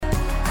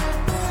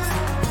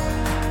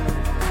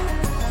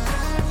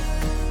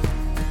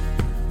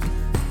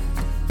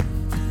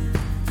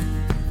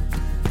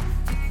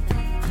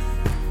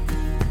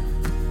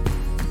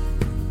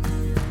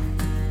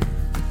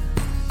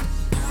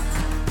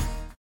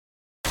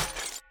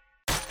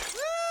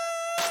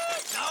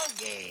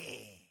Yeah.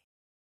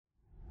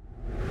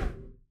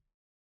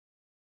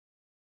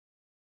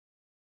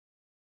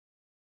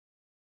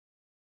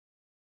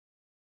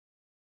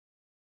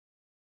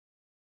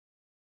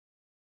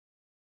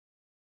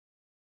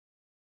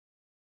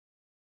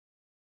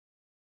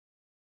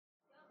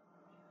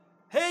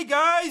 Hey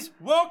guys,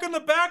 welcome to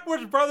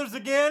Backwoods Brothers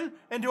again,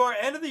 and to our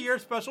end of the year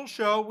special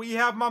show. We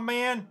have my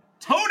man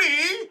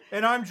Tony,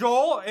 and I'm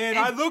Joel, and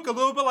I look a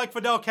little bit like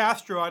Fidel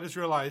Castro. I just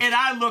realized, and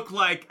I look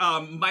like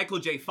Michael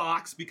J.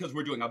 Fox because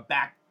we're doing a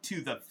Back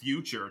to the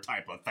Future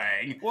type of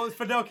thing. Well,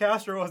 Fidel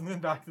Castro wasn't in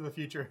Back to the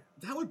Future.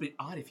 That would be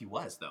odd if he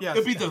was, though. Yes. It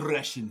would be the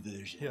Russian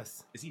version.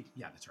 Yes. Is he?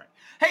 Yeah, that's right.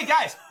 Hey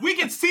guys, we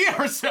can see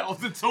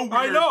ourselves. It's so weird.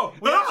 I know.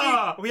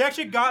 We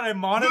actually got a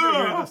monitor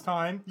here this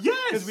time. Yes.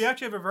 Because we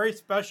actually have a very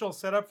special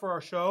setup for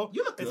our show.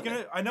 You look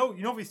good. I know.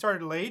 You know, we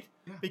started late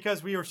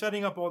because we were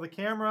setting up all the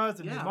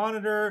cameras and the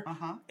monitor,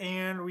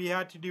 and we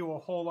had to do a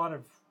whole lot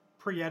of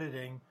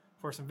pre-editing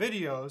for some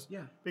videos.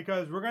 Yeah.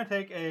 Because we're gonna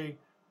take a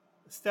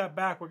step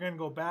back. We're gonna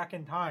go back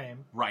in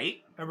time.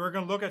 Right. And we're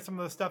gonna look at some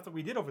of the stuff that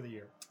we did over the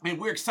year. And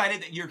we're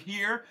excited that you're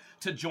here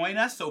to join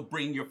us. So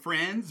bring your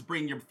friends,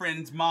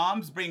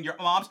 moms, bring your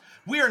moms.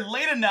 We are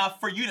late enough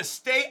for you to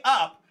stay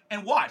up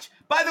and watch.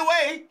 By the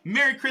way,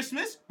 Merry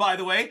Christmas,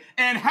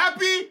 and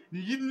Happy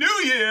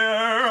New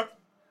Year.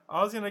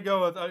 I was gonna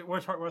go with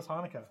where's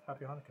Hanukkah?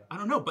 Happy Hanukkah. I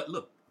don't know, but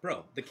look,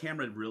 bro, the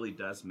camera really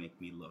does make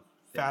me look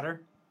fatter.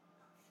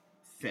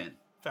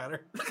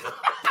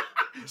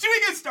 Should we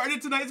get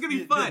started tonight? It's gonna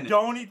be fun.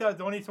 Don't eat that.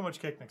 Don't eat so much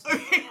cake next time.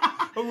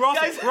 But we're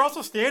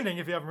also standing,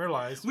 if you haven't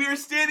realized. We are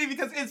standing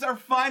because it's our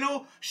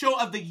final show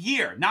of the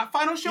year. Not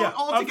final show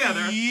altogether.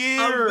 Of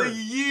the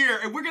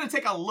year. And we're gonna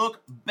take a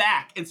look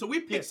back. And so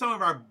we picked some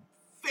of our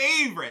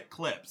favorite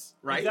clips,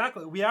 right?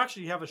 Exactly. We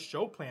actually have a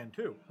show plan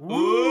too.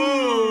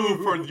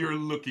 Ooh, for your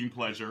looking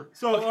pleasure.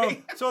 So,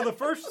 so the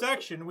first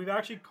section we've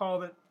actually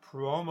called it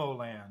Promo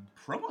Land.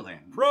 Promo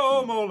Land.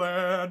 Promo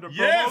Land.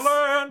 Yes. Promo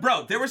Land.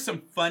 Bro, there were some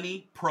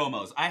funny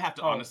promos. I have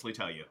to honestly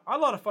tell you. I had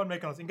a lot of fun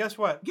making those. And guess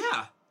what?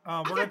 Yeah.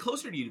 I got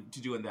closer to you to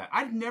doing that.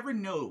 I never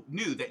knew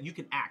that you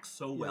can act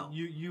so well.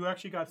 You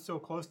actually got so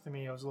close to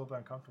me, I was a little bit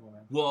uncomfortable,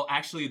 man. Well,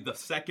 actually, the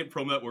second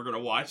promo that we're going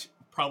to watch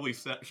probably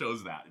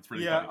shows that. It's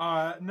pretty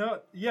funny.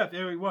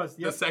 There it was.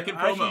 The second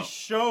promo. Actually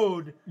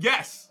showed.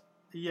 Yes.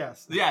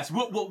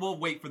 We'll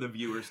wait for the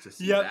viewers to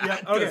see that.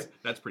 Yeah, okay.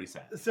 That's pretty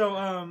sad.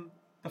 So,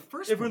 the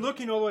first if we're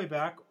looking all the way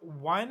back,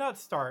 why not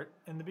start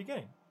in the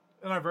beginning?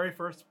 In our very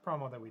first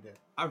promo that we did.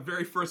 Our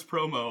very first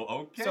promo,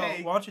 okay. So,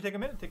 why don't you take a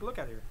minute and take a look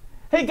at it here.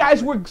 Hey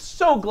guys, we're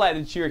so glad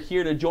that you're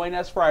here to join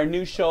us for our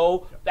new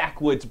show,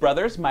 Backwoods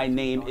Brothers. My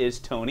name is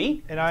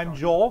Tony. And I'm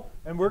Joel.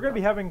 And we're going to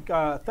be having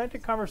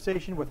authentic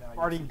conversation with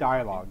party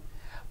dialogue.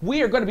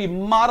 We are going to be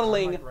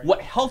modeling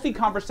what healthy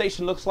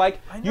conversation looks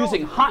like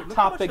using hot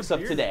topics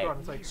of today.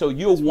 So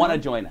you'll want to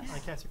join us.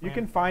 You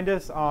can find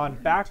us on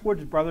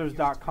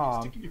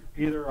backwoodsbrothers.com,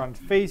 either on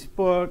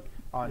Facebook,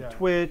 on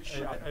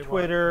Twitch, on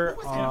Twitter,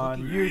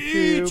 on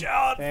YouTube,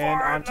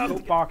 and on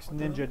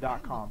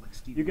soapboxninja.com.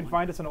 You can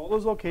find us in all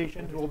those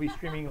locations. We'll be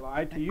streaming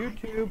live to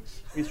YouTube. We'll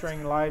be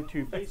streaming live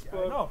to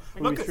Facebook.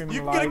 We'll be streaming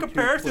you can live get a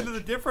comparison to to the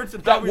difference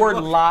in that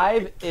word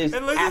live is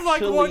and this actually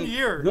is like 1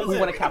 year. what we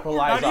want to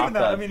capitalize Not off even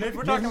that. of. I mean, if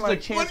we're This talking is like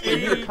a chance for 8,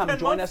 you to come 10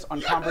 join months. us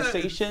on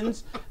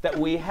conversations that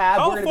we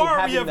have. How We're far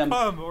going to we be having have them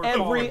come, or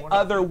every gone,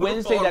 other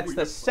Wednesday. That's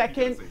the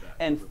second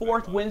and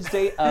fourth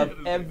Wednesday of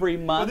every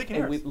month, can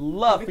and hear we'd us.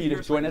 love for you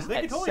to join us They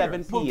can at totally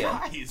 7 hear us. p.m.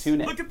 Guys,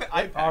 Tune in. look at the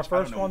eye patch. Our I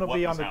first don't know one will what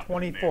be was on the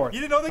happening 24th. there. You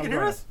didn't know they Come could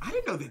hear Oh, us? I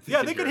didn't know they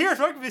Yeah, they could hear us.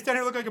 I could be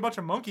standing here looking like a bunch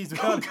of monkeys.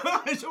 Oh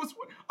gosh,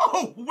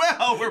 oh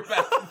well, we're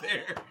back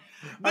there.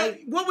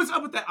 What was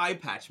up with that eye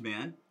patch,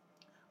 man?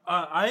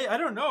 I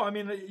don't know. I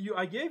mean,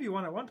 I gave you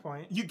one at one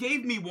point. You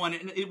gave me one,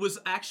 and it was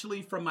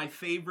actually from my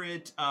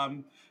favorite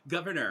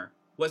governor,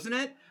 wasn't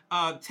it?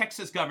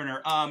 Texas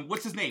governor.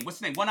 What's his name?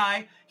 One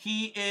eye.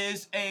 He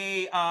is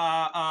an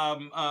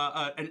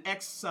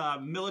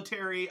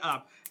ex-military,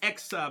 I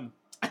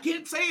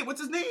can't say it.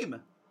 What's his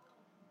name?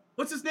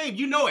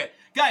 You know it.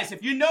 Guys,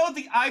 if you know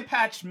the eye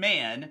patch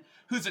man,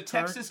 who's a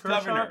Texas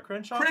governor.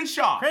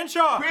 Crenshaw. Hey!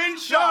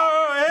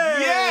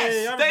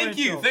 Yes! I'm Thank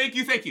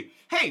Crenshaw. you.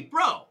 Hey,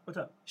 bro. What's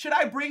up? Should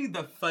I bring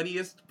the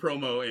funniest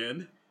promo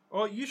in?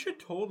 Oh, you should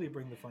totally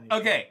bring the funny.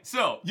 Okay,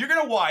 so you're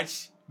going to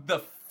watch the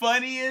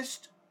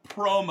funniest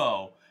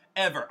promo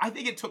ever. I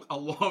think it took a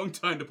long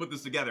time to put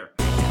this together.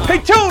 Hey,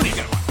 Tony!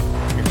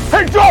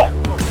 Hey, Joel!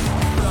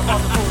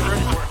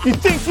 You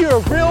think you're a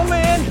real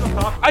man?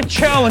 I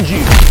challenge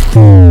you.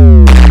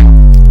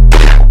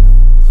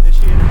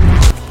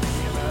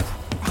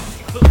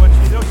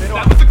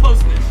 That was the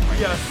closeness.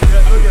 Yeah,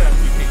 look at that.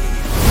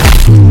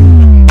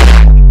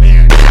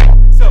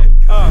 So,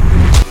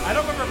 I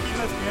don't remember what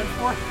that stands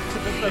for.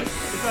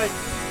 It's like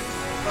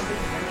something.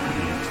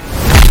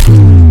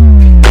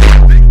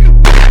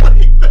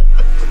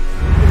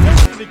 It's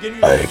at the beginning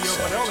of the video,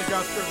 but I only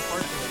got certain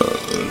parts of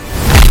it.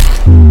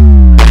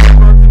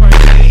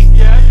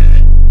 Yeah,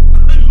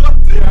 I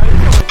loved it. Yeah, I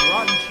used to like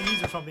rotten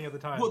cheese or something at the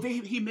time. Well,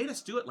 he made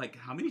us do it like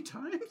how many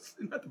times?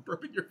 And had to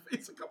burp in your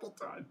face a couple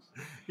times.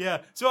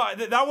 Yeah. So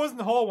that wasn't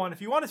the whole one.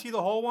 If you want to see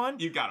the whole one,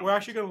 we're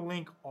actually going to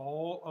link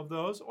all of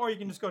those, or you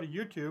can just go to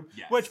YouTube.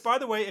 Yes. Which, by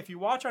the way, if you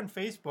watch on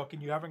Facebook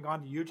and you haven't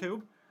gone to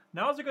YouTube,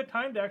 now's a good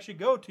time to actually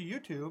go to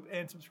YouTube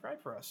and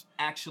subscribe for us.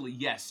 Actually,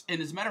 yes.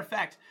 And as a matter of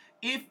fact,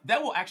 if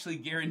that will actually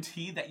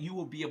guarantee that you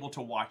will be able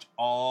to watch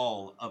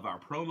all of our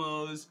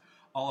promos,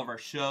 all of our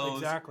shows.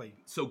 Exactly.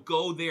 So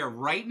go there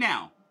right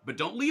now. But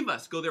don't leave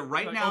us. Go there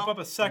right now. Open up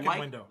a second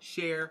window.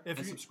 Share,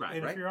 and subscribe.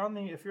 And right? if you're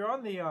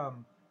on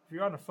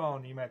the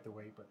phone, you might have to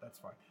wait, but that's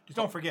fine. Just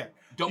don't forget.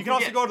 You can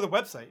also go to the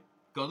website.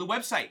 Go to the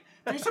website.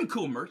 There's some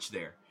cool merch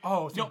there.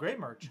 Oh, some great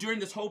merch. During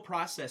this whole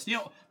process,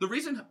 the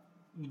reason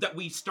that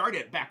we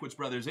started Backwoods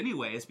Brothers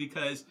anyway is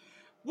because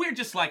we're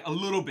just like a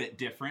little bit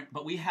different,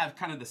 but we have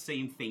kind of the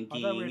same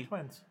thinking. I thought we were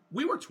twins.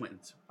 We were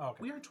twins. Oh,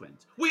 okay. We are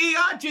twins. We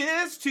are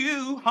just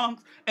two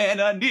hunks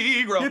and a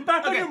Negro. Get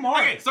back on your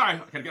mark. Okay, sorry. I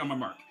gotta get on my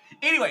mark.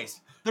 Anyways,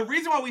 the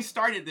reason why we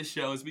started this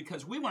show is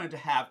because we wanted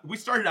to we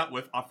started out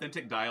with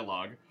authentic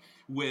dialogue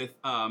with,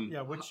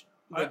 which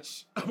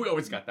we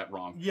always got that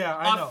wrong. Yeah,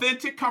 I know.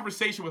 Authentic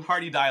conversation with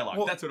hearty dialogue.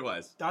 Well, that's what it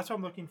was. That's what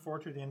I'm looking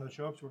forward to at the end of the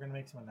show, because we're going to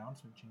make some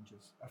announcement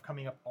changes of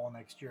coming up all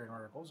next year and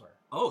what our goals are.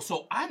 Oh,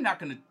 so I'm not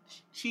going to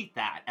cheat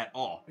that at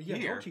all. Yeah,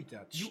 here. don't cheat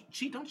that.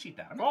 Don't cheat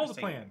that. Follow the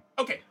plan.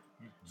 Okay.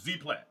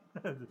 Z-plan.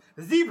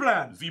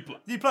 Z-plan. Z-plan.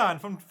 Z-plan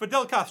from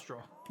Fidel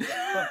Castro.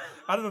 I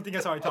don't think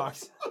that's how he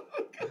talks.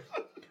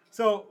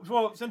 So,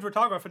 since we're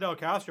talking about Fidel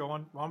Castro, why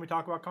don't we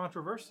talk about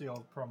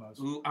controversial promos?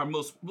 Ooh,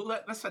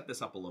 let's set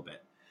this up a little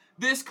bit.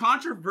 This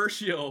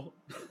controversial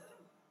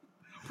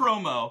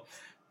promo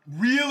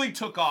really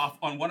took off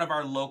on one of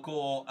our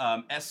local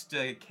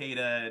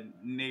Estacada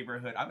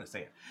neighborhood. I'm going to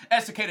say it.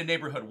 Estacada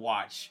Neighborhood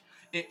Watch.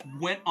 It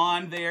went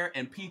on there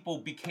and people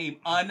became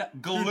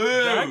unglued.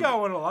 That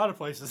got one in a lot of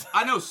places.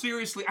 I know,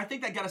 seriously. I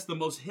think that got us the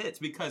most hits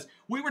because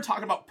we were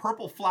talking about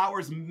Purple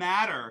Flowers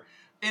Matter.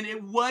 And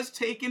it was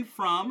taken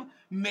from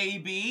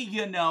maybe,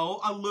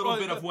 a little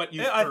bit of what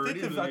you heard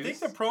in the news. I think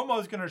the promo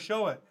is going to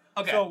show it.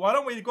 Okay. So why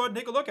don't we go ahead and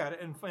take a look at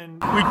it? And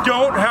we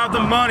don't have the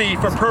money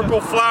for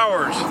purple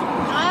flowers. The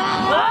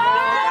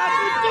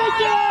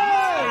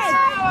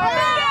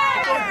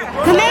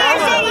mayor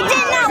said he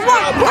did not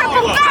want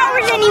purple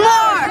flowers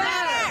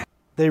anymore.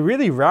 They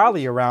really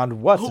rally around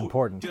what's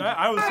important.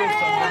 I was so stunned.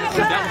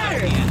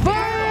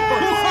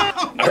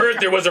 I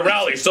heard there was a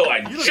rally, so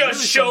I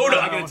just showed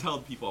up. I'm going to tell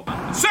people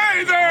about it.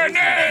 Say their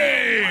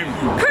name!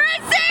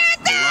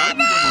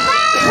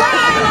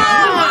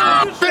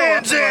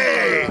 Fancy!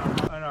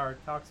 And our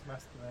toxic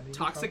masculinity.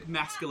 Toxic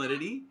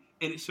masculinity,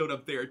 and it showed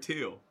up there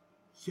too.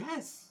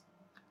 Yes.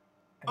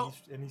 And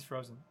he's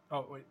frozen.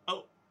 Oh, wait.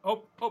 Oh,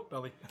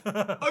 belly.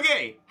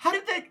 Okay,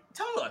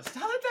 tell us,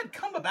 how did that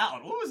come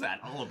about? What was that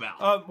all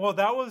about? Well,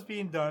 that was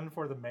being done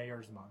for the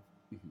Mayor's Month.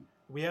 Mm-hmm.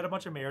 We had a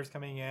bunch of mayors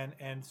coming in,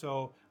 and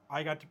so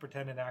I got to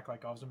pretend and act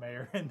like I was a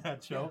mayor in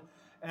that show.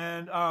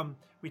 Yeah. And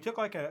we took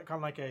like an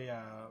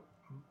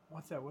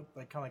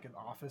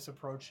office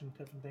approach and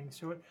different things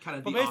to it. Kind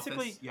of but the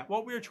basically, office, yeah.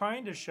 What we were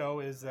trying to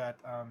show is that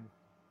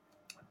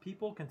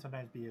people can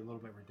sometimes be a little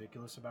bit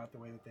ridiculous about the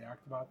way that they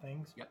act about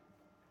things. Yep.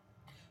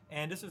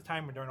 And this is a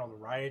time when during all the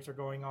riots are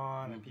going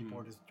on and people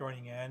are just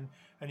joining in.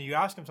 And you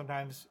ask them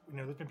sometimes,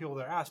 there's been people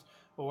that asked,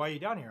 well, why are you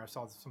down here? I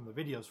saw some of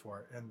the videos for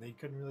it. And they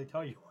couldn't really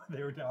tell you why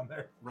they were down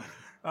there. Right.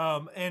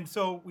 And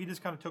so we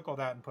just kind of took all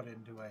that and put it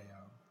into a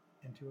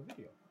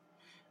video.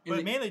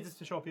 But mainly just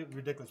to show how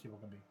ridiculous people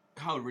can be.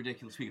 How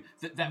ridiculous people.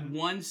 That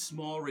one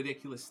small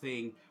ridiculous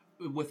thing,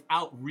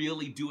 without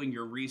really doing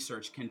your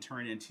research, can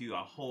turn into a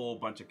whole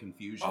bunch of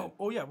confusion.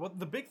 Oh yeah. Well,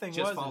 the big thing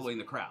just following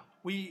the crowd.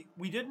 We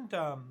didn't...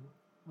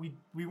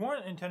 We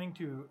weren't intending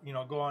to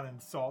go on and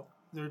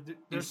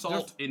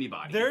insult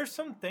anybody. There's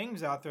some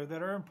things out there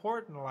that are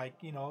important, like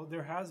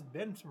there has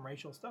been some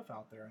racial stuff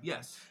out there.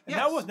 Yes, and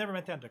that was never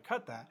meant to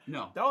undercut that.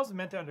 No, that was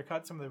meant to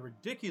undercut some of the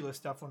ridiculous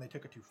stuff when they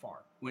took it too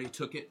far. When they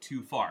took it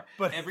too far,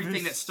 but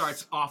everything that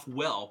starts off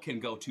well can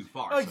go too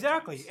far.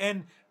 Exactly,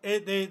 sometimes.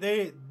 And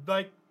they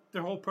like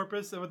their whole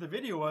purpose of what the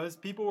video was.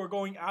 People were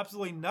going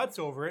absolutely nuts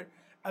over it.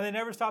 And they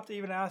never stopped to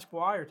even ask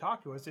why or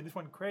talk to us. They just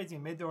went crazy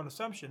and made their own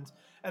assumptions.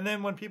 And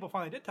then when people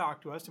finally did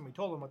talk to us and we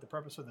told them what the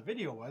purpose of the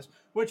video was,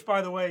 which,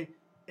 by the way,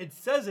 it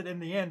says it in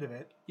the end of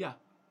it. Yeah.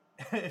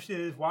 If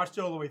you watched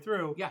it all the way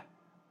through. Yeah.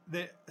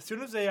 As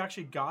soon as they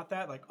actually got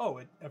that, like,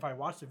 if I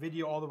watch the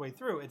video all the way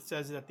through, it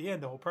says it at the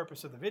end, the whole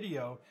purpose of the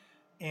video.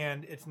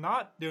 And it's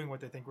not doing what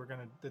they think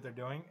that they're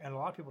doing. And a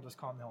lot of people just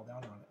calm the hell down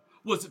on it.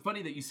 Well, it's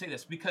funny that you say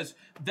this because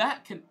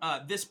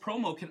this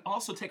promo can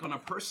also take on a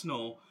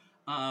personal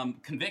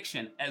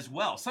conviction as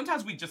well.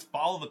 Sometimes we just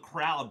follow the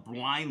crowd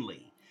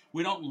blindly.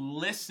 We don't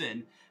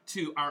listen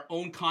to our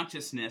own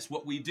consciousness.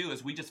 What we do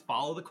is we just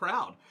follow the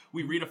crowd.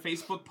 We read a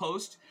Facebook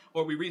post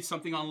or we read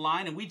something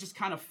online and we just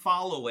kind of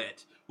follow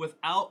it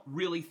without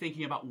really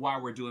thinking about why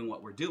we're doing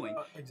what we're doing.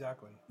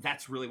 Exactly.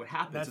 That's really what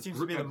happens. That seems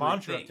to be the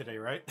mantra of today,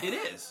 right? It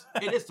is.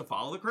 It is to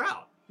follow the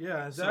crowd.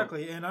 Yeah,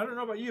 exactly. And I don't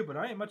know about you, but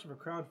I ain't much of a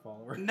crowd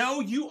follower. No,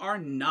 you are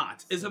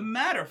not. As a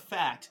matter of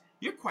fact,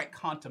 you're quite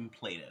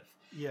contemplative.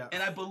 Yeah.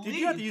 And I believe... Did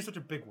you have to use such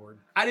a big word?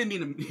 I didn't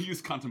mean to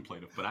use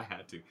contemplative, but I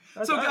had to.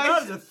 That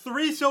guys, is a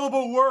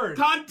 3-syllable word.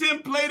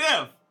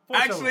 Contemplative. 4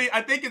 Actually, syllables.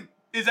 I think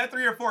is that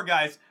 3 or 4,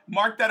 guys?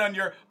 Mark that on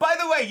your... By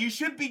the way, you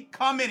should be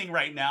commenting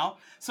right now.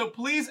 So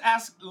please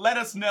let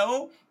us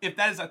know if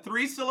that is a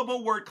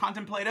 3-syllable word,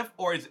 contemplative,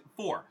 or is it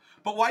 4.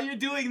 But while you're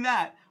doing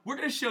that, we're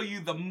going to show you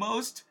the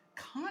most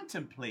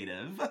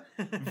contemplative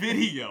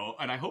video.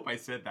 And I hope I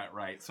said that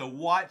right. So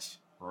watch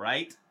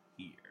right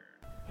here.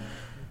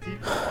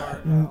 People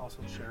are also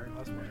sharing.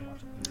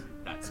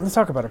 Let's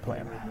talk about her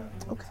plan.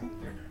 Okay.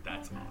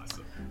 That's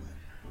awesome.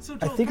 So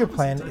I think her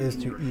plan is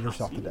to eat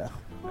herself to death.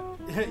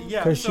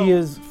 Yeah, Because she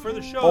is for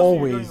the show,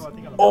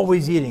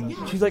 always eating.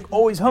 She's like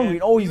always hungry,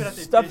 and always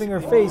stuffing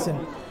her face,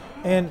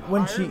 and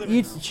when she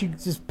eats, she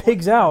just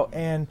pigs out,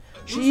 and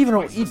she even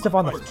will eat stuff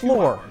on the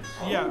floor.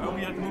 Yeah,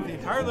 we had to move the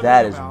entire living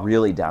That room is out,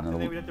 really down in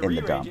and then we had to the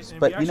rearrange dumps. it, and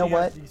But we you know actually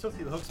what? had to- you still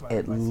see the hooks in my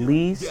At my ceiling.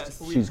 least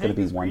Yes. We she's going take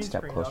to be this one green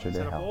step screen closer up, to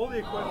set up hell. all the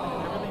equipment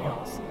and everything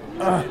else.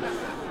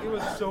 It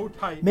was so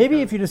tight. Maybe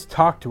because, if you just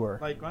talk to her,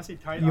 like, when I say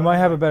tight, you might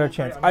have a better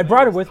chance. I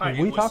brought her with me.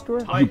 Will you talk to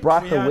her? You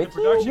brought her with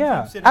you?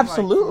 Yeah,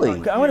 absolutely.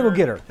 I'm gonna go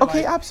get her.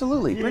 Okay,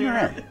 absolutely. Bring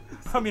her in.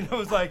 I mean, it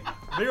was like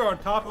they were on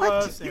top of What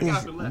us.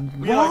 is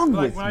And wrong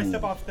like, with when I me?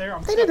 step off there,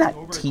 I'm They did stepping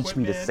not over teach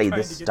me to equipment, say trying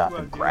this to get stuff to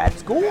in a grad dude.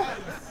 school.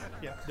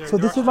 Yeah, So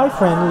this is my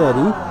friend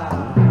Letty,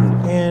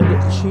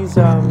 and she's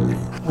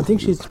I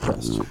think she's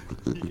depressed.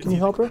 Can you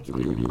help her?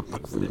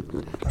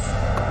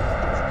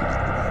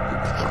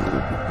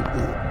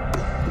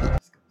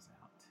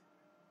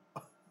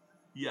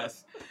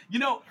 Yes. You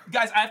know,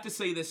 guys, I have to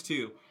say this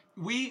too.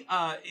 We,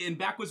 in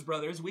Backwoods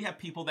Brothers, we have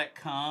people that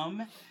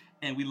come,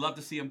 and we love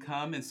to see them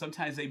come, and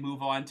sometimes they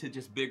move on to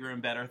just bigger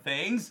and better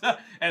things,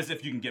 as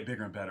if you can get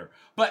bigger and better.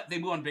 But they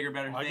move on to bigger and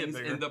better things,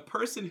 and the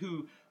person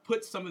who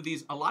put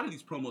a lot of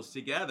these promos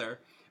together,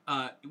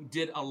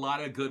 did a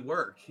lot of good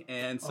work.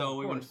 And so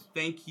we want to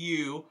thank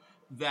you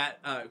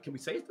that, can we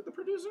say the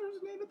producer's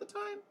name at the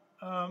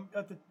time?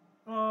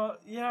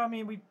 Yeah, I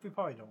mean, we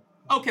probably don't.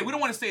 Okay, we don't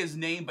want to say his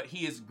name, but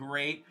he is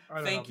great.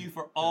 Thank you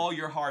for all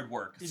your hard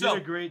work. You did a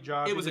great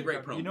job. It was a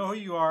great promo. You know who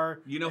you are.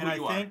 You know who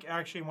you are. I think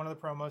actually one of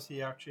the promos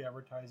he actually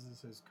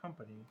advertises his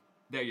company.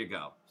 There you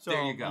go. So,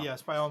 there you go.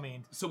 Yes, by all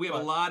means. So we have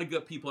a lot of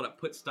good people that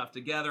put stuff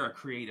together, a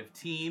creative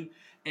team,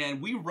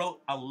 and we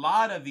wrote a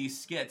lot of these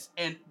skits.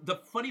 And the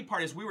funny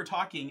part is we were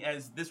talking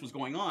as this was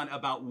going on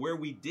about where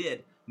we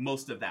did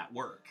most of that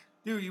work.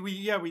 Dude,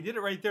 we did it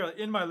right there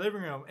in my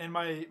living room, and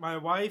my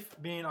wife,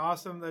 being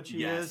awesome that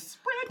she is,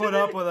 put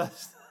up with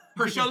us.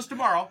 Her show's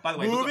tomorrow, by the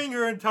way. Moving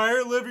her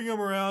entire living room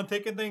around,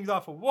 taking things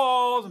off of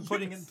walls and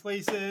putting it in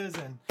places,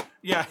 and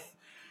yeah,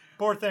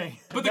 poor thing.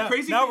 But the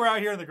crazy now thing, we're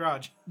out here in the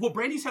garage. Well,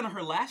 Brandy said on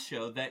her last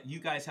show that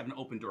you guys have an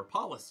open door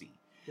policy.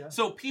 Yeah.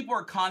 So people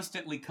are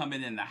constantly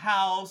coming in the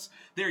house.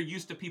 They're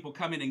used to people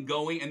coming and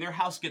going, and their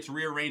house gets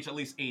rearranged at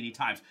least 80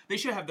 times. They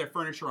should have their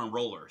furniture on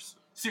rollers.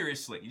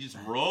 Seriously, you just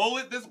roll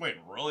it this way,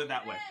 roll it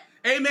that way.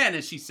 Amen,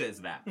 and she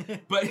says that.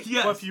 But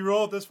yes. Well, if you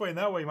roll it this way and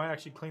that way, you might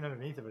actually clean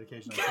underneath of it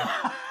occasionally.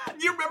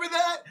 You remember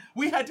that?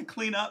 We had to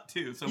clean up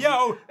too. So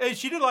yeah, and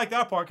she did like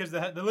that part because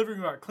the living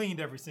room got cleaned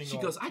every single. She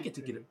goes, I get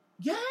to get it.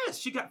 Yes,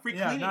 she got free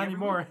yeah, cleaning. not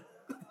anymore.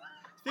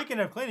 Speaking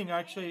of cleaning,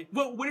 actually.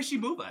 Well, where did she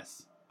move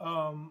us?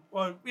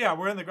 Well, yeah,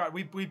 we're in the garage.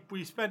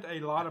 We spent a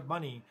lot of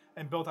money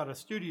and built out a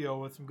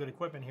studio with some good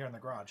equipment here in the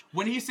garage.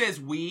 When he says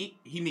we,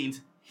 he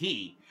means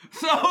he.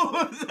 So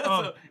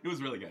it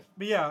was really good.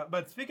 But yeah,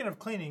 but speaking of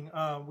cleaning,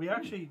 we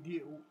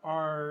actually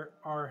our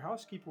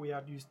housekeeper we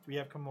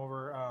have come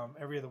over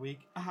every other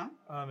week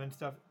and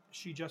stuff.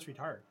 She just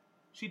retired.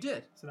 She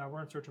did. So now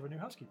we're in search of a new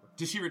housekeeper.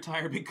 Did she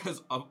retire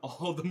because of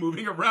all the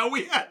moving around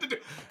we had to do?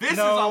 This is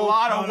a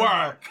lot of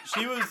work.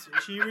 No.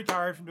 She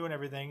retired from doing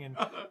everything, and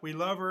we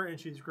love her, and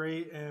she's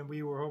great, and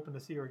we were hoping to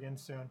see her again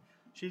soon.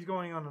 She's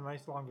going on a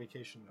nice long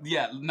vacation, though.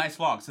 Yeah, nice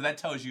long. So that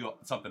tells you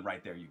something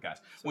right there, you guys.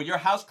 When your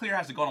house cleaner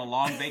has to go on a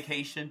long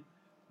vacation,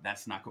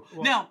 that's not cool.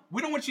 Well, now,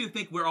 we don't want you to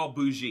think we're all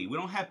bougie. We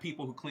don't have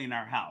people who clean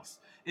our house.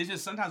 It's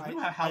just sometimes we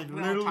don't have house.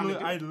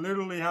 I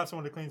literally have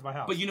someone who cleans my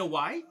house. But you know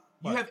why?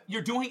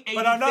 You're doing 80 things.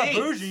 But I'm not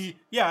bougie.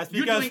 Yeah, it's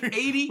because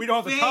we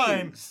don't have the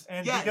time.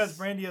 And yes. because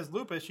Brandy has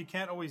lupus, she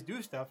can't always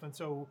do stuff, and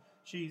so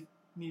she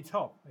needs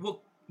help.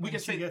 Well,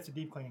 she gets a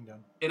deep cleaning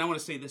done. And I want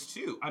to say this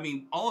too. I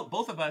mean, all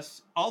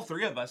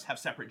three of us have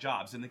separate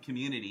jobs in the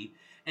community,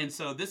 and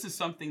so this is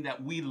something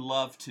that we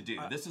love to do.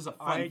 This is a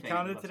fun thing. I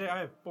counted today.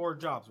 I have 4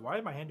 jobs. Why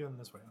is my hand doing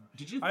this way?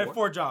 Did you? I have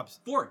 4 jobs.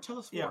 4. Tell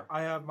us 4. Yeah,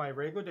 I have my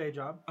regular day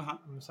job. I'm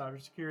a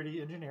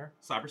cybersecurity engineer.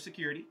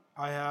 Cybersecurity.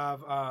 I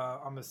have.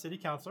 I'm a city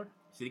councilor.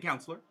 City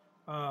councilor.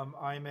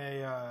 I'm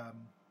a.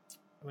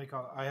 What do you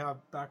call it? I have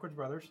Backwoods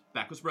Brothers.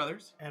 Backwoods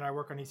Brothers. And I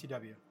work on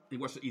ECW. He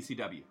works at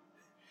ECW.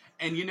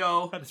 And you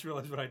know, I just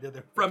realized what I did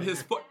there. From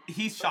his foot,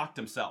 he shocked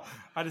himself.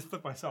 I just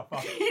flipped myself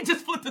off. He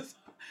just flipped us.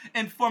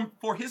 And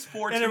for his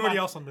 4 and to everybody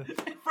my, else on the.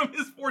 From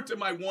his 4 to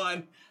my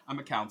 1, I'm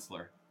a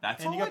counselor.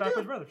 That's and all you got I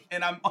Backwoods do. Brothers.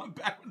 And I'm on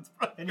Backwoods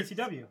Brothers. And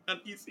ECW. And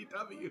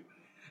ECW.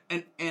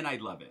 And I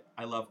love it.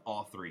 I love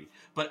all 3.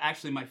 But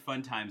actually, my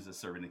fun times is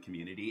serving the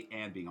community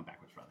and being on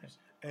Backwoods Brothers.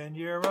 And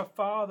you're a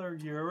father,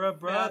 you're a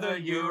brother,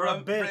 you're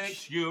a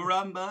bitch. You're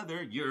a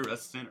mother, you're a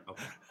sinner.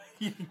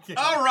 Okay.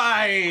 All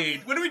right.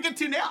 What do we get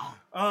to now?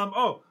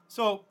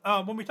 So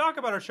when we talk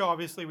about our show,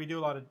 obviously we do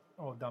a lot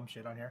of dumb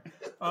shit on here.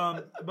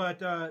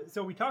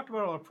 So we talked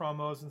about all the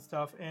promos and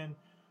stuff, and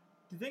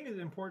the thing that's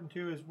important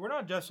too is we're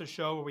not just a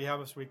show where we have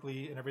us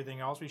weekly and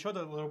everything else. We show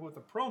that a little bit with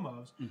the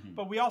promos,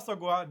 but we also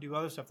go out and do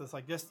other stuff. That's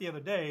like just the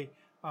other day,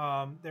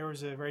 there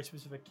was a very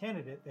specific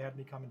candidate. They had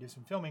me come and do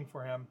some filming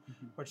for him,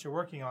 which they're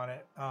working on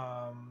it.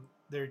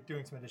 They're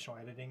doing some additional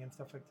editing and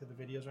stuff like to the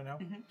videos right now.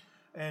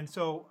 And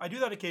so I do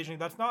that occasionally.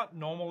 That's not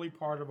normally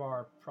part of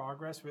our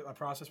process.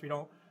 We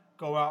don't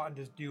go out and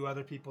just do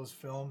other people's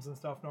films and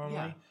stuff normally.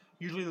 Yeah.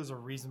 Usually there's a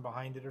reason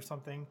behind it or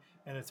something,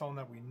 and it's something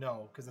that we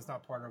know because it's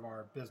not part of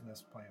our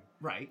business plan.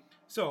 Right.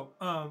 So,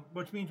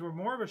 which means we're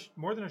more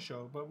than a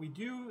show, but we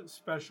do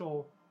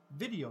special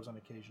videos on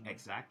occasion.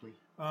 Exactly.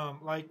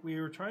 Like we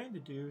were trying to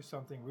do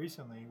something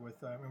recently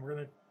with, and we're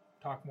going to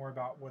talk more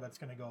about where that's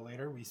going to go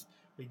later.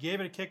 We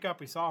gave it a kick up.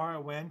 We saw how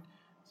it went.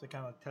 It's a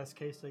kind of test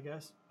case, I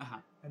guess.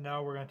 And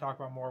now we're going to talk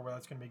about more where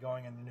that's going to be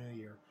going in the new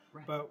year.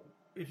 Right. But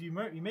if you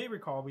may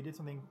recall, we did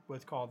something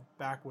what's called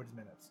Backwoods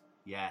Minutes.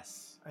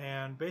 Yes.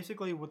 And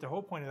basically, what the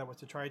whole point of that was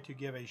to try to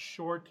give a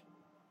short.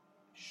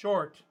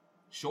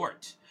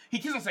 He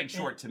keeps on saying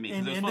short to me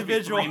because it was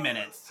individual, supposed to be 3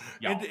 minutes.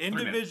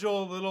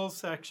 Individual little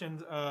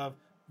sections of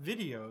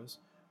videos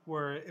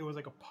where it was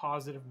like a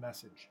positive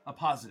message. A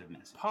positive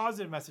message.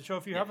 Positive message. So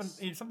if you haven't,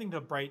 it's something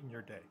to brighten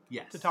your day.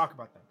 Yes. To talk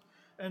about things.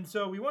 And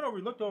so we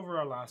looked over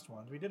our last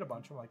ones. We did a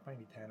bunch of them, like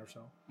maybe 10 or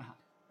so.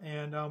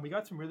 And we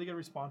got some really good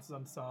responses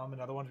on some, and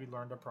other ones we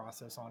learned a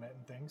process on it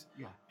and things.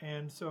 Yeah.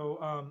 And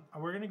so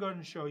we're going to go ahead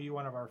and show you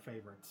one of our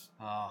favorites.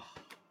 Hi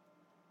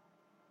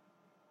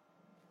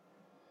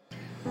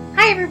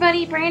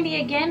everybody,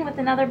 Brandy again with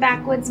another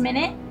Backwoods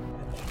Minute.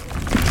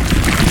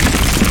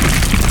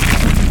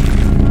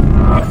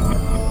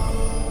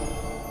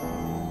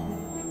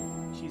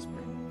 She's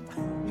pretty.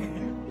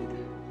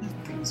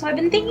 So I've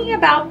been thinking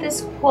about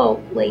this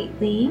quote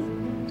lately,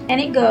 and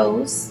it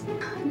goes,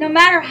 "No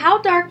matter how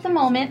dark the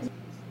moment,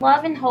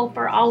 love and hope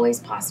are always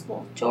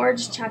possible."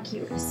 George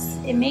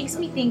Chakiris. It makes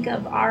me think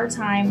of our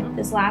time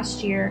this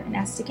last year in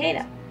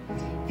Estacada.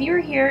 If you were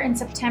here in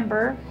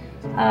September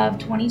of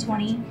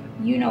 2020,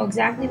 you know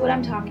exactly what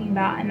I'm talking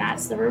about, and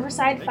that's the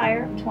Riverside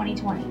Fire of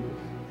 2020.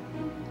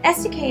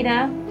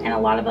 Estacada and a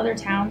lot of other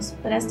towns,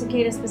 but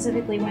Estacada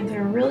specifically, went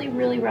through a really,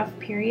 really rough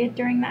period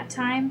during that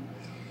time.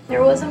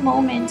 There was a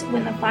moment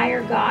when the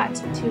fire got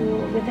to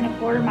within a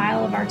quarter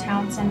mile of our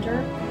town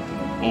center,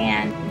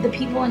 and the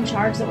people in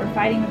charge that were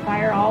fighting the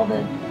fire, all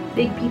the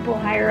big people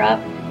higher up,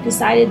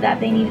 decided that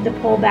they needed to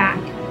pull back,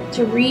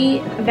 to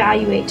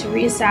reevaluate, to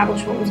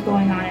reestablish what was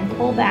going on, and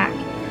pull back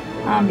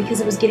because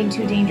it was getting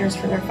too dangerous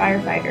for their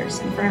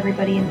firefighters and for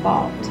everybody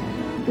involved.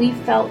 We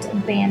felt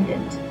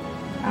abandoned.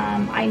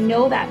 I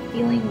know that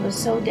feeling was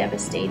so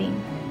devastating,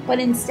 but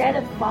instead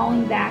of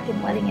falling back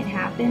and letting it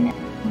happen,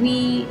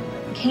 we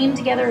came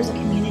together as a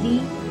community.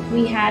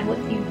 We had what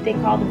they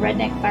call the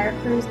redneck fire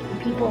crews,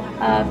 people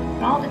of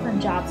all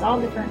different jobs,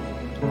 all different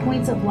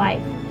points of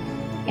life.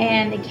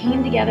 And they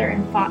came together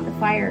and fought the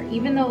fire.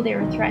 Even though they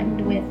were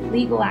threatened with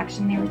legal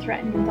action, they were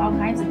threatened with all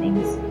kinds of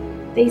things,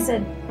 they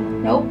said,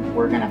 nope,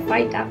 we're going to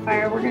fight that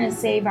fire. We're going to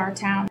save our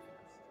town.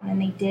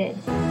 And they did.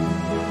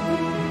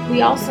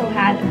 We also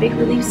had a big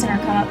relief center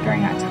come up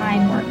during that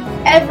time where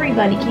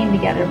everybody came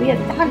together. We had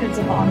hundreds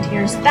of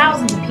volunteers,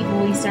 thousands of people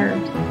we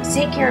served to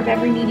take care of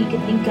every need you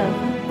could think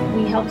of.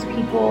 We helped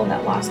people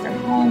that lost their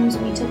homes.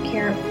 We took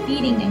care of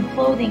feeding and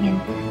clothing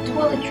and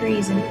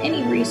toiletries and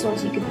any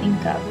resource you could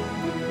think of.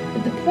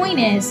 But the point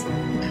is,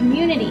 the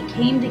community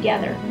came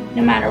together.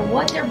 No matter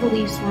what their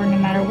beliefs were, no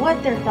matter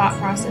what their thought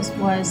process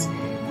was,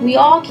 we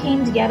all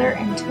came together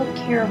and took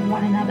care of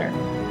one another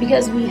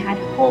because we had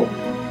hope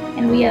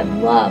and we had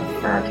love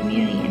for our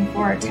community and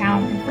for our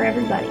town and for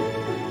everybody.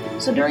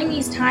 So during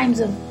these times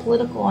of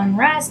political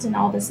unrest and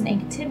all this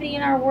negativity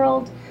in our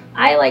world,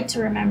 I like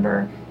to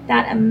remember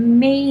that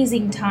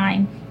amazing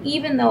time.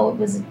 Even though it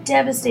was a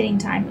devastating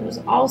time, it was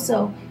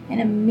also an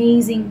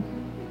amazing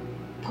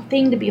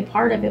thing to be a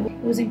part of. It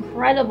was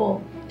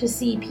incredible to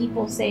see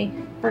people say,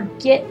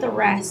 forget the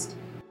rest.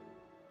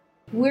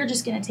 We're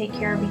just going to take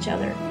care of each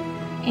other.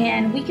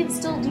 And we can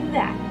still do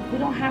that. We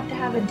don't have to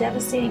have a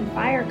devastating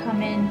fire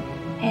come in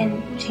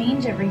and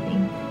change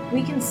everything.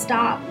 We can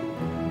stop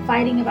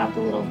fighting about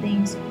the little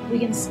things. We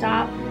can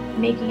stop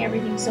making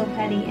everything so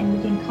petty, and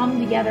we can come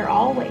together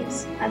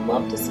always. I'd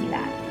love to see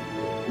that.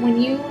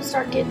 When you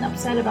start getting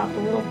upset about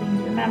the little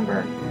things,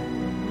 remember,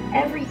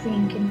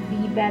 everything can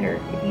be better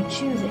if you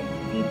choose it.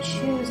 If you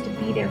choose to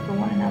be there for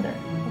one another.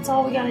 That's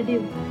all we got to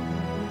do.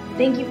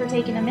 Thank you for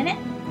taking a minute,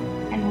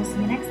 and we'll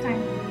see you next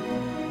time.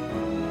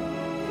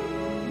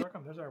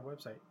 There's our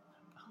website.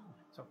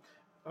 So,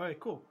 all right,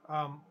 cool.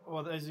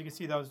 Well, as you can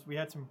see, we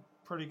had some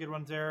pretty good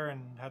ones there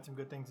and had some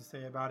good things to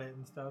say about it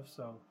and stuff.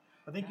 So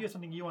I think you had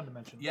something you wanted to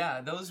mention.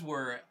 Yeah, those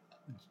were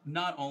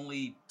not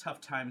only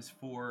tough times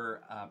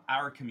for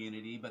our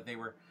community, but they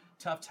were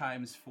tough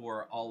times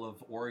for all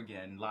of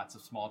Oregon. Lots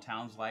of small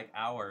towns like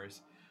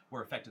ours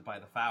were affected by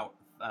the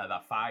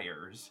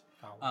fires.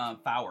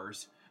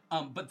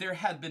 But there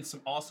have been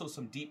also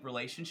some deep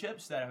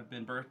relationships that have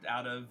been birthed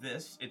out of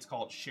this. It's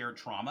called shared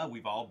trauma.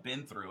 We've all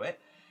been through it.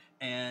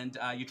 And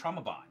you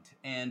trauma bond.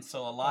 And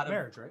so a lot of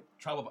marriage, right?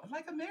 Trauma bond,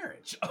 like a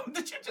marriage. Oh,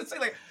 did you just say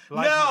no?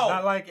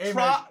 Not like a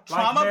marriage,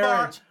 trauma like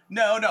bond.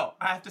 No.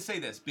 I have to say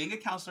this. Being a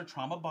counselor,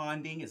 trauma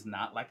bonding is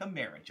not like a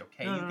marriage,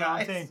 okay, you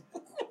guys? I'm saying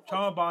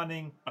trauma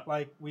bonding,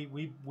 like we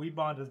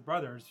bond as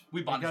brothers.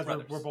 We bond as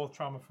brothers. We're both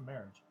trauma from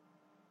marriage.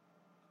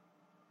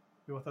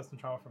 You're with us in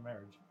trauma from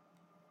marriage.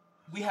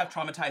 We have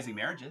traumatizing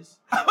marriages.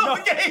 No,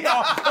 okay.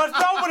 No, that's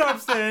not what I'm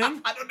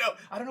saying. I don't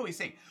know what he's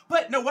saying.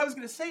 But no, what I was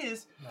going to say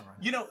is,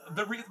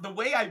 the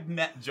way I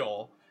met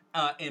Joel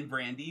and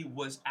Brandy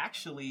was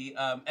actually,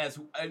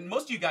 and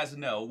most of you guys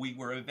know, we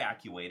were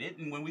evacuated.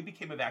 And when we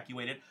became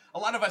evacuated, a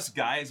lot of us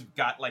guys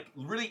got like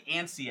really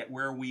antsy at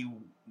where we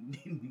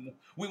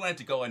wanted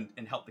to go and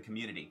help the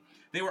community.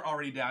 They were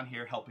already down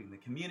here helping the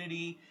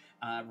community,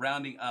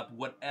 rounding up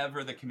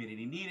whatever the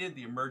community needed,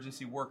 the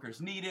emergency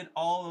workers needed,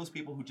 all those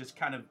people who just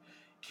kind of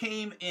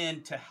came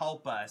in to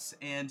help us.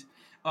 And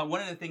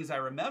one of the things I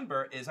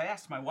remember is I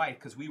asked my wife,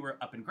 because we were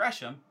up in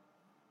Gresham,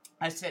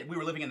 I said, we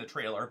were living in the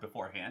trailer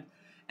beforehand,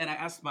 and I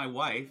asked my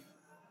wife,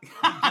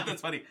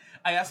 that's funny,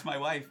 I asked my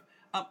wife,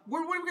 what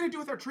are we going to do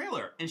with our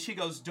trailer? And she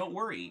goes, don't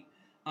worry.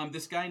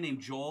 This guy named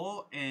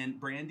Joel and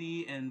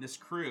Brandy and this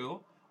crew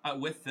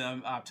with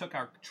them took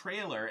our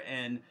trailer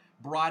and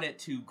brought it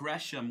to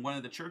Gresham, one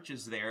of the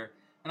churches there.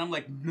 And I'm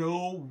like,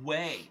 no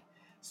way.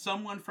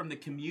 Someone from the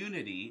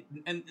community,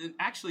 and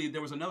actually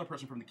there was another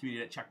person from the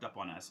community that checked up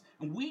on us.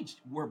 And we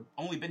were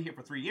only been here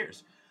for 3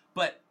 years.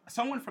 But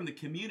someone from the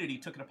community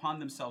took it upon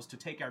themselves to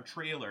take our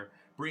trailer,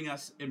 bring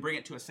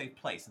it to a safe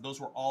place.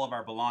 Those were all of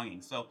our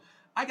belongings. So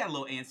I got a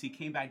little antsy,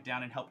 came back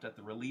down and helped at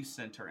the relief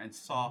center and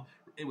saw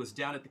it was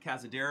down at the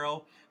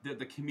Cazadero.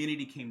 The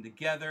community came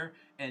together,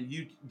 and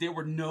there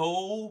were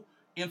no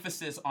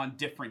emphasis on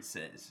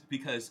differences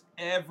because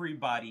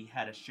everybody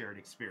had a shared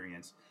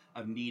experience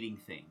of needing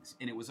things.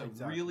 And it was a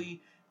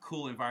really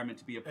cool environment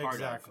to be a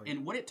part of.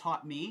 And what it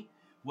taught me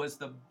was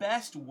the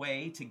best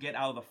way to get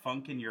out of the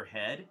funk in your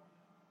head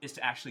is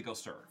to actually go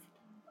serve.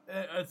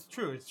 It's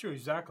true,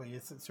 exactly.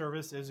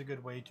 Service is a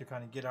good way to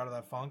kind of get out of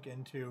that funk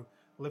and to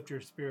lift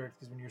your spirits,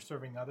 because when you're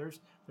serving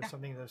others, there's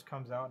something that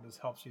comes out and just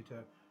helps you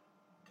to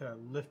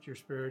lift your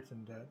spirits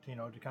and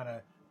to kind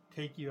of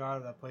take you out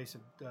of that place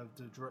of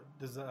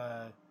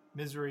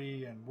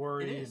misery and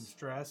worry and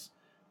stress.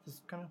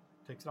 Just kind of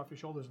takes it off your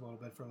shoulders a little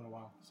bit for a little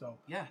while. So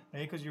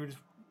because you were just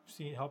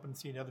helping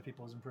see other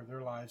people improve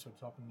their lives, so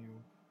it's helping you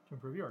to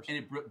improve yours. And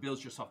it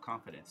builds your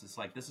self-confidence. It's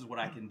like, this is what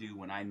I can do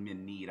when I'm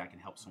in need. I can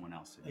help someone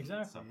else in need.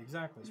 Exactly.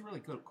 It's a really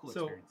cool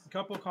so, experience. A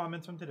couple of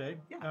comments from today.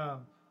 Yeah.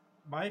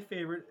 My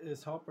favorite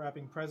is help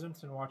wrapping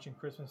presents and watching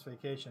Christmas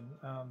Vacation.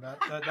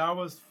 That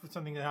was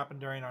something that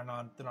happened during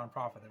the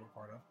nonprofit they were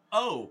part of.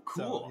 Oh,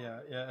 cool. So,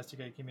 yeah,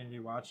 STK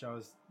Community Watch. That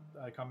was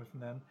a comment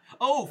from them.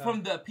 Oh,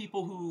 from the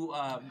people who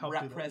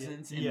wrap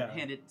presents and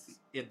handed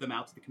them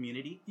out to the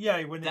community?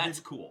 Yeah. That's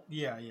cool.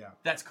 Yeah.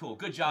 That's cool.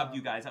 Good job,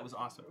 you guys. That was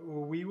awesome.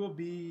 We'll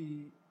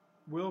be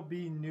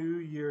New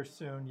Year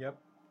soon. Yep,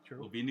 true.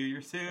 We'll be New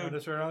Year soon.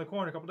 Just right around the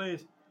corner, a couple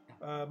days.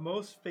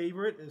 Most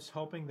favorite is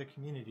helping the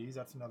communities.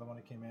 That's another one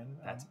that came in.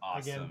 That's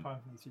awesome. Again, from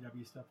the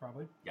CW stuff,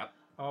 probably. Yep.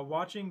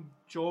 Watching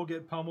Joel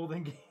get pummeled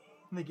in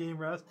the game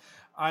rest.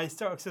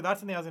 So that's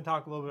something I was going to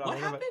talk a little bit about.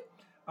 What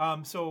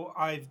happened? So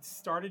I've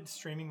started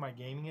streaming my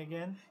gaming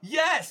again.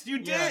 Yes, you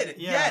did.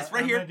 Yeah, yes,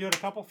 right here. I'm going to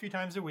do it a few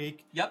times a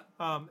week. Yep.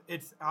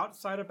 It's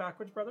outside of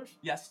Backwoods Brothers.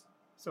 Yes.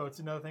 So it's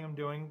another thing I'm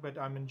doing, but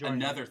I'm enjoying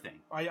another thing.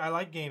 I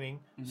like gaming,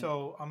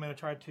 so I'm going to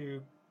try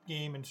to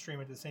game and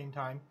stream at the same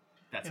time.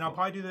 That's I'll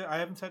probably do that. I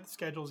haven't set the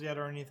schedules yet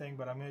or anything,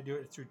 but I'm going to do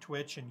it through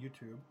Twitch and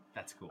YouTube.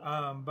 That's cool.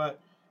 But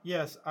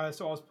yes,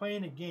 so I was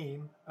playing a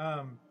game.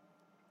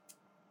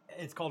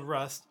 It's called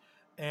Rust,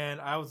 and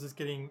I was just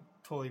getting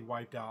totally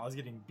wiped out. I was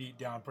getting beat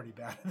down pretty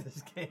bad in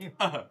this game.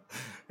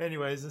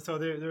 Anyways, so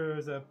there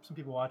was some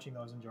people watching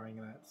that was enjoying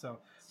that. So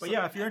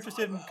yeah, if you're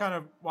interested in kind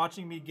of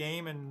watching me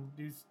game and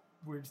do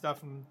weird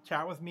stuff and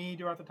chat with me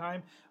throughout the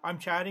time, I'm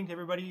chatting to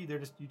everybody.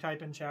 You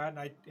type in chat and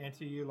I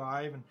answer you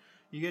live, and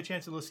you get a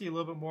chance to see a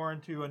little bit more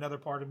into another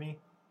part of me,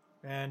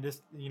 and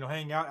just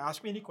hang out,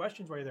 ask me any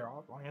questions while you're there.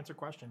 I'll answer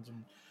questions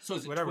and so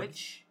is it whatever.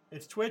 Twitch?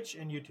 It's Twitch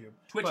and YouTube.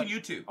 And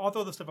YouTube. I'll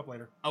throw the stuff up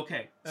later.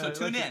 Okay, so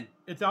tune in.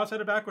 It's outside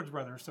of Backwoods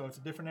Brothers, so it's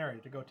a different area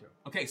to go to.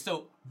 Okay,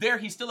 so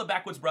he's still a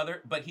Backwoods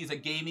Brother, but he's a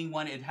gaming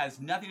one. It has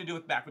nothing to do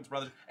with Backwoods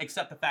Brothers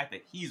except the fact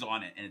that he's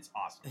on it, and it's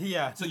awesome.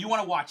 Yeah. So you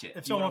want to watch it.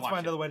 If someone wants to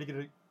find another way to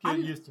get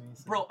used to me.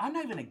 So. Bro, I'm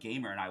not even a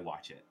gamer, and I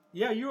watch it.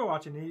 Yeah, you were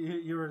watching.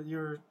 You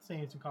were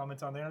saying some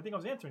comments on there, and I think I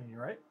was answering you,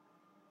 right?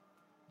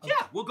 Yeah,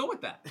 we'll go with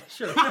that.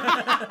 Sure.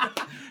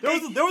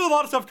 there was a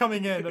lot of stuff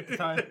coming in at the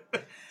time.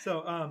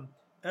 So,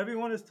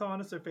 everyone is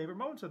telling us their favorite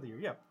moments of the year.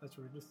 Yeah, that's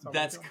what we're just talking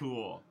about. That's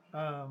cool.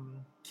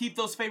 Keep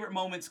those favorite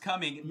moments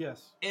coming.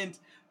 Yes. And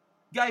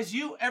Guys,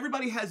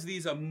 everybody has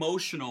these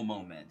emotional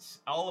moments.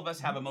 All of us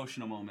have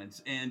emotional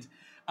moments, and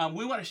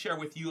we want to share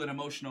with you an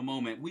emotional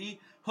moment. We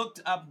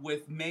hooked up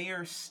with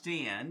Mayor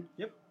Stan.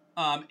 Yep.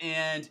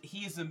 And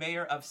he's the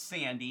mayor of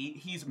Sandy.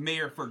 He's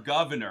mayor for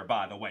governor,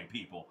 by the way,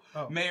 people.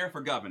 Oh. Mayor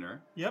for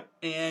governor. Yep.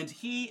 And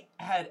he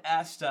had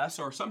asked us,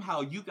 or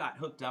somehow you got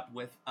hooked up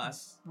with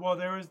us. Well,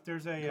 there's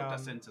there's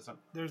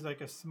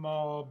like a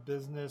small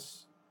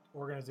business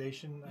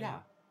organization. Yeah.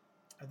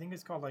 I think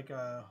it's called like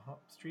a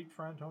street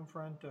front, home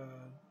front.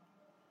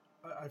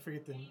 I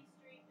forget the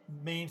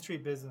Main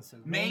Street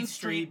Businesses. Main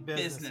Street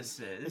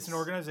Businesses. It's an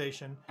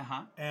organization.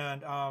 Uh-huh.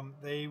 And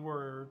they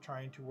were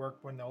trying to work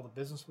when all the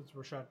businesses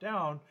were shut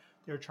down.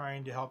 They were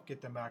trying to help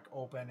get them back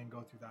open and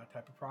go through that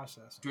type of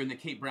process. During the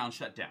Cape Brown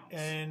shutdowns.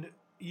 And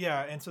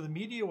so the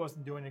media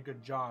wasn't doing a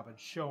good job at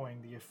showing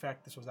the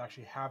effect this was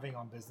actually having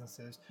on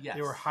businesses. Yes.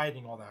 They were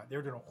hiding all that. They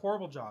were doing a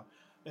horrible job.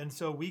 And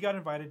so we got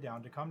invited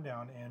down to come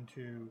down and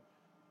to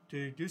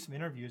do some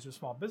interviews with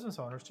small business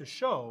owners to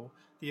show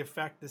the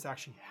effect this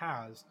actually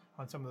has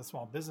on some of the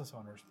small business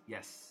owners.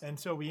 Yes. And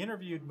so we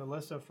interviewed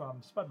Melissa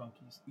from Spud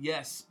Monkeys.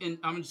 Yes, and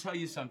I'm going to tell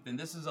you something.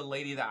 This is a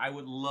lady that I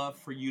would love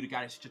for you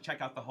guys to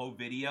check out the whole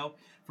video.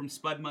 From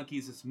Spud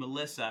Monkeys, it's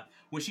Melissa.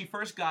 When she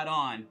first got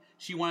on,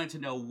 she wanted to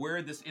know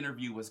where this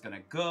interview was going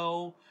to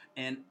go.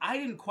 And I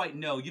didn't quite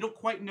know. You don't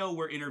quite know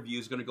where interview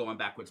is going to go on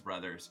Backwoods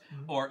Brothers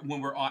or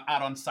when we're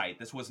out on site.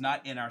 This was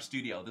not in our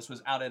studio. This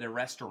was out at a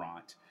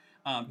restaurant.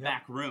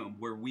 Back room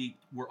where we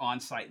were on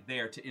site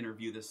there to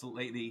interview this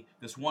lady,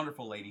 this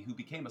wonderful lady who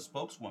became a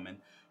spokeswoman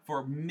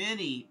for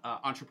many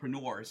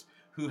entrepreneurs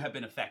who have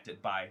been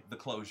affected by the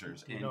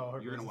closures. You know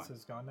her business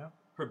is gone now?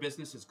 Her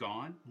business is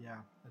gone? Yeah,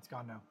 it's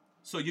gone now.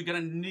 So you're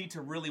going to need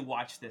to really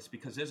watch this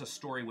because there's a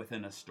story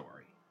within a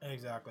story.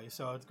 Exactly.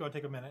 So let's go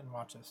take a minute and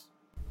watch this.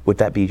 Would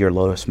that be your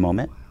lowest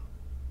moment?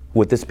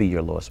 Would this be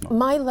your lowest moment?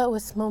 My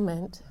lowest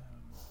moment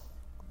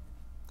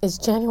is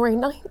January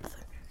 9th.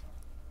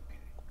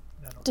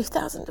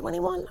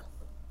 2021.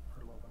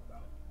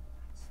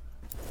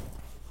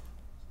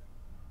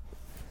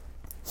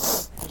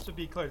 Just to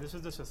be clear, this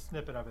is just a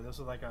snippet of it. This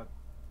is like a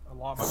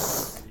long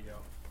video.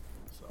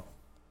 So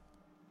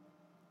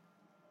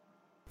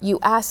You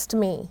asked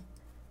me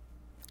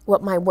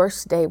what my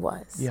worst day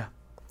was. Yeah.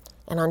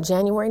 And on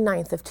January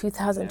 9th of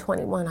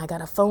 2021, I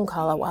got a phone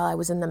call while I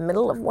was in the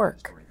middle of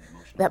work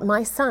that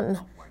my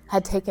son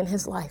had taken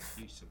his life.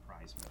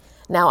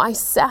 Now I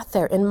sat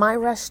there in my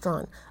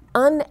restaurant,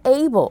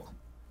 unable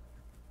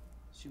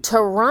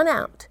to run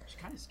out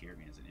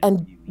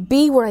and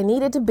be where I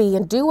needed to be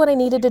and do what I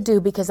needed to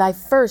do because I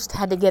first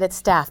had to get it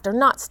staffed or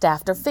not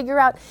staffed or figure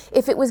out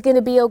if it was going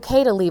to be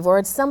okay to leave or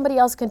if somebody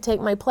else can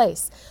take my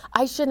place.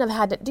 I shouldn't have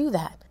had to do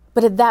that.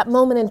 But at that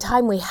moment in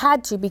time, we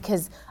had to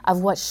because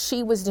of what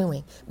she was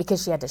doing,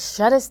 because she had to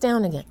shut us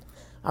down again.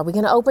 Are we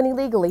going to open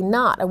illegally?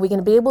 Not. Are we going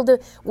to be able to,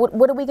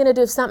 what are we going to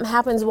do if something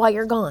happens while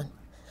you're gone?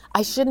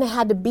 I shouldn't have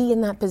had to be in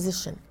that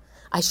position.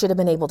 I should have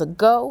been able to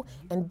go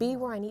and be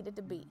where I needed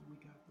to be.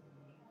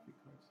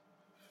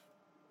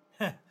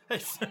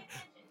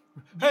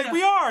 Hey,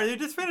 we are. They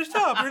just finished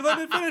up. We're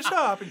letting it finish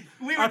up.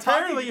 We were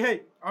apparently, talking...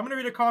 hey, I'm going to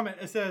read a comment.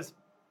 It says,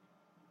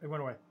 it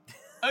went away.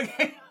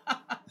 Okay.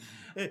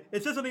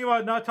 It says something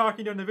about not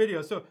talking during the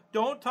video. So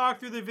don't talk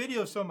through the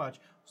video so much.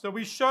 So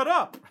we shut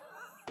up.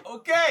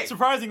 Okay.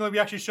 Surprisingly, we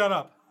actually shut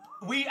up.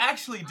 We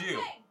actually do.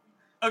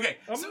 Okay.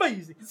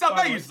 Amazing. It's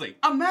amazing.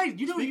 Amazing.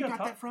 You know where you got Speaking of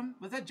that from?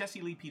 Was that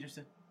Jesse Lee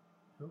Peterson?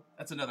 Who?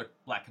 That's another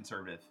black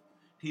conservative.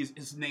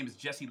 His name is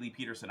Jesse Lee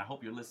Peterson. I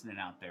hope you're listening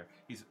out there.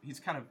 He's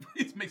kind of,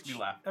 he makes me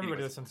laugh.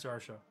 Everybody Anyways. listens to our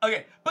show.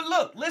 Okay, but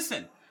look,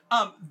 listen.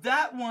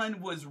 That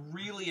one was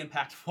really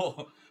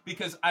impactful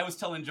because I was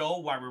telling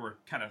Joel while we were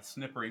kind of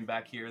snippering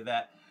back here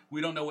that we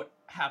don't know what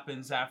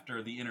happens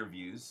after the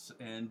interviews,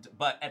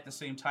 but at the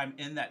same time,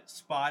 in that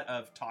spot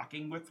of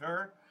talking with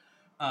her,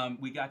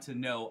 we got to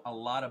know a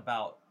lot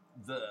about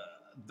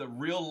the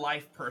real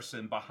life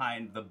person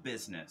behind the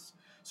business.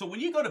 So when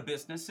you go to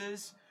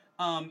businesses,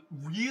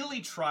 really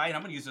try, and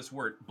I'm going to use this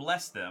word,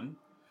 bless them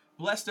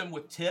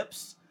with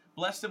tips,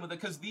 bless them with it,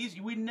 because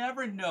we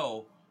never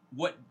know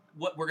what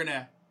we're going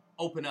to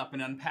open up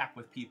and unpack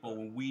with people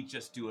when we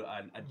just do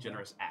a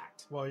generous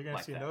act. Well, you're going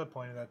like to see that. another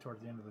point of that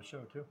towards the end of the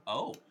show, too.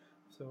 Oh.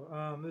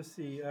 So let's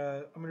see.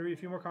 I'm going to read a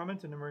few more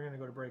comments, and then we're going to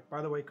go to break.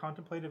 By the way,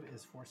 contemplative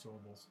is 4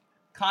 syllables.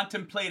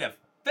 Contemplative.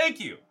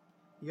 Thank you.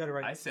 You got it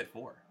right. I said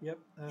 4. Yep.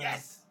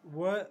 Yes.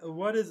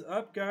 What is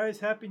up, guys?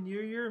 Happy New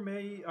Year.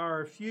 May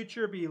our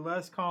future be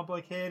less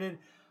complicated.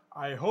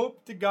 I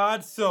hope to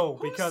God so.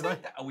 Who because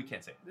said that? Oh, we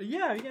can't say it.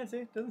 Yeah, you can't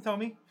say it. Doesn't tell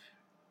me.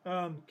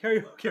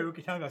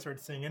 Karaoke time. I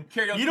started singing.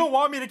 Karaoke. You don't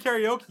want me to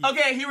karaoke.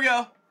 Okay, here we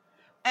go.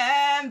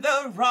 And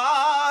the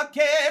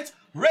rockets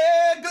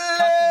regulate.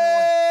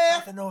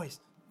 Cut the noise.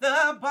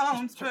 The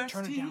bombs Turn it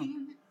bursting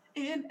down.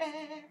 in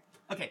air.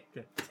 Okay.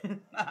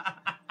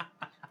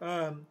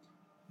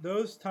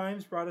 Those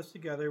times brought us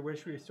together.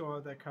 Wish we still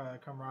had that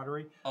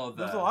camaraderie. Oh,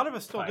 there's a lot of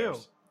us still do.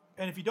 fires.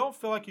 And if you don't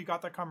feel like you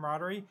got that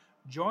camaraderie,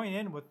 join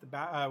in with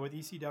with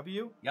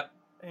ECW. Yep.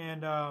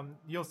 and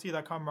you'll see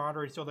that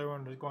camaraderie still there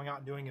when they're going out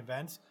and doing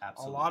events.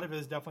 Absolutely. A lot of it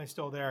is definitely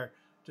still there.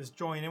 Just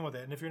join in with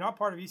it. And if you're not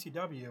part of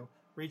ECW,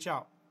 reach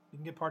out. You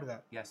can get part of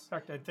that. Yes. In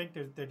fact, I think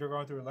they're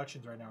going through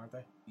elections right now, aren't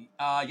they?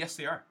 Yes,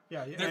 they are.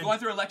 Yeah. They're going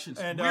through elections.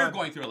 And, We're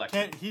going through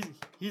elections.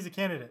 He's a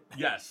candidate.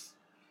 Yes.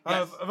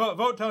 Yes.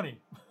 Vote Tony.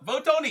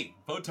 Vote Tony.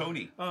 Vote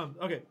Tony.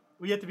 Okay.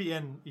 We have to be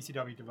in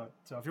ECW to vote.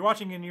 So if you're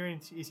watching and you're in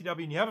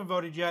ECW and you haven't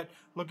voted yet,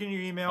 look in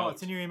your email. Vote.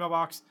 It's in your email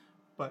box.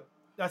 But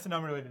that's an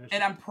unrelated issue.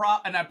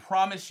 And I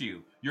promise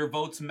you, your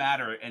votes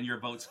matter and your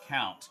votes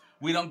count.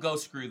 We don't go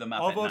screw them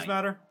up. All votes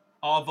matter.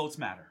 All votes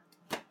matter.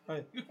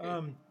 Right.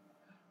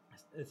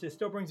 It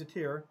still brings a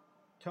tear.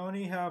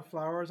 Tony have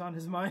flowers on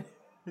his mind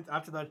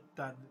after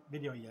that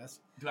video. Yes.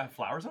 Do I have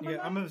flowers on my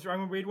mind? I'm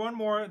gonna read one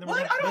more. Then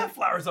What? I don't have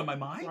flowers on my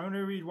mind. I'm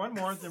gonna read one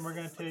more. Then we're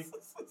gonna take.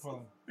 Hold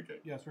on. Okay.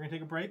 Yes, we're gonna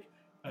take a break,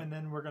 and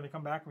then we're gonna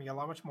come back and we got a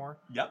lot much more.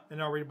 Yep. And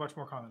I'll read a bunch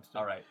more comments.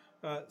 All right.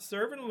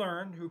 Serve and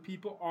learn who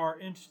people are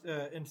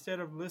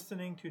instead of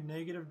listening to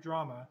negative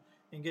drama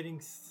and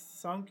getting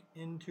sunk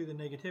into the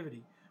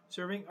negativity.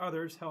 Serving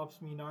others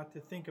helps me not to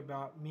think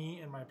about me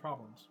and my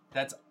problems.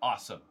 That's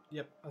awesome.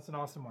 Yep, that's an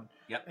awesome one.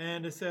 Yep.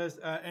 And it says,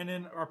 and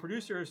then our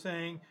producer is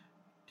saying,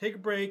 take a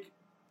break.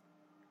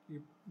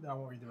 I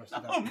won't read the rest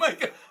of that. Oh my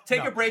God.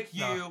 Take a break,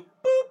 you. No.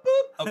 Boop,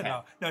 boop.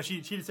 Okay. No,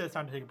 she just said it's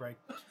time to take a break.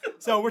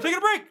 So we're taking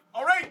a break.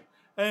 All right.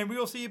 And we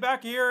will see you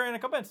back here in a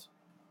couple minutes.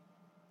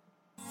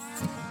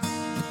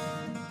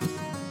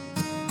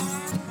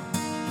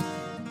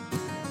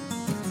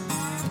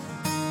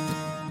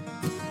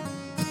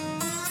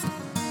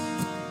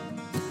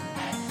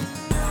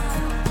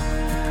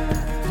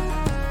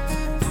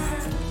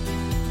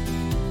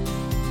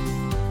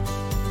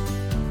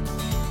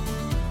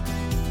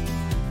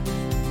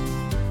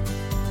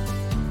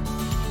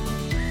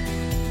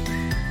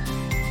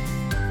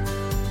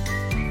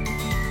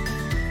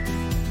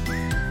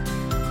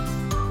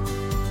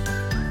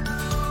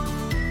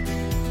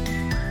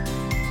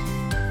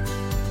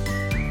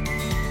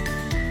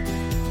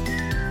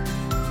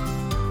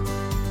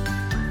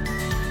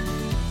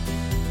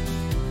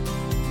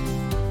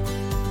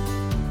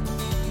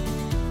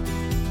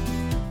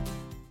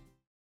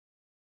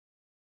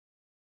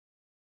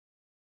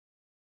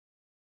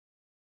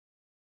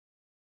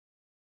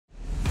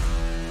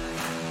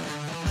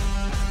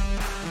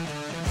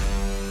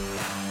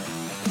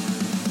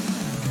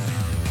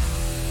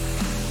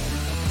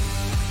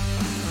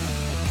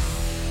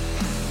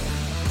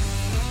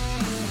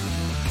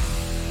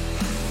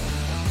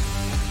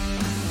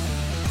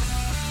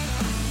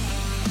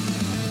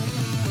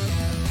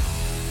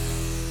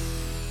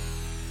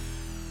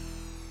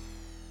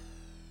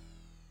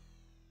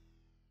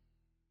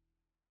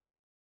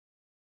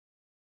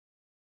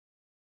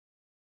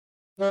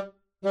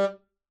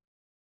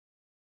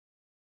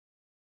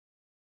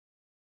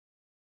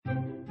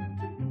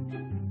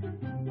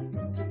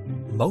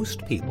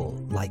 Most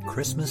people like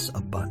Christmas a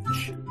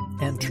bunch.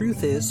 And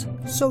truth is,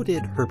 so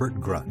did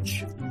Herbert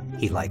Grunch.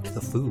 He liked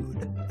the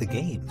food, the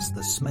games,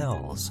 the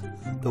smells,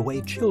 the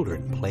way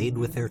children played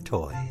with their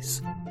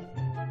toys.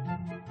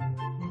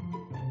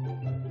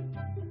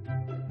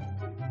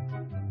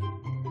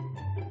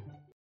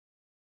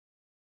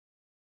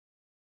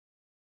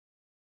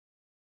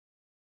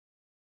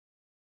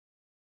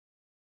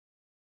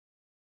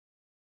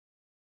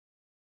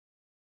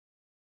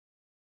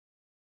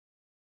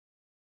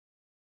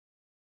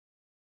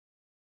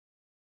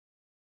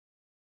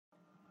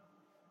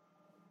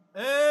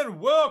 And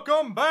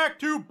welcome back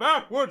to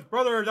Backwoods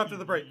Brothers after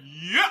the break.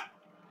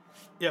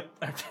 Yep.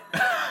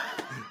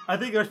 I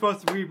think they're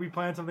supposed to. We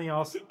planned something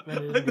else.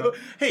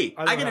 Hey,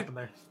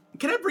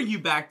 can I bring you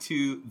back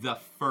to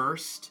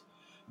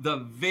the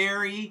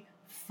very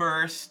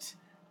first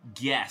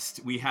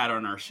guest we had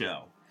on our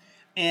show?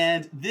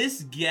 And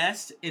this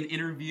guest in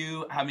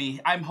interview, I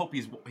mean, I hope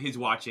he's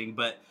watching,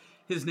 but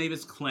his name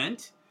is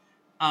Clint.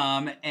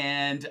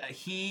 And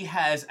he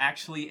has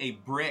actually a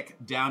brick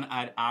down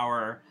at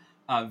our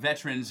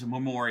Veterans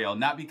Memorial,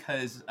 not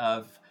because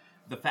of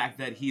the fact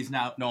that he's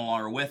now no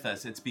longer with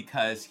us. It's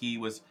because he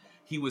was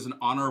an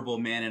honorable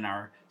man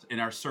in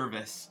our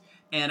service.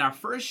 And our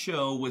first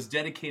show was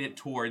dedicated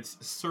towards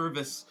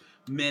service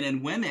men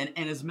and women.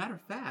 And as a matter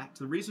of fact,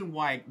 the reason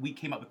why we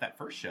came up with that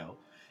first show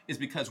is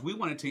because we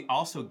wanted to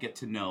also get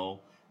to know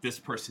this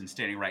person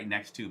standing right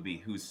next to me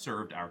who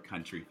served our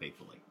country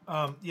faithfully.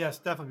 Yes,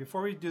 definitely.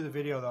 Before we do the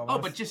video, though.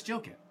 But just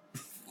joking.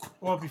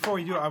 Well, before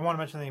we do it, I want to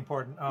mention something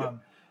important.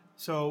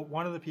 So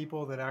one of the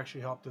people that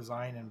actually helped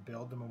design and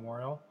build the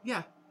memorial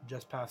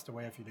just passed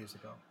away a few days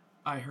ago.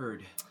 I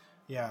heard.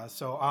 Yeah,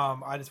 so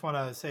I just want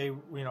to say,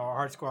 our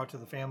hearts go out to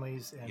the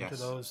families and to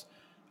those.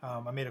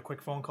 I made a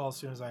quick phone call as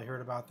soon as I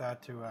heard about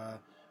that to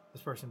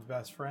this person's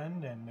best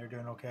friend, and they're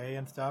doing okay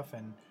and stuff,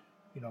 and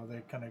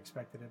they kind of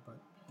expected it, but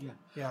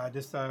I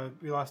just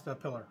we lost a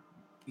pillar.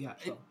 Yeah,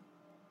 so.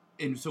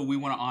 And so we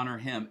want to honor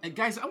him. And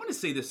guys, I want to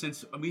say this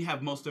since we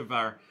have most of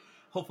our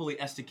hopefully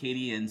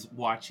Estacadians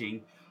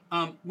watching.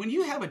 When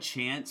you have a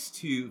chance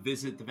to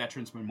visit the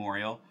Veterans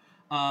Memorial,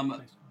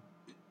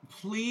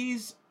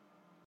 please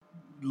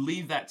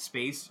leave that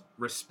space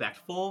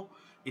respectful.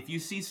 If you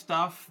see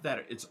stuff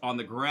that it's on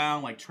the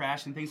ground, like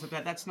trash and things like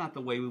that, that's not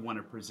the way we want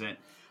to present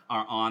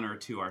our honor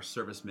to our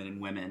servicemen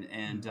and women.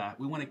 And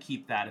we want to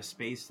keep that a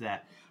space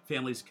that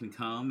families can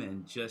come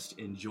and just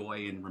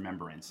enjoy in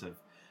remembrance of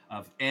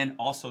and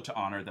also to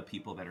honor the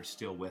people that are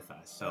still with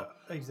us. So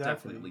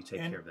definitely take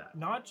care of that.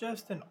 Not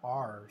just in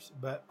ours,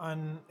 but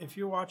if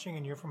you're watching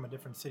and you're from a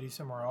different city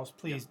somewhere else,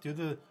 please do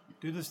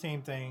the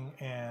same thing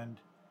and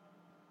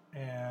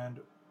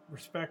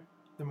respect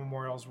the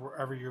memorials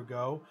wherever you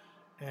go,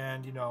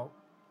 and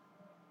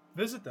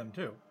visit them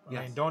too. I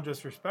mean, don't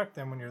just respect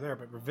them when you're there,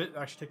 but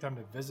actually take time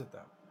to visit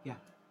them. Yeah.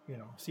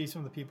 See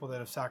some of the people that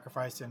have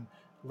sacrificed and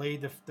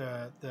laid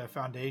the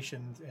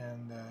foundations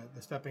and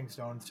the stepping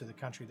stones to the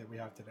country that we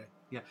have today.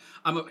 Yeah,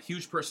 I'm a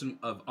huge person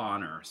of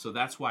honor, so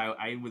that's why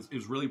it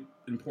was really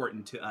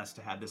important to us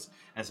to have this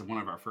as one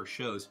of our first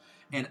shows.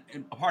 And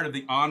a part of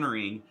the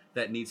honoring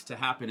that needs to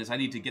happen is I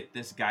need to get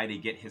this guy to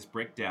get his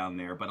brick down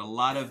there. But a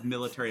lot of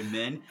military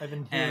men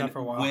and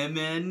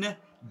women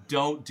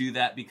don't do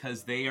that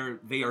because they are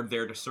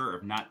there to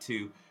serve, not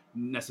to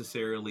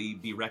necessarily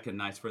be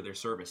recognized for their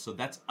service. So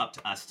that's up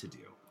to us to do.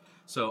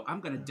 So I'm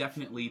going to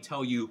definitely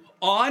tell you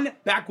on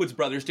Backwoods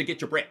Brothers to get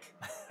your brick.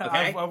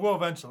 Okay? I will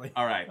eventually.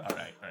 All right.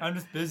 I'm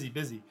just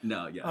busy.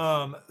 No, yes.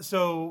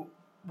 So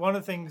one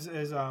of the things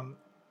is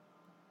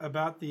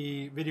about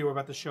the video we're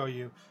about to show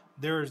you.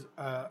 There's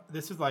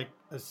this is like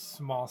a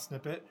small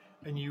snippet,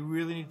 and you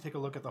really need to take a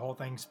look at the whole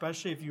thing,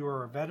 especially if you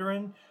are a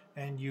veteran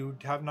and you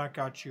have not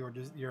got your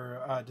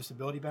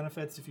disability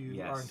benefits, if you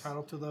are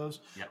entitled to those,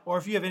 or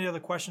if you have any other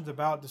questions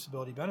about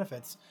disability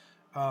benefits.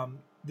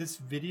 This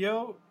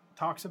video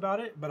talks about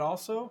it, but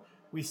also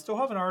we still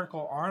have an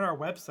article on our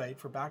website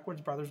for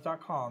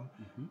backwoodsbrothers.com.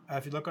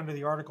 If you look under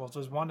the articles,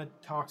 there's one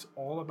that talks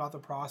all about the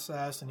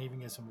process and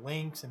even gives some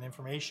links and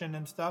information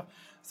and stuff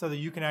so that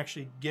you can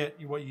actually get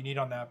what you need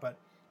on that. But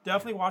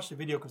definitely watch the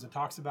video because it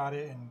talks about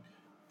it and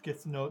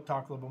gets to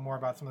talk a little bit more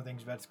about some of the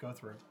things vets go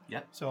through.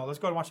 Yep. So let's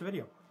go and watch the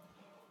video.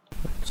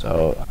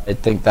 So I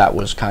think that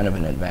was kind of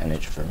an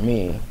advantage for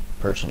me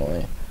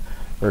personally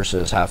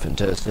versus having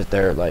to sit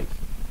there like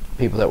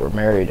people that were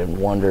married and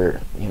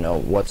wonder,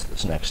 what's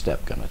this next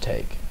step going to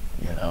take?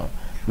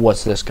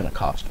 What's this going to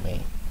cost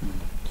me?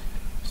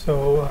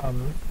 So,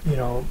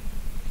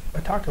 I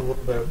talked a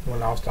little bit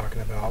when I was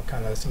talking about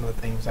kind of some of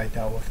the things I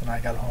dealt with when I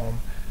got home.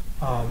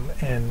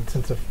 And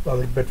since a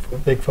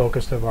big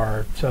focus of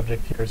our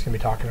subject here is going to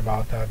be talking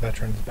about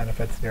veterans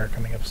benefits that are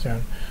coming up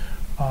soon,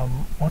 why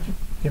don't you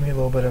give me a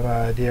little bit of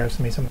an idea of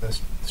some of the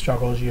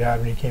struggles you had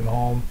when you came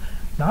home,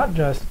 not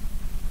just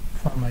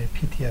from a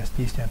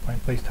PTSD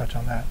standpoint, please touch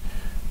on that,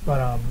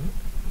 but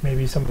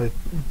maybe some of the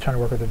trying to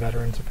work with the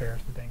Veterans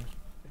Affairs and things.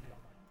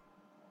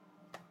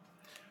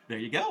 There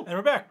you go. And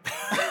we're back.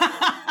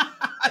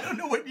 I don't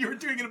know what you were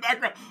doing in the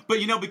background, but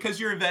because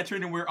you're a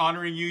veteran and we're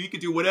honoring you, you can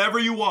do whatever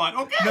you want.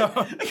 Okay.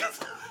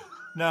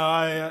 No,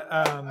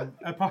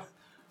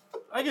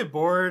 I get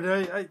bored.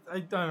 I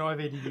don't know. I have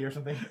ADD or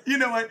something. You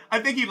know what?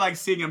 I think he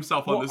likes seeing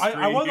himself on the screen.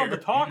 I was on the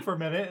talk for a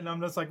minute, and I'm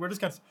just like, we're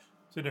just gonna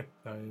sit there.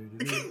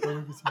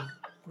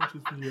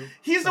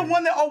 He's the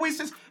one that always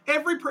says,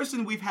 every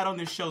person we've had on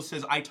this show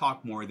says, I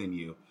talk more than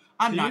you.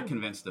 I'm not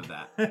convinced of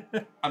that.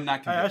 I'm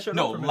not convinced.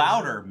 No,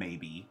 louder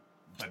maybe,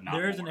 but not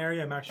There is more. an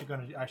area I'm actually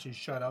going to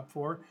shut up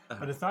for,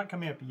 but it's not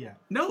coming up yet.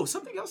 No,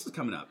 something else is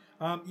coming up.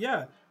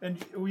 Yeah, and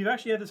we've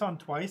actually had this on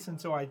twice, and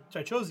so I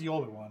chose the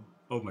older one.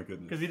 Oh my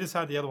goodness. Because we just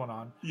had the other one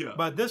on. Yeah.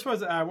 But this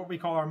was what we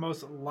call our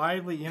most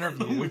lively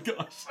interview. Oh my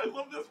gosh, I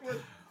love this one.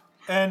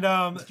 And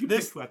did you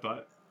pick, I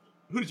thought.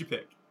 Who did you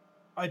pick?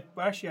 I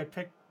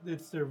picked.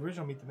 It's the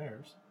original Meet the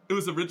Mayors. It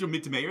was the original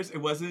Meet the Mayors. It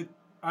wasn't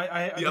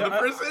the other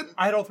person.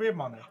 I had all three of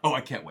them on there. Oh, I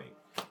can't wait.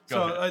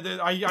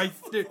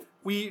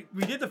 We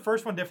did the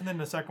first one different than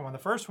the second one. The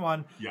first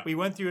one, we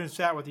went through and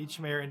sat with each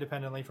mayor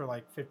independently for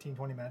like 15,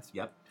 20 minutes.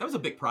 Yep, that was a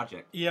big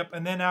project. Yep,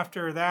 and then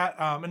after that,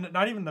 and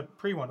not even the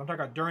pre-one, I'm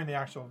talking about during the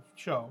actual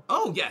show.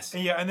 Oh, yes.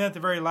 And and then at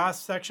the very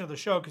last section of the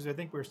show, because I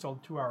think we were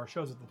still 2-hour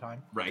shows at the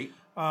time. Right.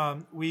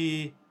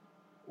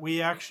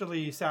 We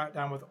actually sat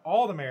down with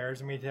all the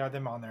mayors and we had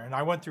them on there. And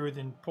I went through it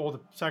and pulled a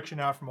section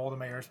out from all the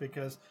mayors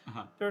because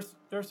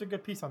there's a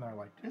good piece on there I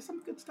liked. There's some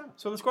good stuff.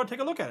 So let's go and take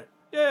a look at it.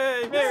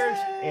 Yay, mayors!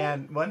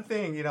 And one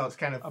thing, it's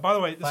kind of by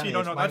the way, so you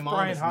don't know, that's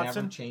Brian Hodson.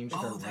 Hodson. Changed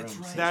her room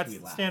since that's we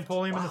left. Stan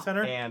Pulliam in the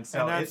center. And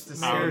so that's it's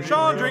the same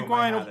Sean room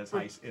Drinkwine I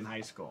had in high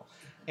school.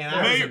 And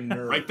I was a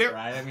nerd, right there.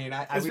 Right? I mean,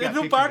 it's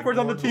look backwards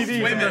on the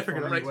TV.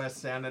 Former U.S.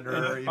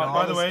 Senator,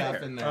 all the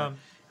stuff in there.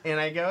 And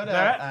I go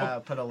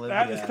to put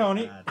Olivia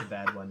to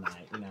bed one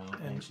night,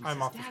 and she says,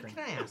 Dad, can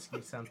I ask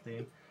you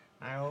something?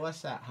 I go,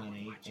 what's that,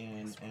 honey?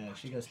 And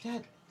she goes,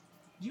 Dad,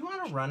 do you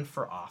want to run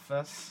for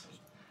office?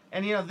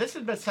 And, this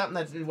had been something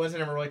that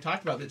wasn't ever really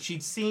talked about, that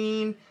she'd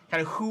seen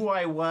kind of who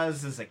I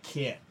was as a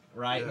kid,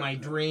 right? My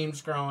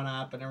dreams growing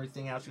up and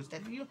everything else. She goes,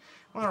 Dad, do you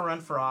want to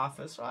run for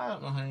office? Well, I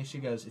don't know, honey. She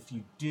goes, if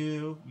you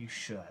do, you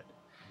should.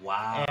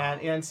 Wow.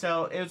 And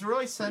so it was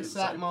really since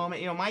that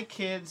moment, my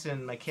kids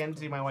and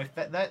Mackenzie, my wife,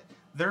 that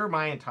they're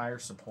my entire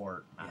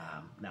support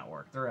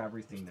network. They're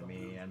everything to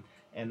me.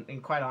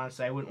 And quite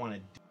honestly, I wouldn't want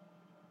to.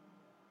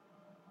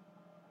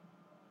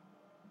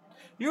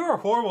 You were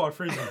horrible at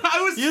freezing.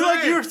 I was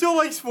you were still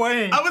like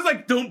swaying. I was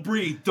like, don't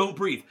breathe.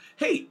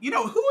 Hey,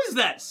 who is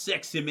that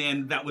sexy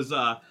man that was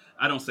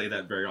I don't say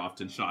that very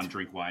often, Sean,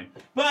 drink wine.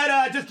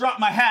 But just dropped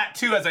my hat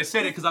too as I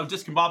said it because I'm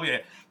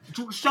discombobulated.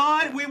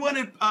 Sean, we want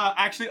to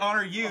actually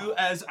honor you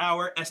as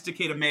our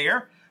Estacada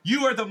mayor.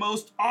 You are the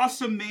most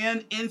awesome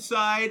man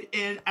inside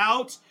and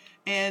out,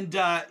 and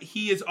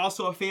he is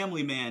also a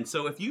family man.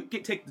 So if you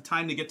take the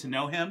time to get to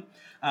know him,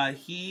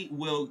 he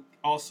will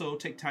also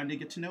take time to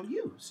get to know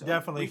you. So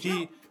definitely,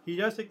 he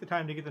does take the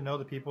time to get to know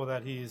the people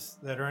that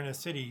are in his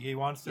city. He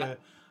wants to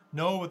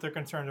know what their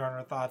concerns are and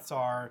their thoughts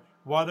are,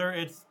 whether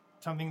it's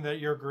something that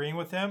you're agreeing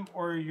with him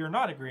or you're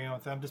not agreeing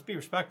with him. Just be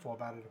respectful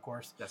about it, of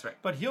course. That's right.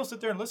 But he'll sit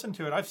there and listen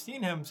to it. I've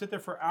seen him sit there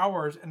for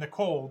hours in the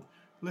cold,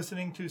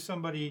 listening to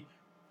somebody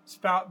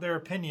spout their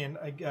opinion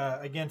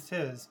against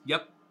his.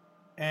 Yep.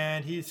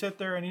 And he'd sit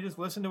there and he just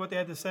listened to what they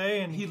had to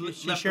say, and he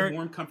left the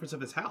warm comforts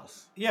of his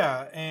house.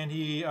 Yeah, and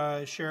he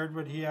shared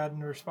what he had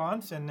in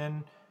response, and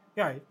then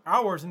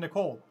hours in the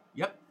cold.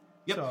 Yep.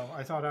 So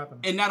I saw it happen.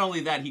 And not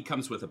only that, he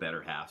comes with a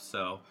better half.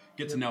 So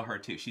get to know her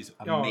too. She's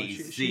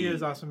amazing. She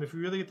is awesome. If you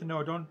really get to know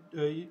her, don't.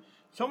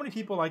 So many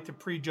people like to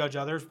prejudge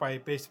others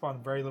based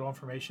upon very little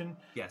information.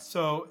 Yes.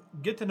 So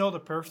get to know the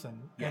person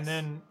and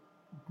then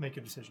make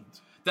your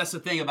decisions. That's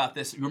the thing about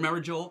this. Remember,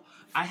 Joel?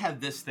 I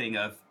have this thing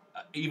of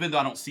even though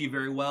I don't see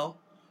very well,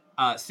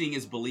 seeing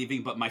is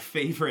believing. But my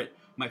favorite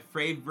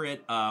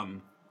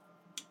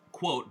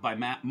quote by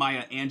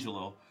Maya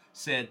Angelou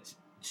said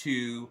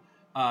to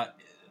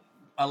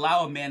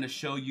allow a man to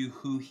show you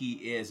who he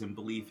is and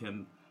believe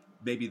him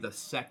maybe the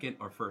second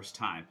or first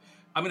time.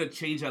 I'm going to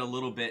change that a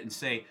little bit and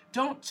say,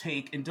 don't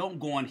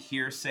go on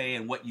hearsay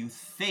and what you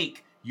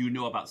think you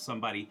know about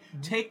somebody.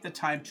 Mm-hmm. Take the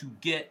time to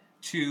get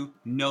to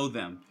know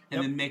them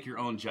and then make your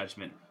own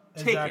judgment.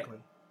 Exactly.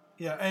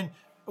 Yeah, and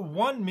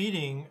one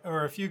meeting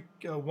or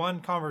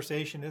one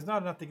conversation is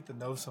not enough to get to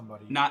know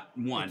somebody. Not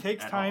one. It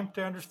takes time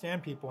to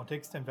understand people. It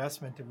takes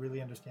investment to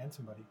really understand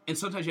somebody. And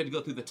sometimes you have to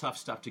go through the tough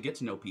stuff to get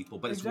to know people,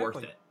 but it's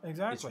worth it.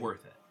 Exactly. It's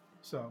worth it.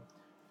 So,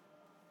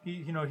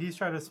 he's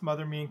tried to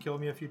smother me and kill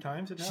me a few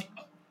times.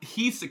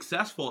 He's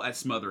successful at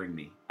smothering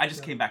me. I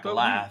just came back to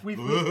laugh. We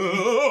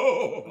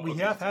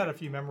have had a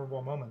few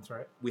memorable moments,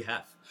 right? We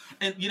have.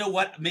 And you know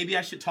what? Maybe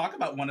I should talk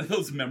about one of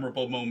those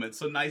memorable moments.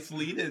 So nice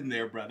lead in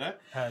there, brother.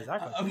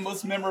 Exactly.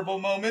 Most memorable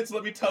moments.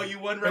 Let me tell you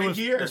one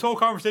here. This whole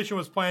conversation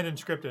was planned and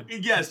scripted.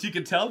 Yes, you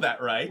can tell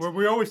that, right?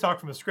 We always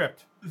talk from a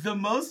script. The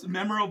most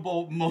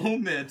memorable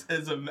moment,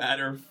 as a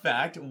matter of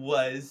fact,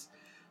 was,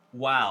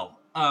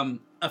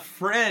 a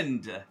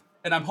friend,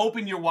 and I'm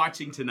hoping you're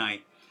watching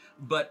tonight,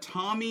 but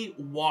Tommy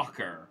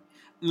Walker,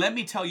 let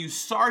me tell you,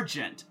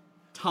 Sergeant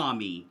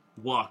Tommy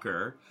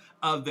Walker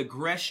of the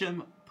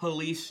Gresham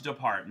Police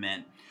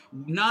Department,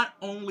 not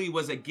only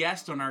was a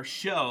guest on our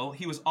show,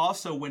 he was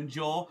also, when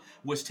Joel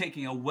was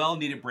taking a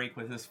well-needed break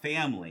with his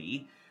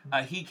family,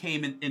 he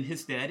came in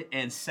his stead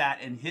and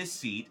sat in his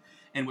seat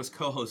and was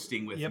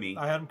co-hosting with me.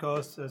 I had him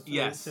co-host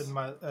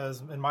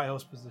in my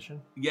host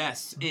position.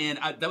 Yes, and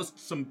that was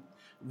some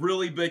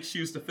really big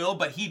shoes to fill,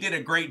 but he did a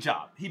great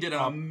job. He did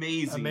an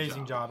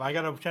amazing job. I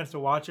got a chance to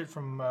watch it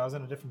I was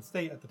in a different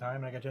state at the time,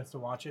 and I got a chance to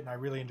watch it, and I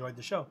really enjoyed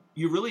the show.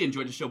 You really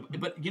enjoyed the show,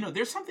 but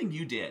there's something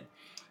you did.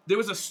 There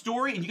was a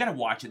story, and you got to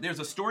watch it. There's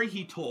a story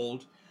he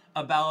told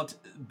about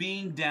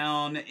being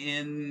down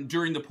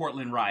during the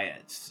Portland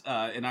riots,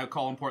 and I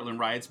call them Portland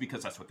riots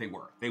because that's what they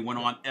were. They went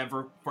on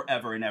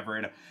forever and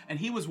ever, and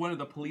he was one of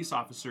the police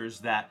officers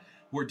that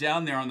were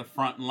down there on the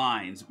front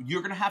lines.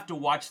 You're gonna have to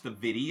watch the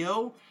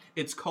video.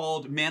 It's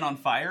called Man on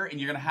Fire, and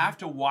you're gonna have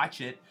to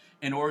watch it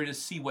in order to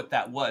see what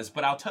that was.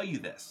 But I'll tell you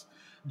this.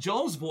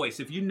 Joel's voice,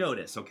 if you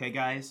notice, okay,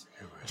 guys?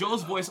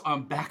 Joel's voice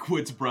on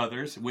Backwoods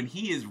Brothers, when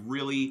he is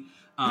really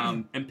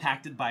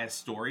impacted by a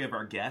story of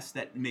our guest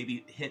that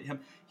maybe hit him,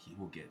 he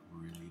will get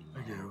really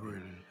low.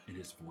 And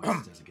his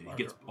voice doesn't get, he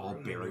gets all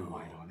Barry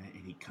White on it,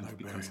 and he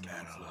becomes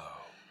low.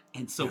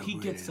 And so he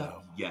gets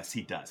up. Yes,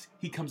 he does.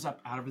 He comes up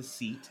out of his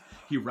seat.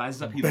 He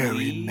rises up. He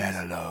leaves.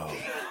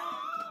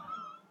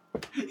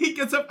 He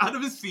gets up out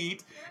of his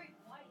seat.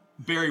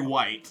 Barry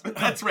White.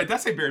 That's right.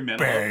 That's a Barry Manilow.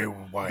 Barry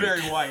White.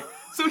 Barry White.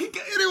 So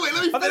anyway,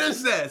 let me finish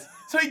this.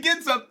 So he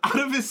gets up out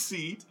of his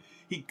seat.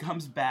 He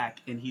comes back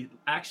and he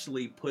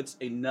actually puts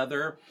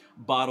another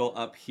bottle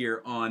up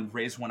here on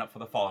Raise One Up for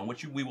the Fallen,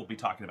 which we will be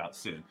talking about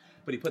soon.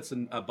 But he puts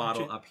a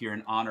bottle up here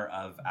in honor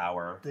of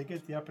our. They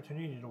get the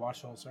opportunity to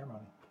watch the whole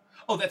ceremony.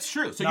 Oh, that's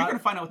true. So you're going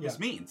to find out what this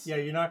means. Yeah,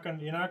 you're not going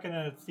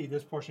to see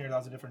this portion here.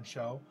 That's a different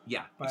show.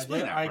 Yeah, but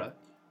explain that, bro.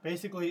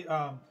 Basically,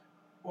 I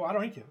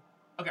don't need to.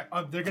 Okay.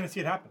 They're going to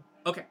see it happen.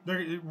 Okay.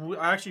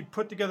 I actually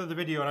put together the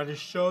video and I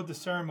just showed the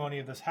ceremony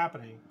of this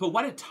happening. But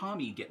why did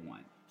Tommy get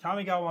one?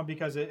 Tommy got one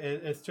because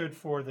it stood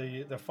for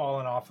the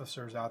fallen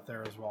officers out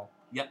there as well.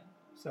 Yep.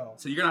 So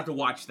you're gonna have to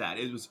watch that.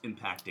 It was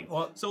impacting.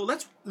 Well, so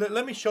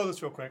let me show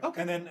this real quick. Okay.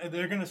 And then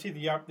they're gonna see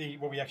the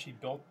what we actually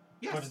built.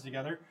 Yes. Put it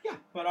together. Yeah.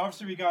 But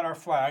obviously we got our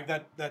flag.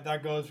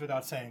 That goes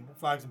without saying. The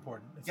flag's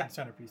important. It's the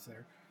centerpiece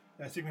there.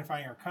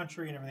 signifying our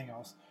country and everything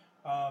else.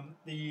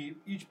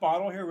 Each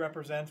bottle here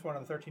represents one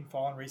of the 13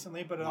 fallen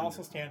recently, but it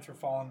also stands for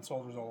fallen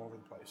soldiers all over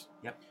the place.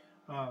 Yep.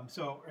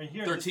 So right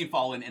here, 13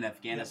 fallen in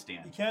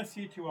Afghanistan. You can't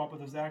see it too well, but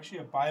there's actually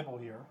a Bible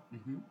here.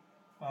 Mm-hmm.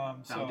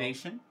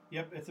 Foundation.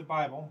 Yep, it's a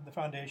Bible, the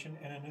foundation,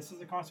 and then this is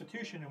the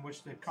Constitution, in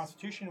which the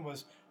Constitution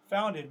was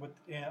founded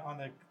on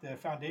the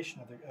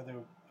foundation of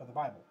the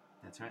Bible.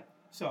 That's right.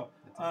 So,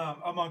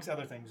 amongst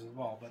other things as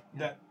well, but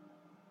that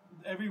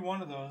every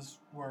one of those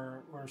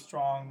were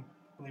strong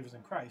believers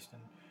in Christ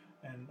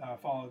and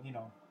followed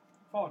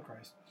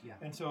Christ. Yeah.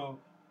 And so,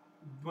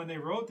 when they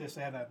wrote this,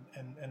 they had that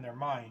in their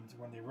minds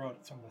when they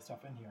wrote some of the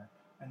stuff in here,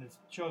 and it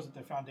shows that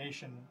the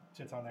foundation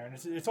sits on there, and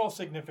it's all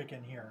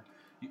significant here.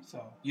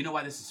 So you know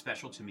why this is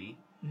special to me?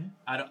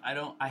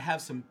 Mm-hmm. I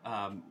have some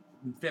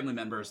family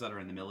members that are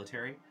in the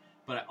military,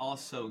 but I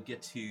also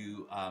get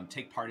to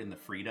take part in the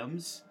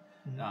freedoms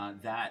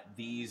that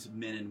these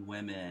men and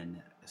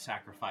women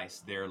sacrifice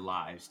their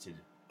lives to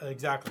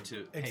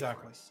pay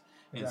for us.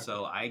 And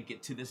so I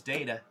get to this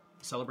day to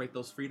celebrate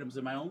those freedoms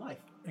in my own life.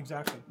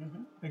 Exactly.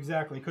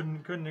 Exactly.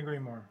 Couldn't agree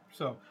more.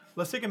 So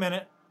let's take a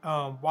minute,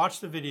 watch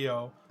the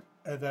video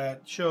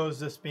that shows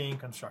this being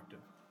constructed.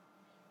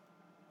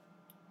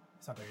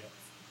 It's not there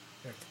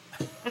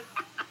yet.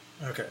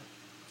 Okay.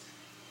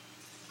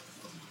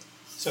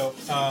 So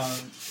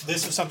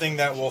this is something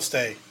that will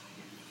stay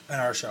in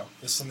our show.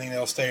 This is something that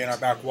will stay in our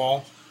back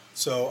wall.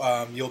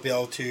 So you'll be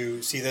able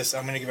to see this.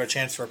 I'm going to give a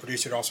chance for our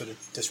producer to also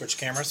to switch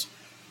cameras.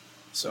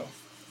 So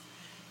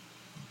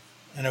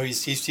I know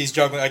he's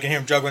juggling. I can hear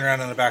him juggling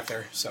around in the back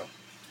there. So.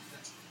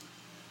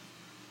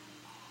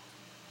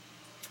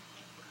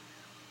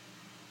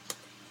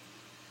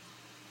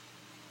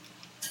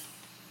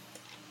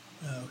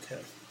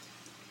 Okay.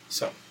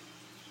 So.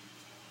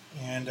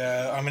 And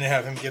I'm going to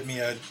have him give me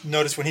a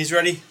notice when he's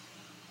ready.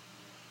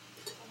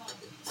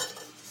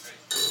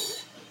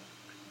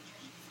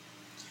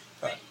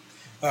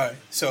 All right.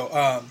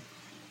 So,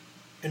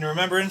 in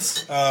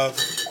remembrance of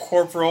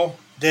Corporal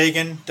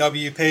Dagan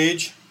W.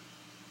 Page,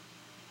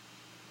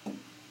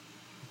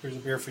 here's a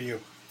beer for you.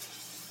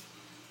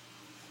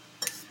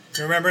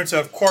 In remembrance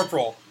of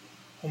Corporal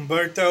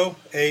Humberto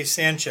A.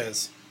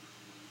 Sanchez,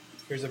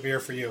 here's a beer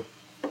for you.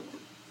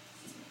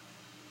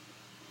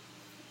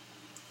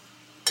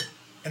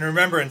 In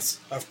remembrance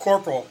of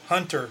Corporal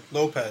Hunter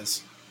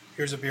Lopez,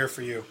 here's a beer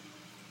for you.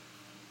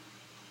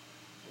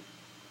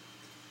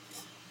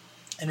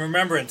 In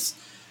remembrance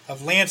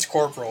of Lance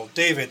Corporal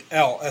David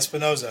L.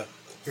 Espinoza,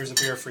 here's a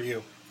beer for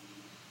you.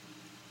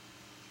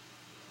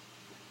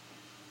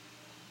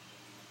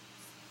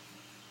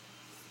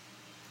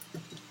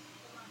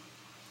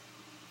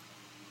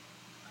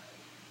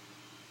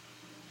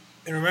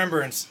 In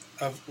remembrance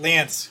of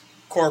Lance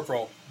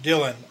Corporal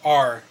Dylan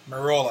R.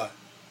 Marola,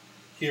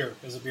 here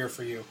is a beer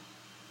for you.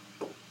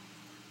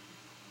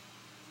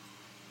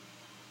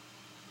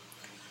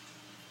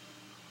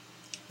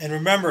 In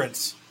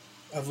remembrance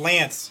of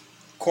Lance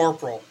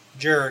Corporal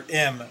Jared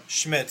M.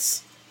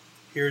 Schmitz,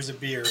 here's a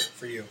beer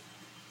for you.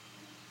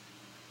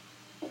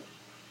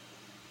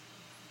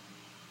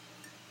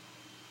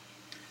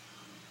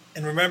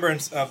 In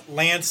remembrance of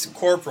Lance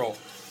Corporal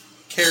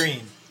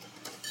Kareen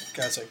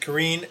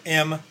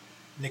M.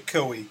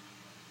 Nikoe,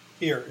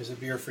 here is a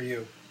beer for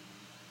you.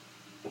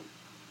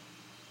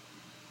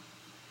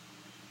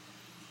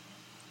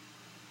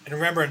 In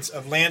remembrance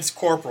of Lance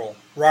Corporal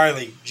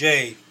Riley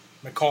J.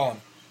 McCollum,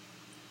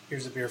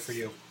 here's a beer for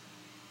you.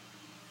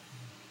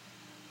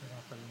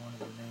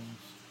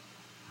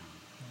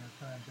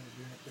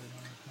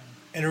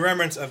 In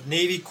remembrance of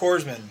Navy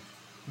Corpsman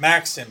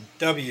Maxton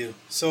W.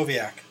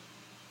 Soviak,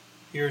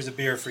 here's a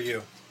beer for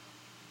you.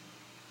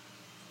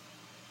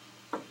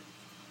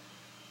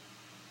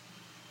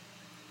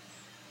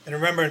 In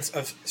remembrance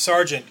of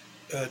Sergeant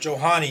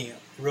Johanny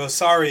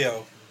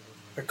Rosario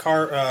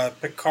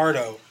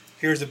Picardo,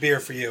 here's a beer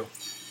for you.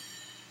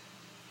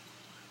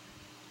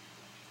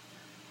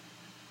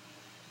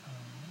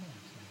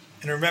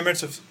 In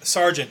remembrance of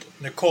Sergeant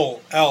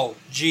Nicole L.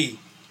 G.,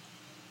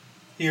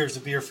 here's a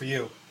beer for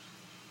you.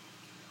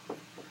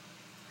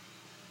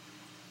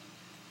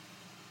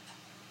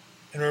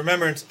 In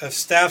remembrance of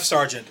Staff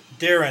Sergeant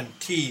Darren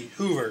T.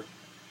 Hoover,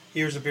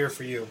 here's a beer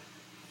for you.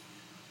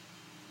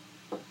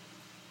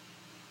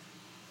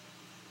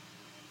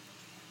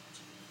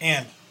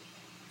 And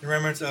in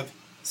remembrance of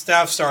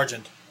Staff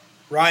Sergeant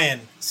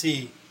Ryan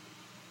C.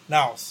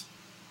 Naus,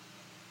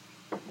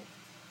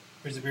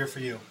 here's a beer for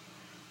you.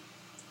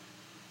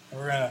 And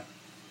we're going to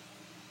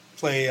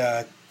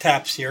play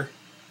taps here.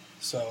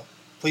 So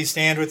please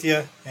stand with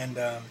you and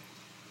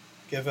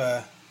give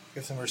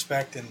some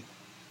respect and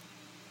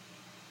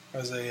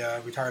as a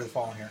retired the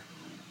fallen here.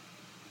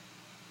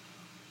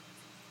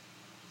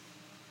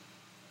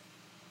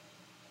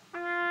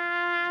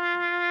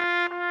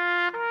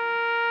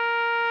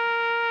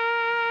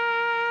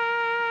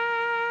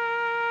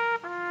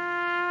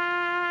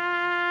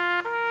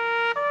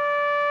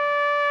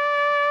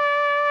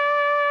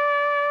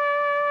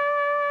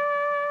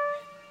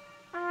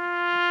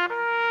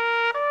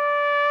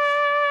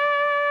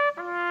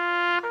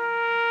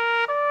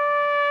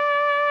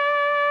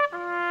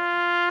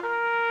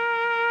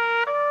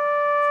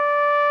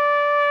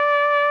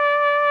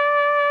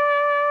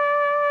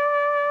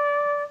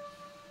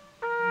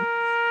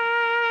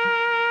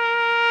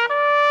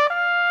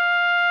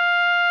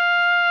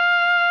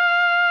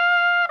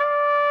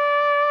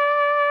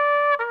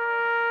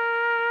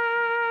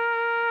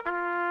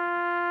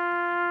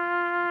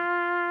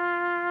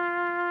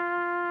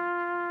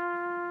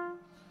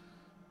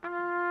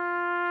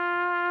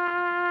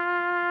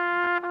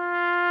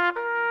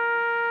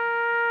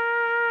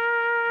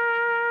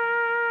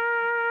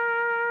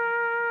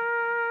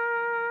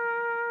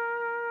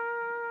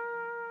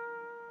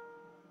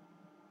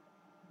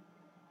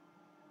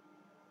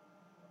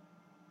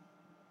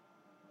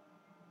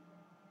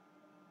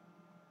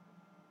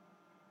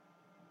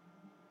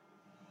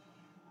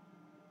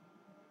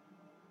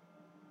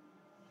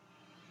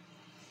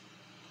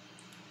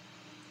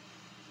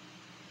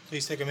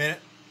 Please take a minute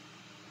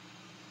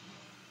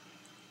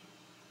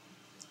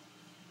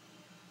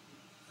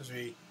as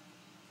we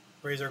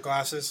raise our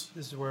glasses.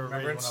 This is where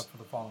Raise One Up for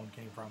the Fallen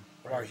came from.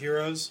 Of our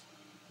heroes,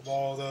 of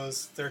all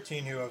those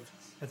 13 who have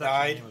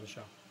died, the name of the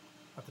show.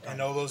 And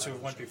all those who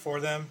went before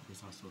them.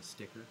 There's also a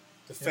sticker.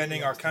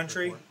 Defending our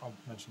country. I'll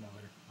mention that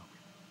later. Okay.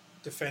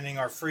 Defending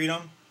our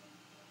freedom.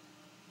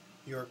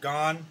 You are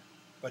gone,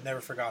 but never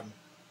forgotten.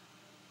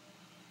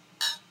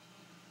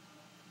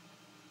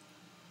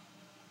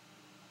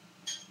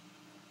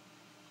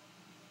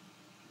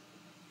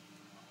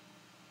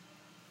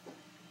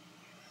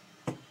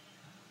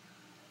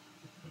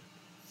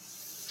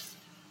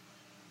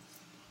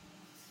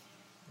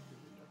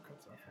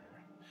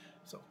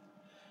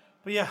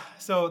 But yeah,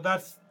 so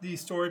that's the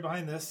story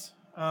behind this.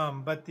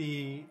 But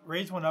the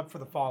Raise One Up for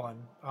the Fallen,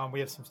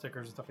 we have some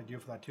stickers and stuff we do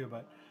for that too.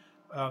 But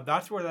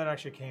that's where that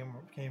actually came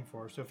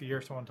for. So if you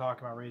hear someone talk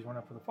about Raise One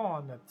Up for the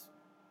Fallen, that's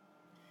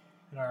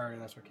in our area.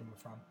 That's where it came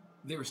from.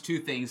 There was two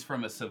things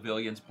from a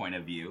civilian's point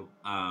of view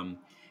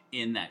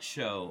in that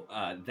show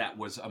that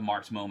was a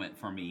marked moment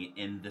for me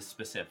in this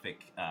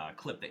specific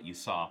clip that you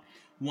saw.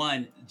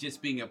 One,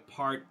 just being a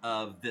part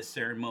of this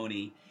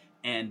ceremony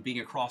and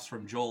being across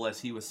from Joel as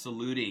he was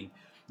saluting.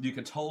 You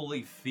could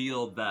totally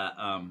feel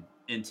the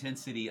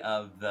intensity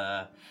of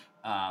the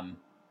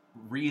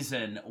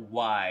reason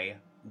why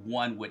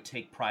one would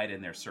take pride in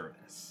their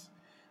service.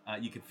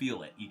 You could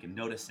feel it. You can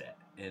notice it.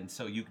 And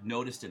so you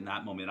noticed in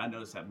that moment, I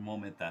noticed that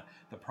moment,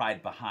 the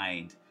pride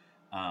behind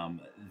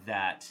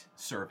that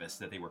service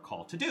that they were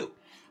called to do.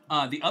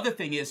 The other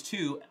thing is,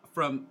 too,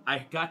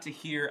 I got to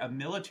hear a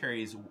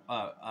military's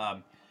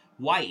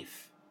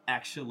wife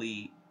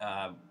actually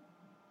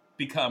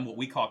become what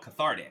we call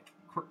cathartic,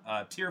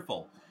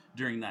 tearful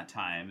during that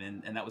time,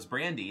 and that was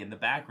Brandy in the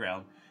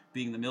background,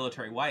 being the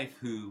military wife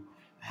who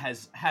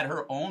has had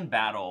her own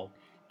battle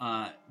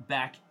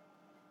back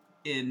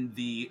in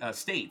the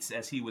States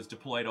as he was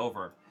deployed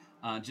over,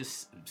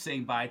 just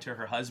saying bye to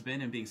her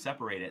husband and being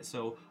separated.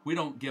 So we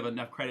don't give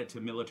enough credit to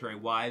military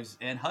wives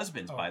and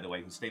husbands, by the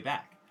way, who stay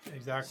back.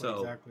 Exactly.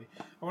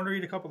 I want to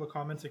read a couple of the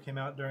comments that came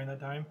out during that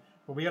time.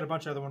 But we got a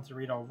bunch of other ones to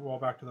read. I'll roll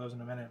back to those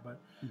in a minute.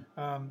 But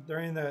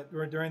during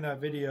that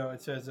video,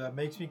 it says,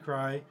 makes me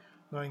cry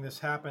knowing this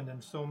happened,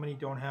 and so many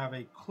don't have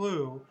a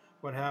clue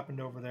what happened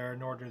over there,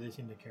 nor do they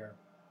seem to care.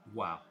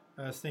 Wow.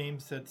 Same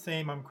said,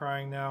 same, I'm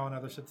crying now.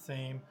 Another said,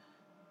 same.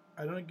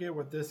 I don't get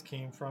where this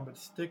came from, but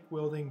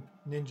stick-wielding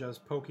ninjas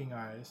poking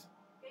eyes.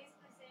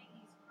 Basically saying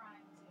he's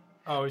crying too.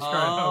 Oh, he's crying.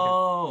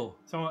 Oh. Okay.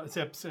 Someone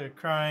said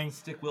crying.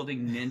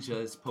 Stick-wielding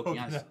ninjas poking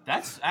eyes.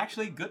 That's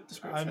actually a good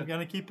description. I'm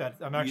gonna keep that.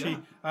 I'm actually.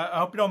 Yeah. I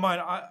hope you don't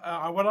mind.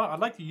 I'd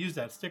like to use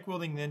that.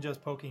 Stick-wielding ninjas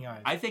poking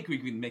eyes. I think we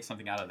can make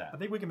something out of that. I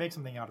think we can make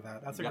something out of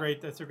that. That's a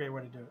great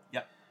way to do it.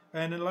 Yep.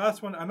 And then the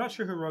last one, I'm not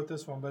sure who wrote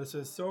this one, but it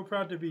says, "So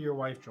proud to be your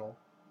wife, Joel."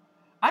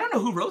 I don't know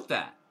who wrote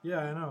that. Yeah,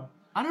 I know.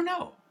 I don't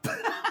know.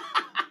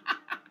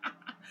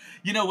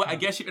 You know what? I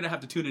guess you're gonna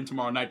have to tune in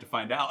tomorrow night to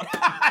find out.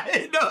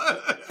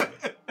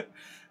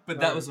 But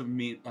that was a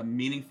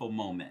meaningful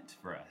moment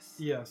for us.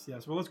 Yes.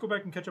 Well, let's go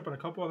back and catch up on a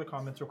couple other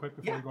comments real quick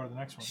before we go to the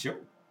next one. Sure.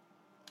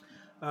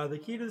 The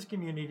key to this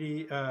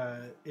community,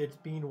 it's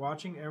been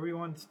watching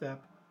everyone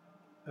step.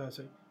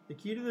 The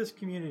key to this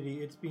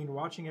community, it's been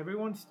watching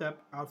everyone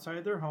step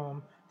outside their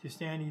home to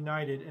stand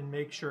united and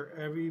make sure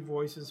every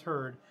voice is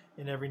heard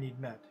and every need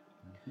met.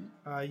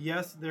 Mm-hmm.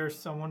 Yes, there's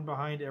someone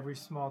behind every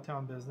small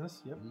town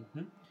business. Yep.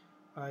 Mm-hmm.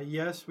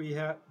 Yes, we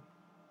have.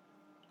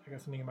 I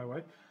got something in my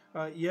way.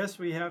 Yes,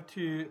 we have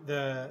to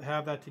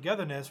have that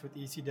togetherness with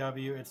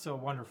ECW. It's so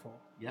wonderful.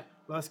 Yep.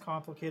 Less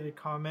complicated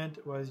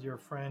comment was your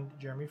friend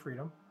Jeremy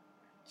Freedom.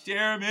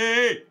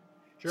 Jeremy.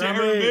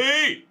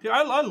 Dude,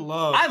 I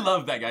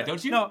love that guy.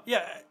 Don't you? No,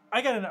 yeah.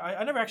 I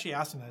never actually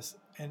asked him this,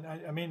 and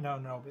I mean,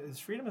 no. But is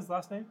Freedom his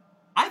last name?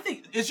 I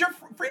think is your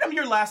Freedom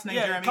your last name,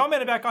 Jeremy?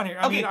 Comment it back on here.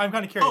 I mean, I'm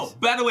kind of curious. Oh,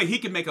 by the way, he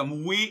can make a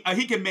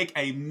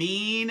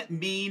mean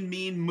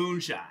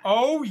moonshine.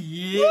 Oh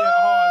yeah! Woo! Oh,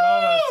 I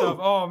love that stuff.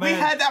 Oh man, we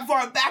had that for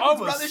our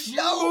Backwoods Brothers show.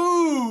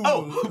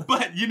 Oh,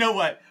 but you know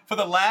what? For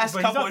the last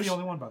couple, he's not the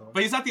only one, by the way.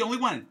 But he's not the only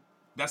one.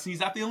 He's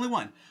not the only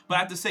one. But I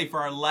have to say,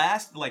 for our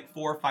last 4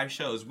 or 5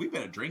 shows, we've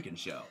been a drinking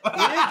show. We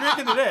ain't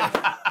drinking today.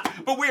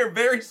 But we are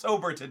very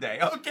sober today,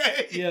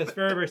 okay? Yes,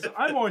 very, very sober.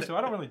 I'm always so.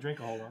 I don't really drink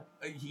a whole lot.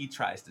 He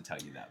tries to tell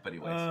you that, but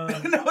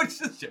anyways. No, it's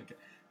just joking.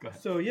 Go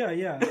ahead. So,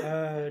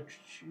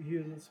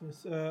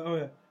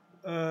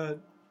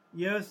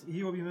 yes,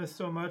 he will be missed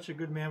so much. A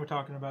good man. We're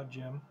talking about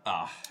Jim.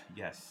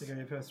 Yes. The guy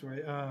who passed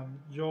away.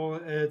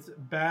 Joel, it's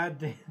bad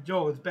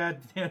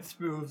dance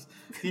moves.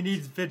 He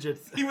needs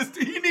fidgets. He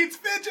needs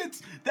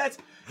fidgets.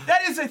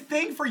 That is a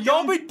thing for Don't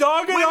young. be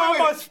dogging on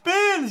my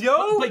spins,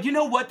 yo. But you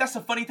know what? That's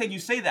a funny thing you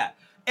say that.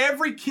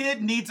 Every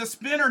kid needs a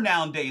spinner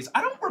nowadays.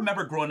 I don't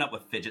remember growing up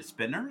with fidget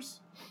spinners.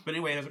 But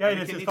anyway,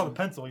 it's called a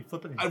pencil. You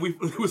flip it.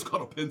 It was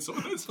called a pencil.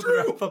 That's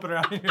true. Flip it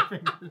around in your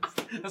fingers.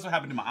 That's what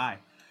happened to my eye.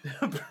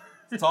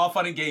 It's all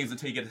fun and games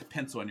until you get a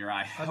pencil in your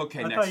eye.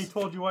 Okay, I next. thought you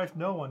told your wife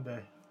no one day.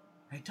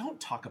 Hey, don't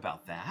talk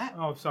about that.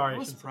 Oh, sorry. That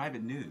was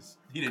private news.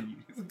 He didn't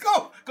use.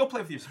 Go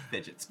play with your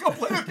fidgets. Go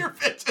play with your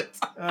fidgets.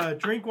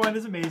 Drink One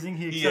is amazing.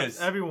 He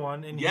accepts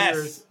everyone and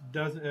hears,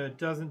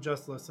 doesn't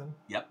just listen.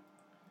 Yep.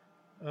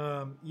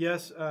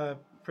 Yes,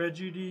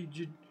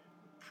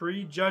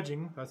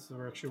 prejudging, that's the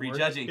actual word.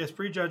 Prejudging. Yes,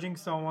 prejudging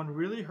someone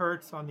really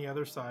hurts on the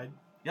other side.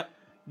 Yep.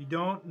 You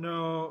don't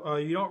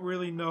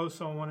really know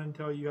someone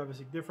until you have a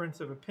difference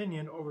of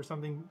opinion over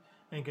something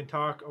and can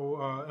talk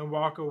and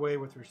walk away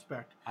with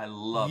respect. I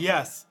love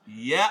Yes. That.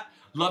 Yeah.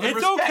 Love and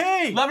it's respect.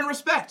 Okay. Love and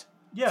respect.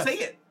 Yes. Say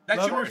it.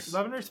 That's yours.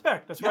 Love and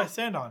respect. That's what I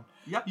stand on.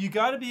 Yep. You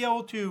got to be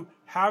able to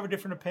have a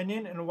different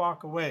opinion and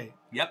walk away.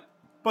 Yep.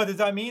 But does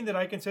that mean that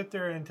I can sit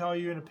there and tell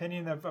you an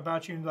opinion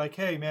about you and like,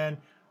 hey, man,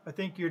 I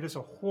think you're just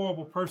a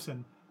horrible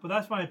person, but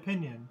that's my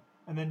opinion,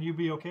 and then you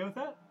be okay with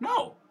that?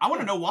 No. I want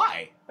to know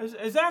why.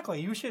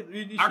 Exactly. You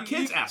should. Our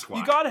kids ask why.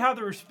 You got to have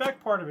the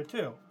respect part of it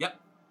too. Yep.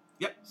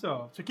 Yep.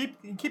 So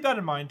keep that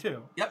in mind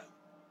too. Yep.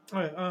 All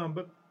right.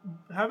 But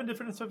having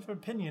different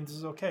opinions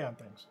is okay on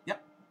things.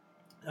 Yep.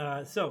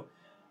 Thank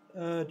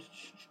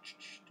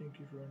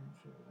you for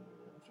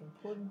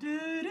important.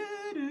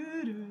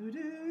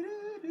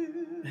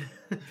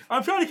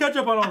 I'm trying to catch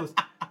up on all this.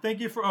 Thank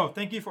you for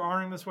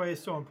honoring this way.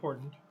 It's so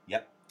important.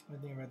 Yep. I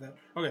think about that.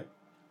 Okay.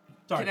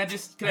 Sorry. Can I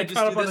just do this?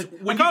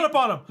 I'm caught up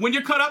on him. When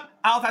you're caught up,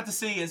 all I have to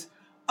say is,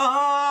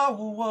 "Our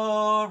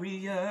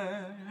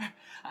warrior,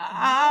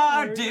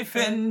 our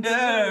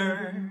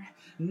defender,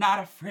 not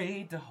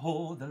afraid to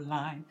hold the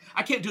line."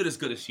 I can't do it as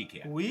good as she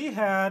can. We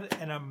had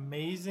an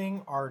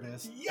amazing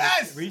artist.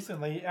 Yes.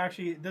 Recently,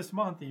 actually this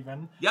month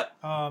even. Yep.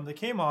 That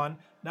came on.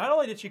 Not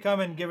only did she come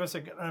and give us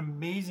an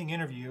amazing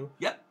interview.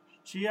 Yep.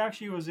 She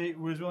actually was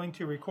willing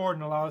to record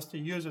and allow us to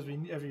use as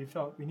we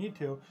felt we need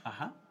to.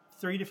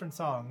 3 different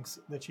songs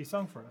that she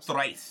sung for us.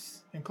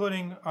 Thrice.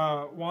 Including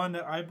one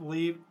that I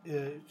believe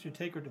should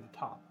take her to the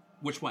top.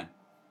 Which one?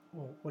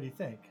 Well, what do you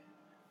think?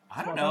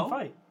 I don't know. Small Town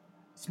Fight.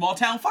 Small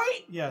Town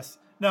Fight? Yes.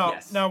 No,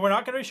 we're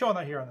not going to be showing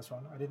that here on this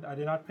one. I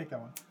did not pick that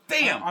one.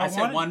 Damn! I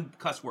said one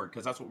cuss word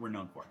because that's what we're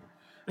known for.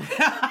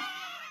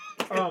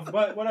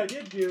 But what I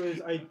did do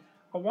is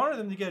I wanted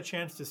them to get a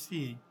chance to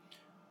see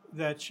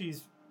that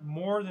she's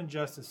more than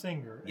just a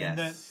singer. Yes.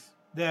 And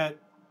that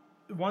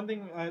one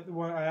thing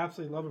what I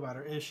absolutely love about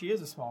her is she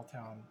is a small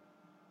town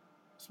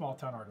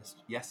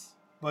artist. Yes.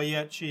 But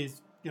yet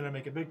she's going to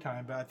make it big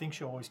time, but I think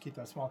she'll always keep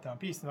that small town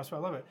piece, and that's why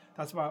I love it.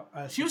 That's about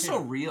she was so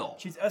real.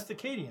 She's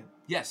Estacadian.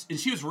 Yes, and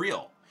she was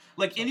real.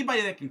 Like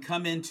anybody that can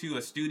come into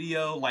a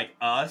studio like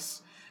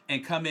us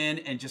and come in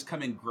and just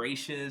come in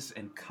gracious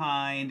and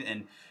kind,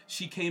 and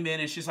she came in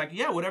and she's like,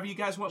 yeah, whatever you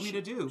guys want me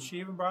to do. She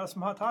even brought us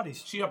some hot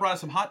toddies. She brought us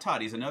some hot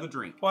toddies, another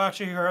drink. Well,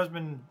 actually, her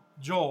husband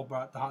Joel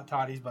brought the hot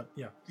toddies, but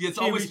yeah.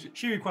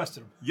 She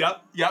requested them.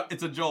 Yep,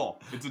 it's a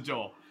Joel.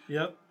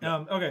 Yep.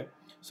 Okay,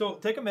 so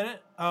take a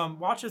minute,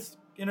 watch this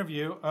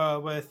interview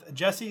with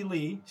Jessie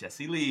Lee.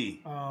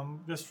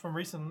 Just from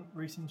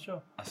recent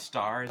show. A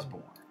Star is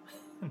Born.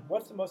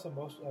 What's the most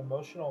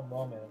emotional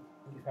moment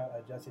you've had?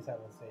 Jessie's had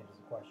on stage is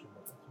a question,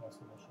 but what's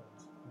the most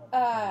emotional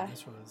moment?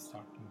 This was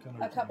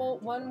talking. A couple.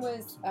 One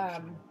was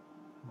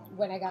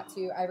when I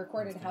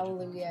recorded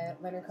Hallelujah,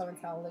 Leonard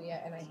Cohen's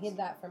Hallelujah, and I hid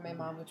that from my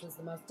mom, which was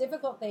the most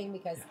difficult thing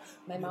because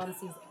my mom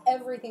sees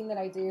everything that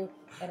I do,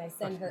 and I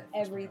send her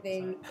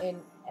everything,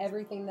 and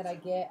everything that I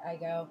get, I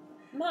go,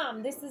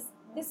 Mom, this is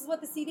what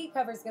the CD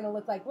cover is going to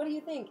look like. What do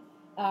you think?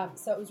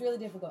 So it was really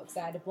difficult because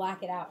I had to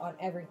black it out on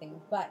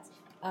everything, but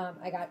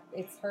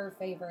it's her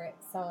favorite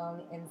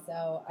song, and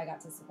so I got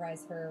to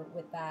surprise her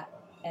with that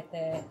at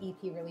the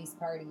EP release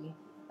party,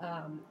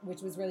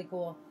 which was really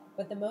cool.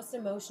 But the most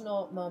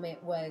emotional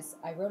moment was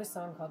I wrote a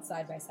song called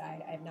Side by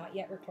Side. I have not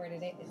yet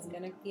recorded it. It's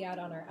going to be out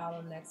on our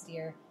album next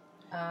year.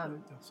 I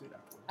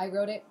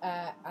wrote it.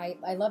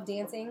 I love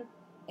dancing,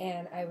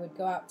 and I would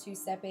go out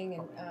two-stepping,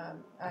 and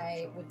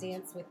I would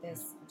dance with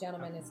this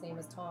gentleman. His name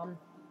is Tom,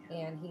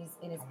 and he's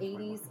in his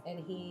 80s, and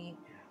he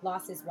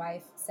lost his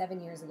wife 7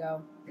 years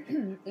ago,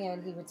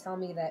 and he would tell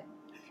me that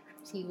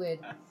he would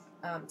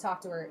talk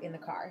to her in the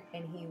car,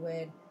 and he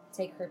would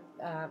take her,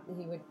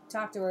 he would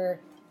talk to her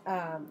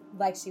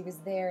like she was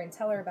there and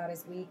tell her about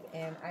his week.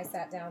 And I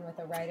sat down with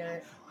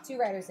two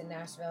writers in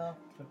Nashville,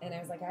 and I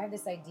was like, I have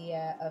this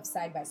idea of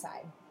side by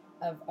side,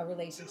 of a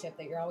relationship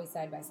that you're always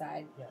side by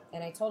side.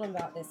 And I told him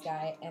about this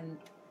guy, and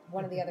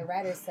one of the other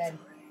writers said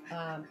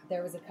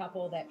there was a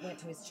couple that went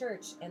to his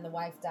church, and the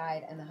wife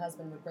died, and the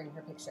husband would bring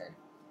her picture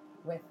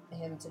with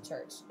him to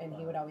church, and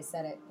he would always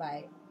set it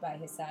by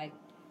his side.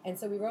 And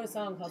so we wrote a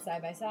song called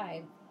Side by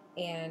Side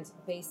and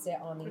based it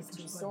on these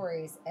two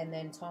stories. And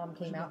then Tom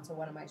came out to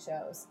one of my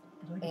shows,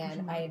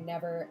 and I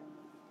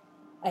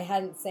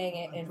hadn't sang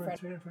it in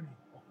front of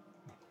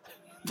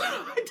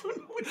I don't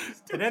know what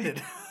he's doing. It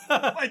ended.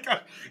 Oh my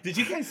God. Did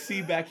you guys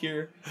see back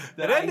here?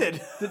 It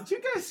ended. Did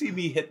you guys see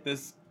me hit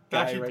this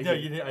guy Actually, right no,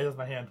 here? you didn't. I used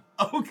my hand.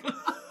 Oh, God.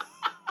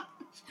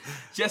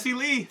 Jessie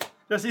Lee.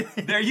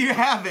 There you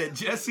have it.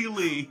 Jessie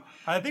Lee.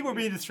 I think we're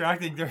being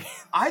distracting.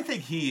 I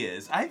think he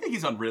is. I think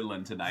he's on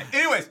Ritalin tonight.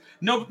 Anyways,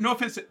 no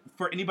offense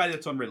for anybody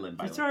that's on Ritalin,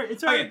 by the way.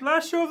 It's our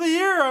last show of the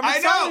year. I'm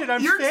excited. I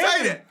know. You're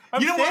excited.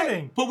 I'm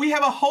standing. What? But we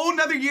have a whole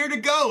nother year to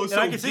go, so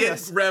I can see get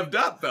revved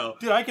up, though.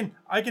 Dude,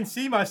 I can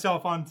see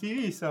myself on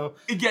TV, so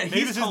yeah, maybe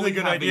he's this isn't a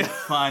good idea.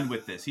 Fun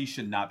with this. He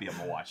should not be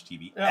able to watch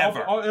TV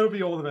ever. ever. It'll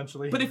be old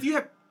eventually. But if you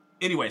have...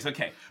 Anyways,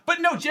 okay. But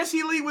no,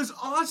 Jessie Lee was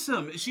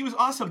awesome. She was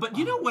awesome. But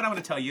you know what I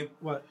want to tell you?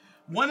 What?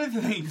 One of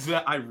the things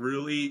that I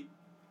really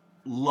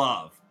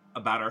love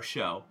about our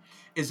show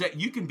is that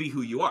you can be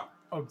who you are.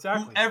 Oh,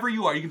 exactly. Whoever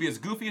you are, you can be as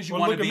goofy as you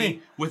want to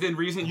be within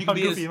reason. You can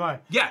be goofy am I?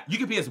 Yeah, you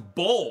can be as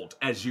bold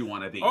as you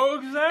want to be. Oh,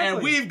 exactly.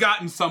 And we've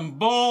gotten some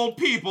bold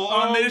people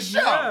on this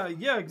show.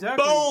 Yeah,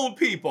 exactly. Bold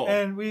people.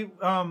 And we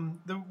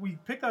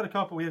picked out a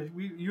couple.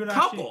 You and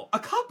a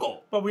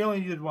couple. But we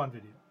only did one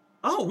video.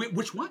 Oh,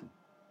 which one?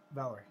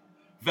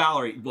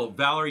 Valerie. Well,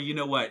 Valerie, you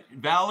know what?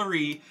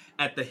 Valerie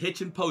at the Hitch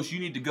and Post, you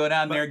need to go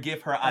down there and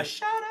give her a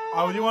shout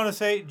out. I do want to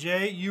say,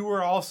 Jay, you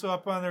were also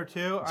up on there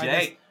too.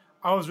 Jay.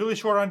 I was really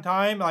short on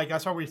time. Like,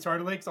 that's why we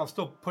started late, because I was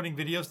still putting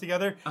videos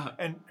together.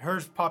 And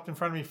hers popped in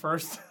front of me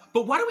first.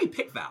 But why do we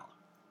pick Val?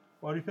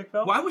 Why do you pick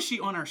Val? Why was she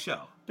on our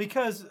show?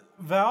 Because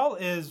Val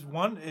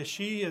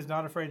she is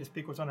not afraid to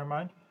speak what's on her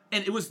mind.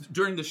 And it was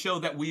during the show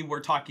that we were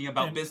talking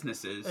about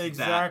businesses.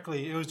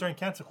 Exactly. It was during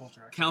cancel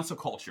culture. Cancel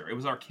culture. It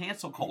was our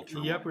cancel culture.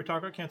 Yep, we were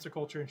talking about cancel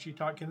culture, and she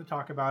came to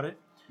talk about it.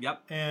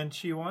 Yep. And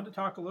she wanted to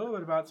talk a little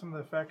bit about some of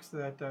the effects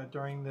that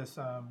during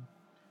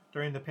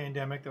the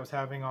pandemic that was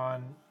having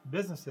on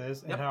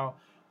businesses, and how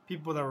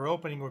people that were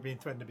opening were being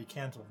threatened to be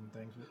canceled and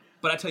things.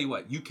 But I tell you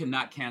what, you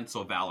cannot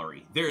cancel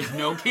Valerie. There is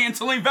no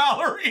canceling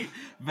Valerie.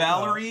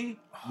 Valerie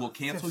will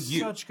cancel you.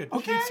 Such good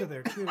pizza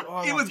there too.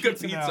 Oh, it was good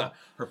pizza. Now.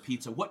 Her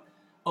pizza. What?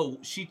 Oh,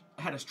 she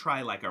had us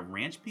try like a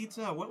ranch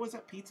pizza. What was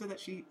that pizza that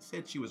she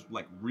said she was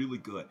like really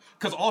good?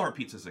 Because all her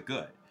pizzas are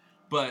good.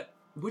 But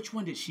which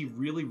one did she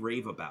really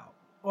rave about?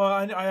 Well,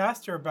 I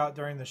asked her about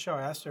during the show.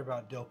 I asked her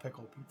about dill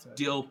pickle pizza.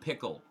 Dill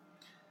pickle.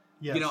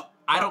 Yes. You know,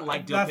 I don't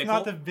like dill pickle. That's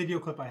not the video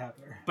clip I have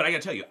there. But I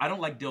gotta tell you, I don't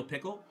like dill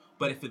pickle.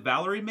 But if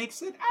Valerie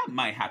makes it, I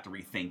might have to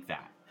rethink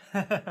that.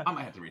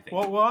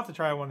 Well, we'll have to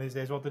try it one of these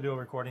days. We'll have to do a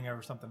recording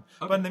or something.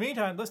 Okay. But in the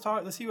meantime, let's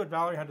see what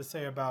Valerie had to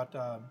say about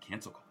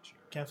cancel culture.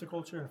 Cancel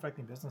culture and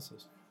affecting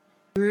businesses.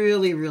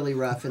 Really, really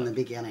rough in the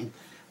beginning.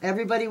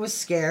 Everybody was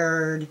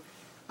scared.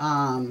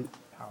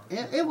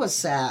 It was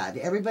sad.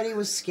 Everybody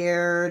was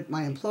scared.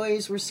 My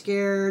employees were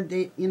scared.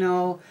 They,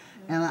 and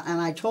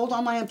I told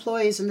all my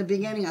employees in the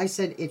beginning. I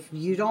said, if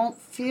you don't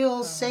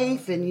feel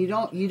safe and you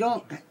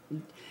don't,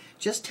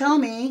 just tell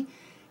me,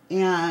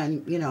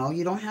 and you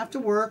don't have to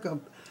work.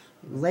 I'll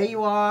lay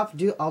you off.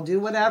 I'll do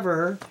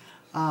whatever.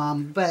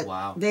 But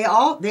wow. they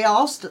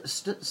all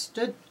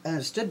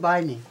stood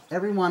by me.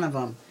 Every one of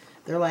them.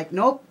 They're like,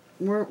 nope,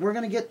 we're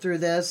gonna get through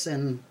this,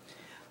 and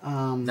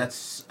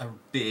that's a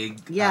big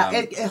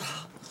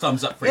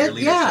thumbs up for your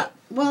leadership. Yeah,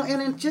 well,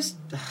 and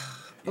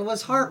it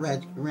was heart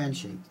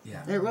wrenching.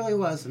 Yeah, it really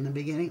was in the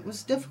beginning. It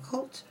was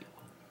difficult.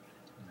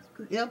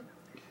 Yep,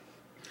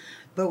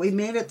 but we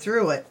made it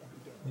through it.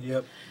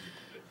 Yep.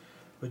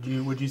 Would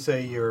you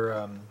say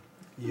your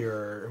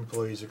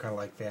employees are kind of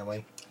like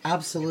family?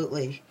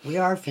 Absolutely, we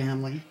are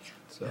family.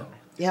 So.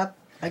 Yep,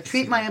 I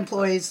treat my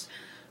employees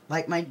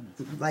like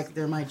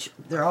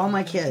they're all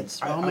my kids,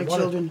 all my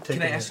children.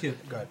 Can I ask you?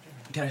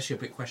 Can I ask you a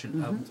quick question?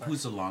 Mm-hmm.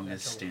 Who's the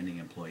longest standing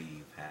employee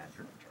you've had?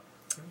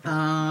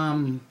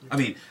 I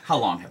mean, how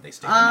long have they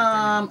stayed?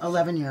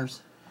 11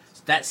 years.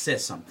 That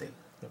says something.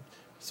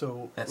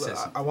 So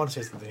I want to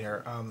say something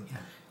here.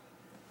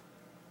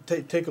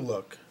 Take a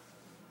look.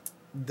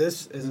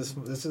 This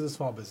is a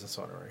small business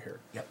owner right here.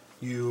 Yep.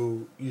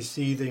 You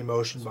see the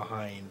emotion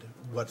behind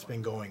what's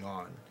been going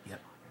on.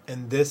 Yep.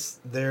 And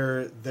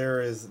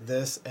there is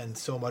this and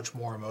so much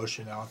more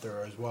emotion out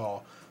there as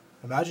well.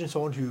 Imagine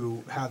someone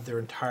who had their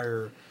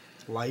entire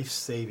life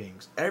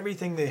savings,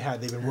 everything they had,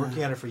 they've been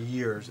working at it for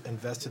years,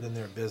 invested in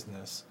their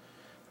business,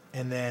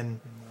 and then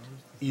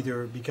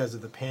either because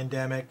of the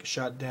pandemic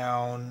shut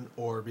down,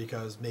 or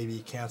because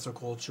maybe cancel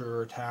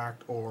culture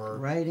attacked, or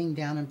rioting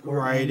down in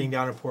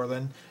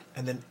Portland,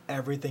 and then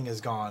everything is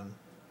gone.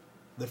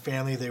 The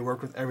family they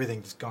worked with,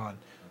 everything's gone.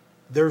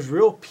 There's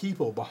real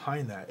people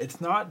behind that.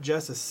 It's not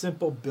just a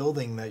simple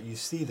building that you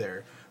see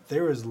there.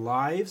 There is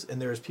lives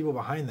and there is people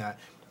behind that.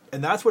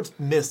 And that's what's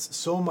missed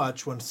so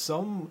much when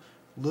some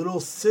little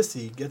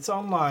sissy gets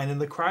online in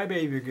the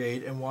crybaby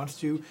brigade and wants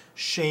to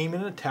shame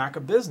and attack a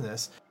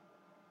business.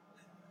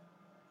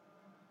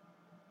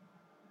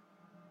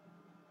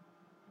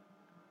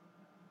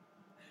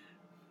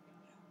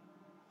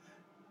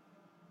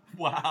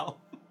 Wow.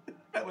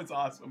 That was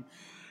awesome.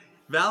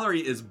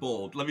 Valerie is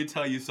bold. Let me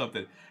tell you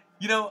something.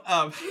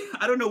 I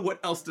don't know what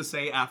else to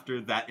say after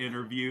that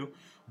interview,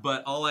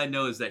 but all I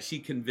know is that she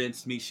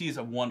convinced me. She's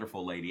a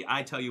wonderful lady.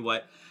 I tell you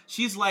what,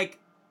 she's like,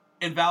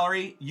 and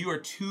Valerie, you are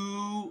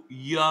too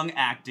young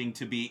acting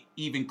to be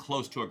even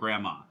close to a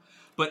grandma.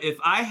 But if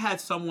I had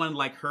someone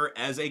like her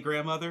as a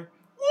grandmother,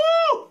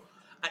 woo!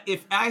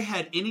 If I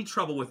had any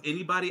trouble with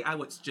anybody, I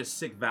would just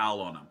sick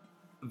Val on them.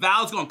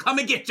 Val's gonna come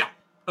and get you.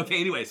 Okay,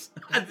 anyways.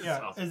 Yeah.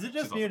 Awesome. Is it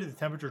just me or did the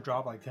temperature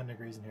drop like 10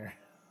 degrees in here?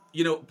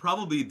 You know,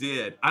 probably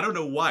did. I don't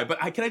know why, but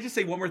can I just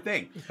say one more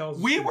thing?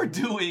 We were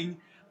going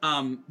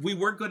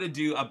to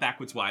do a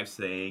Backwoods Wives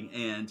thing,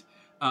 and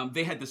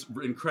they had this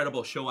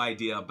incredible show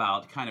idea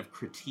about kind of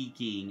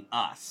critiquing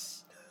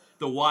us.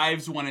 The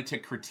wives wanted to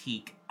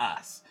critique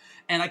us.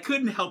 And I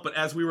couldn't help but,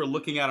 as we were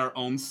looking at our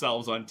own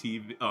selves on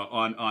TV,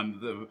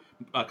 on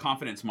the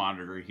confidence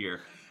monitor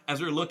here, as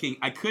we were looking,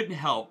 I couldn't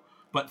help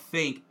but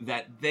think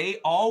that they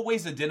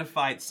always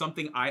identified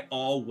something I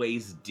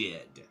always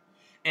did.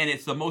 And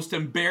it's the most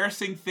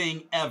embarrassing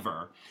thing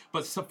ever.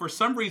 But for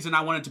some reason,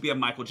 I wanted to be a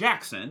Michael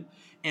Jackson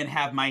and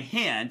have my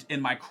hand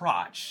in my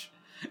crotch.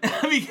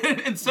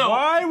 And so,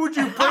 why would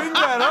you bring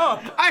that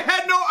up? I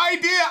had no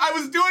idea I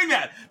was doing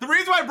that. The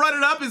reason why I brought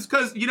it up is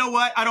because, you know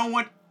what? I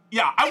want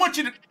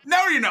you to.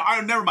 No, you know.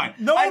 Never mind.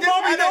 No one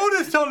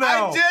noticed till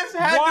now. I just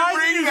had to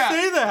bring that.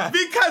 Why did you say that?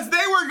 Because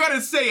they were going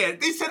to say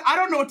it. They said, I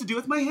don't know what to do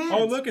with my hands.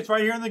 Oh, look, it's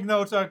right here in the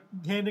notes.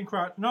 Hand and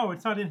crotch. No,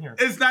 it's not in here.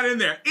 It's not in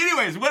there.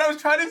 Anyways, what I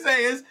was trying to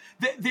say is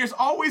that there's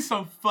always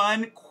some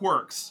fun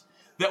quirks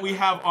that we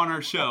have on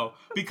our show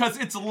because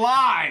it's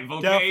live,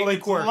 okay? Definitely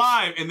it's quirks.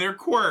 Live, and they're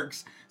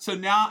quirks. So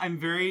now I'm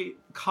very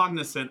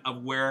cognizant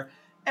of where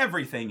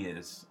everything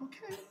is.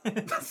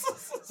 Okay.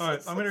 All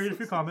right, I'm going to read a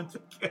few comments.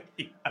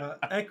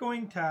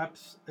 Echoing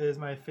taps is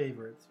my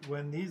favorite.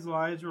 When these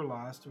lives were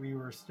lost, we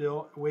were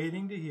still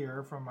waiting to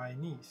hear from my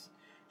niece.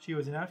 She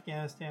was in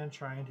Afghanistan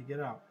trying to get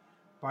out.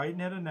 Biden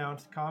had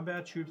announced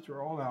combat troops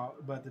were all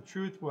out, but the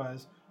truth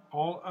was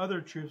all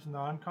other troops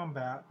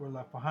non-combat were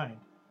left behind.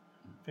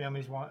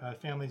 Families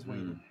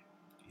waited.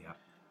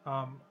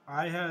 Yeah.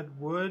 I had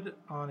wood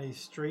on a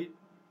straight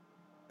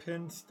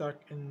pin stuck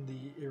in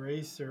the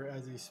eraser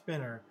as a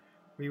spinner.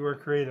 We were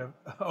creative.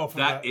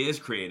 That is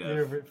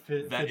creative.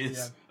 That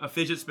is a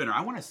fidget spinner.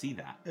 I want to see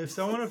that. If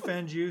someone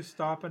offends you,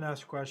 stop and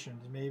ask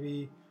questions.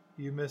 Maybe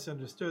you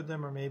misunderstood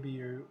them, or maybe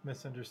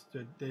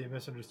they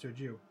misunderstood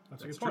you.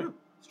 That's a good point.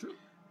 It's true.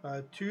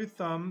 2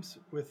 thumbs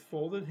with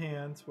folded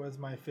hands was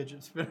my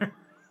fidget spinner.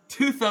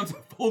 2 thumbs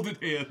with folded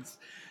hands.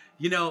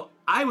 You know,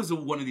 I was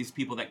one of these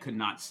people that could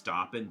not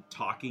stop and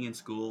talking in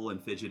school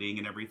and fidgeting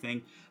and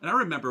everything. And I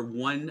remember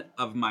one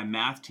of my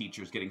math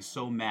teachers getting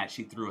so mad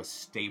she threw a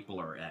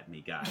stapler at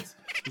me, guys.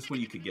 Just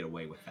when you could get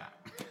away with that.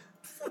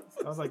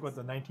 That was like, what,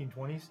 the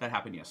 1920s? That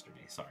happened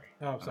yesterday. Sorry.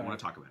 Oh, sorry. I don't want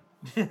to talk about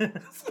it.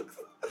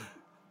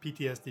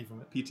 PTSD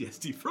from it.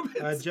 PTSD from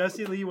it.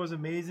 Jessie Lee was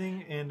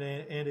amazing and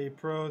a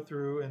pro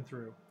through and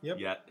through. Yep.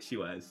 Yeah, she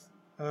was.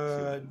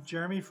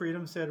 Jeremy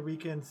Freedom said we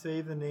can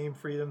save the name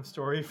Freedom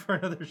Story for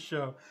another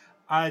show.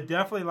 I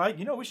definitely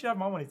we should have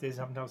him on one of these days.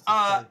 Something else.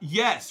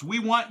 Yes, we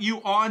want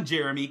you on,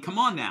 Jeremy. Come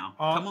on now.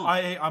 Come on.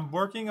 I'm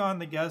working on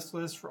the guest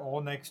list for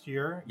all next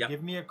year. Yep.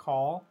 Give me a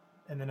call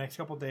in the next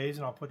couple of days,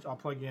 and I'll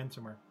plug you in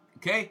somewhere.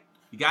 Okay,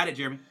 you got it,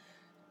 Jeremy.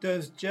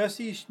 Does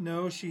Jessie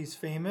know she's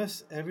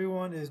famous?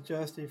 Everyone is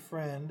just a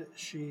friend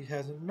she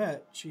hasn't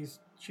met. She's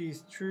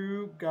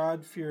true,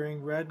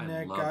 God-fearing,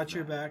 redneck, got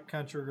your back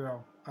country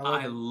girl.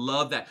 I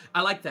love that.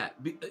 I like that.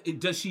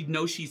 Does she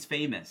know she's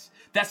famous?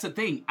 That's the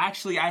thing.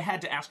 Actually, I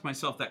had to ask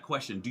myself that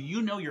question. Do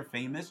you know you're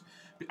famous?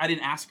 I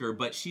didn't ask her,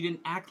 but she didn't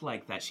act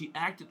like that. She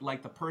acted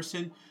like the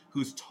person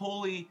who's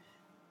totally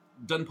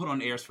doesn't put on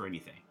airs for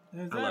anything.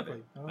 Exactly. I love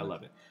it. I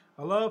love it.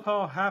 I love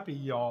how happy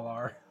y'all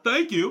are.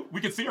 Thank you.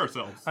 We can see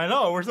ourselves. I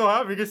know. We're so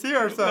happy. We can see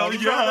ourselves.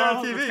 Well, yeah,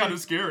 on TV. It's kind of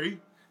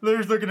scary.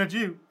 Larry's looking at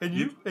you, and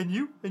you, and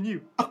you, and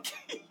you.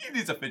 Okay, he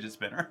needs a fidget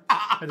spinner.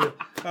 I do.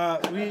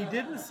 We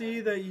didn't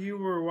see that you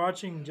were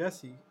watching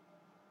Jessie.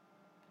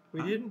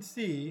 We didn't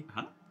see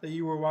that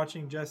you were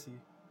watching Jessie.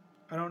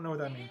 I don't know what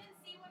that means.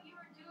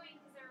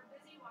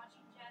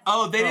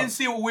 Oh, they didn't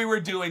see what we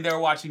were doing. They were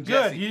watching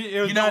Jessie. Good.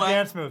 It was not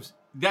dance moves.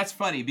 That's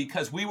funny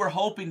because we were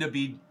hoping to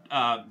be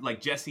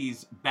like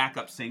Jessie's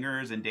backup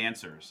singers and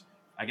dancers.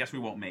 I guess we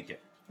won't make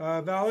it.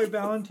 Valerie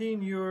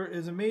Valentine,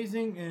 is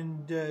amazing,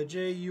 and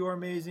Jay, you are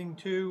amazing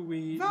too.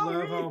 We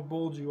love how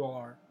bold you all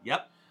are.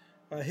 Yep.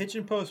 Hitch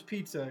and Post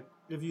Pizza.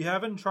 If you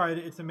haven't tried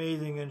it, it's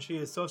amazing, and she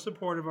is so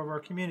supportive of our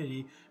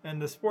community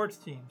and the sports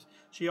teams.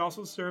 She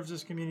also serves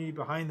this community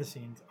behind the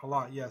scenes a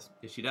lot. Yes.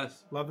 Yes, she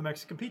does. Love the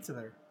Mexican pizza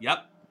there.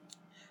 Yep.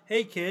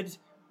 Hey kids,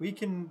 we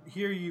can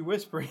hear you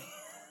whispering.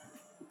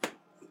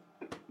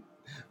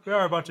 We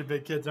are a bunch of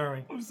big kids,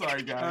 aren't we? I'm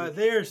sorry, guys.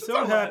 They are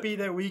so happy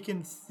that we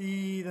can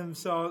see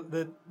themselves.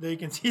 That they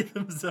can see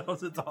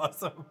themselves. It's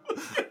awesome.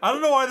 I don't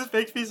know why this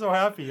makes me so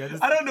happy. I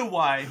don't know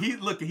why.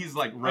 He's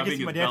like rubbing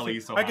his belly.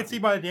 I can see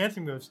my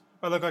dancing moves.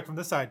 I look like from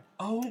this side.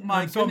 Oh my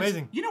goodness. So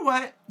amazing. You know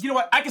what?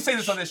 I can say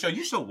this on this show.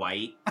 You're so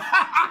white.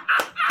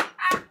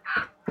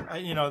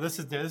 This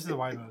is the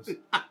white moves.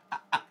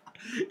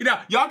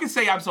 Y'all can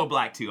say I'm so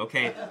black too,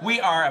 okay? We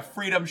are a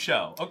freedom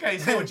show, okay?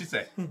 Say what you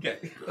say.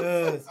 Okay.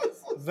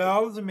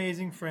 Val is an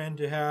amazing friend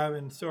to have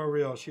and so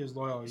real. She is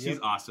loyal. She's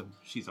awesome.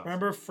 She's awesome.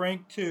 Remember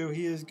Frank too.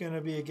 He is going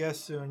to be a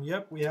guest soon.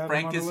 Yep, we have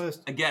him on the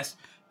list. Frank is a guest.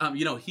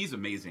 You know, he's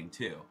amazing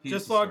too.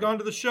 Just logged on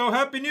to the show.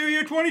 Happy New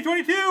Year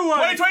 2022!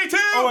 2022!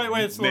 Oh,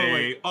 wait, it's a little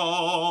May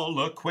all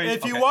acquaint.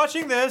 If you're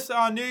watching this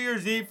on New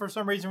Year's Eve for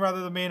some reason rather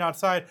than being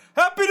outside,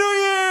 Happy New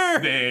Year!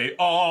 May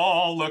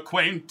all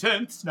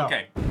acquaintance. No.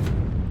 Okay.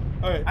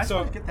 All right, I just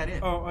want to get that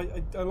in. Oh,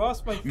 I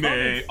lost my comments.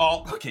 May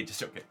all... Okay,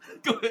 just okay.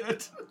 Go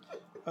ahead.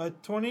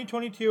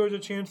 2022 is a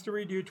chance to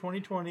redo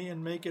 2020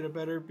 and make it a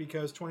better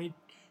because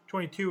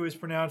 2022 is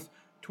pronounced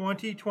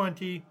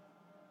 2022.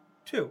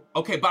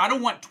 Okay, but I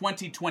don't want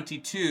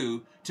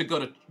 2022 to go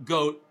to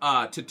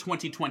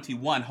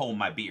 2021. Hold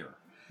my beer.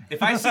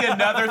 If I see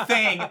another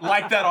thing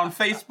like that on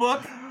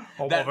Facebook,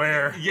 hold my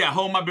beer. Yeah,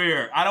 hold my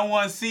beer. I don't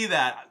want to see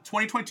that.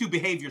 2022,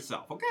 behave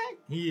yourself. Okay.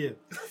 Yeah.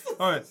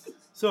 All right.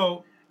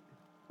 So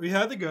we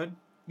had the good.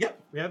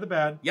 Yep. We had the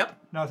bad. Yep.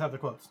 Now let's have the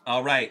quotes.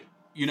 All right.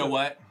 You know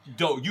what?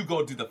 You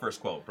go do the first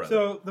quote, brother.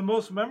 So the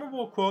most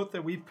memorable quote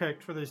that we've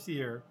picked for this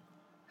year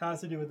has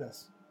to do with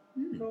this.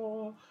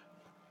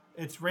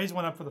 It's raise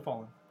one up for the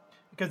fallen.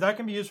 Because that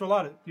can be used for a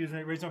lot.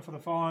 Raise one up for the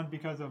fallen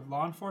because of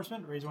law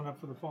enforcement. Raise one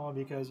up for the fallen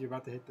because you're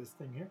about to hit this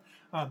thing here.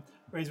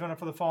 Raise one up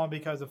for the fallen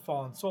because of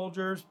fallen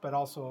soldiers, but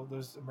also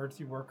there's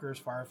emergency workers,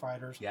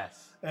 firefighters.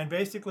 Yes. And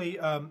basically,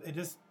 it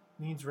just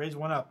means raise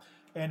one up.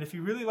 And if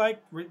you really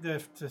like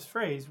this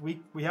phrase, we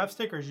have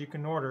stickers you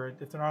can order.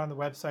 If they're not on the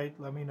website,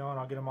 let me know and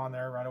I'll get them on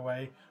there right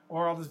away.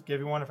 Or I'll just give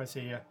you one if I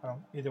see you.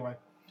 Either way.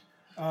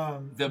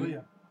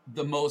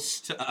 The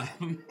most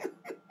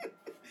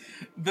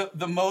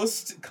the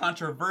most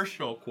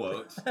controversial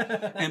quote.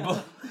 And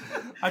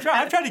I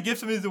tried to give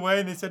some of these away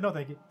and they said no,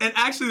 thank you. And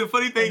actually, the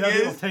funny thing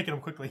is, taking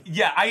them quickly.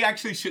 Yeah, I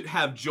actually should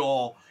have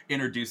Joel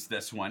introduce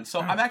this one, so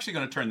I'm actually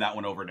going to turn that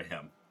one over to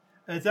him.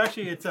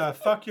 It's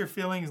fuck your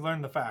feelings,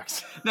 learn the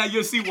facts. Now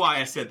you'll see why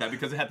I said that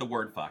because it had the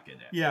word fuck in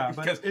it. Yeah,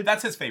 because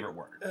that's his favorite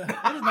word. It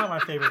is not my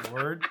favorite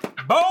word.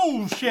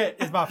 Bullshit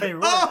is my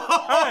favorite word.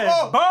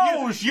 Hey,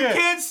 bullshit. You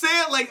can't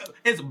say it like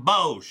it's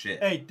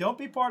bullshit. Hey, don't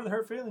be part of the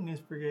Hurt Feelings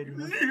Brigade.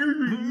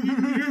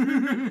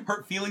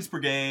 Hurt Feelings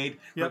Brigade.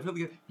 Yep.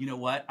 You know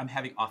what? I'm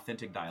having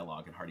authentic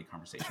dialogue and hearty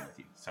conversation with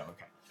you. So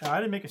okay. I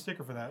didn't make a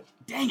sticker for that.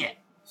 Dang it.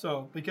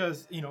 So,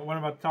 because, what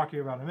I'm about to talk to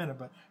you about in a minute.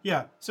 But,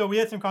 yeah. So, we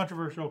had some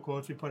controversial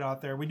quotes we put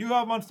out there. We do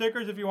have them on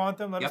stickers. If you want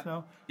them, let us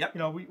know. Yep.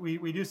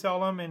 We do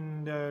sell them.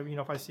 And,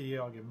 if I see you,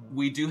 I'll give them.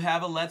 We do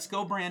have a Let's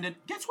Go Brandon.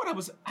 Guess what I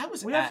was I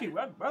had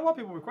a lot of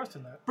people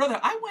requesting that. Brother,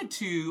 I went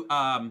to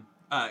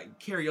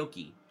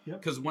karaoke.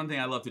 Because one thing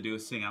I love to do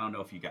is sing. I don't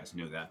know if you guys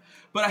knew that.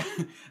 But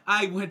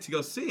I went to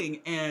go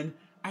sing. And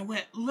I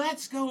went,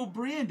 Let's Go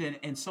Brandon.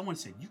 And someone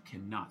said, you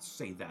cannot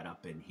say that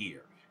up in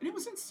here. And it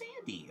was in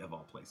Sandy, of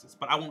all places.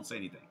 But I won't say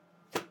anything.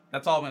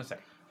 That's all I'm going to say.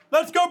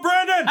 Let's go,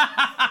 Brandon!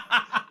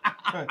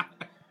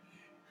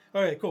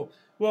 All right, cool.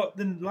 Well,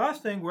 then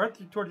last thing, we're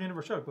toward the end of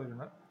our show, believe it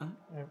or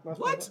not.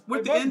 What? We're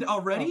at the end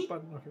already?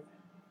 Okay.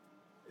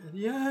 At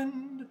the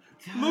end.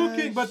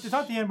 Looking, but it's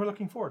not the end. We're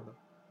looking forward, though.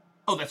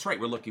 Oh, that's right.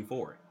 We're looking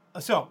forward.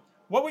 So,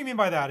 what we mean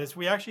by that is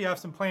we actually have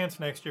some plans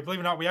for next year. Believe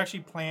it or not, we actually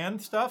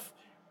planned stuff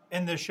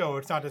in this show.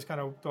 It's not just kind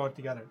of throw it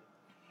together.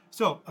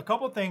 So, a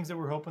couple of things that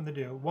we're hoping to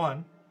do.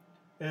 One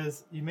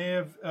is you may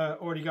have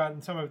already gotten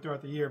some of it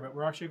throughout the year, but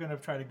we're actually going to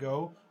try to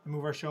go and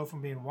move our show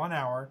from being 1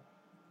 hour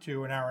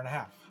to an hour and a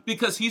half.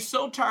 Because he's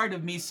so tired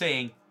of me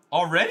saying,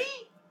 already?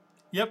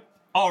 Yep.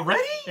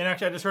 Already? And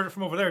actually, I just heard it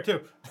from over there,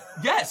 too.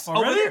 Yes.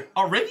 Already? Over there?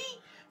 Already?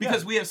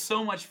 Because we have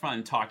so much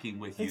fun talking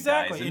with you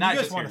guys. And not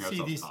you just want to hearing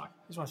see ourselves these. talk.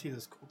 You just want to see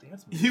this cool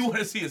dance move. You want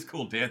to see his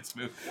cool dance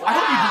move. I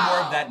hope you do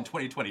more of that in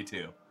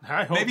 2022.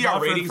 I hope Maybe our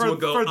ratings will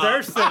go for up.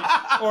 their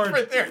sake. Or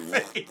for their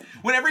sake.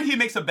 Whenever he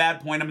makes a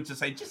bad point, I'm going to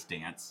say, just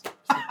dance.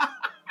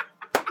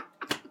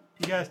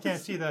 You guys can't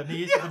see the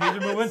knees. The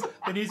knees are moving.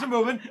 The knees are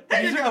moving.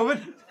 The knees are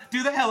moving.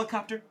 Do the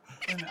helicopter.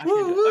 Okay.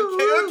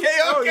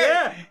 Oh,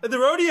 yeah. The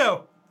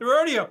rodeo.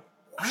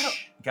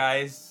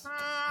 Guys.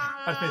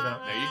 I made that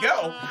up. There you go.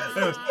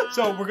 Anyways,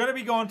 so we're going to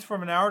be going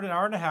from an hour to an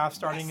hour and a half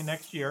starting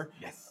next year.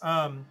 Yes.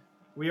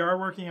 We are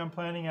working on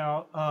planning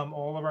out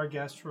all of our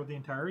guests for the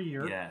entire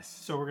year. Yes.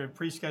 So we're going to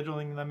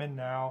pre-scheduling them in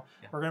now.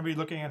 Yeah. We're going to be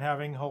looking at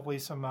having hopefully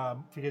some,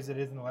 because it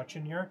is an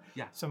election year,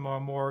 some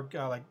more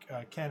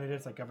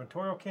candidates, like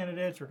gubernatorial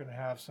candidates. We're going to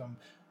have some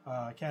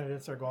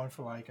candidates that are going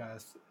for like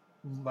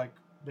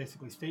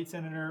basically state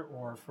senator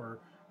or for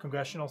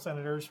congressional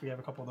senators. We have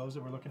a couple of those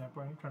that we're looking at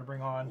trying to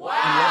bring on. Wow.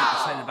 And what I'm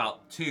excited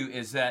about, too,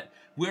 is that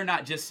we're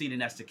not just seen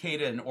in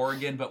Estacada in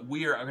Oregon, but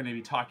we are going to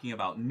be talking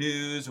about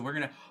news, and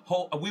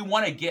we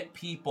want to get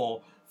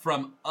people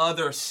from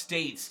other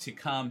states to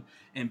come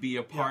and be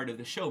a part of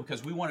the show,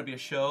 because we want to be a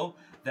show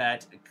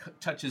that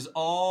touches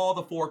all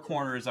the four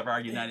corners of our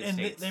United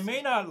States. They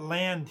may not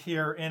land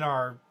here in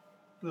our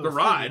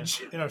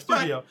garage, in our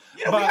studio.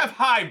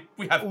 But,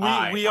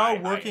 we are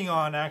working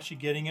on actually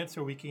getting it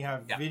so we can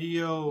have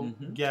video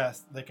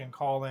guests that can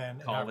call in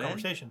and have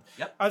conversations.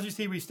 Yep. As you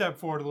see, we step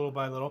forward little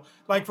by little.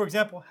 Like, for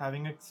example,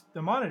 having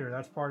the monitor.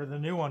 That's part of the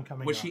new one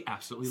coming Which up. he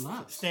absolutely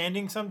loves.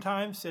 Standing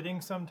sometimes,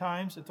 sitting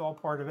sometimes. It's all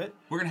part of it.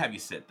 We're going to have you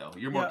sit, though.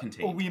 You're more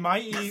contained. We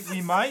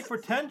might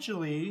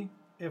potentially,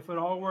 if it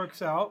all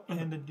works out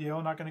in the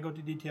deal. Not going to go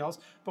into details,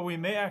 but we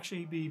may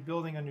actually be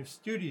building a new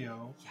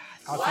studio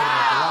outside of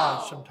our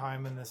garage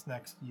sometime in this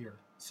next year.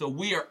 So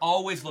we are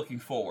always looking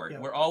forward.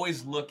 We're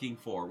always looking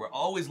forward. We're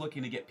always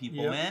looking to get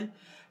people in.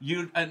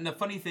 And the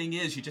funny thing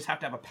is, you just have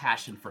to have a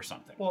passion for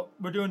something. Well,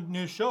 we're doing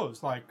new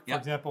shows, like, for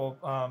example,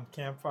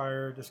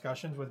 Campfire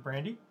Discussions with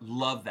Brandy.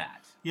 Love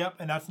that. Yep,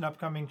 and that's an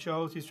upcoming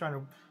show. She's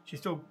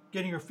still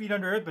getting her feet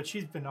under it, but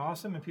she's been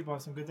awesome, and people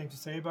have some good things to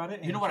say about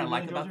it. You know what I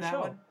like about that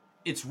one?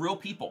 It's real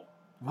people.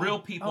 Real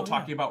people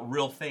talking about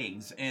real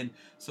things, and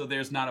so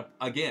there's not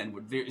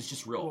it's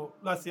just real. Well,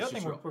 that's the other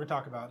thing we're going to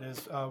talk about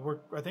is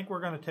I think we're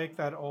going to take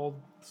that old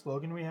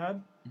slogan we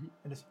had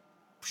and just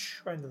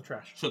right into the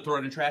trash. So throw it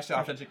in the trash.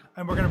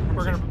 And we're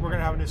gonna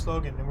have a new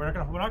slogan, and we're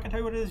not gonna tell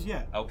you what it is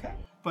yet. Okay.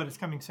 But it's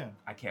coming soon.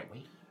 I can't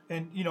wait.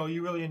 And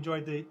you really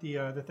enjoyed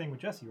the thing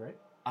with Jessie, right?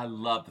 I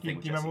love the thing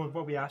with Jessie. Do you remember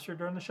what we asked her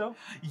during the show?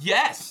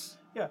 Yes.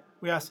 Yeah,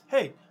 we asked,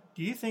 hey,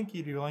 do you think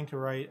you'd be willing to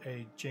write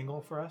a jingle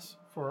for us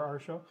for our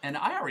show? And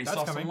I already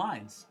saw some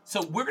lines.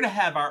 So we're going to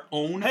have our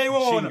own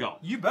jingle. No.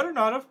 You better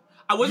not have.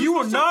 You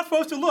were not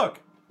supposed to look.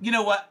 You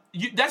know what?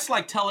 That's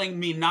like telling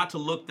me not to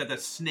look that the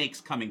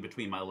snake's coming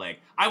between my leg.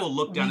 I will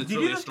look down. It's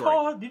really a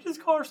story. Did you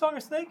just call her song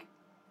a snake?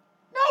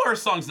 No, her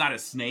song's not a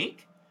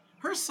snake.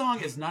 Her song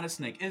is not a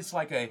snake. It's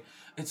like a...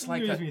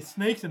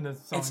 snakes in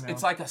this song now.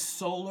 It's like a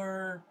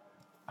solar...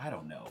 I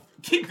don't know.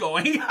 Keep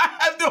going. I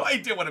have no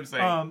idea what I'm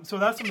saying. So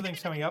that's some of the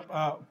things coming up.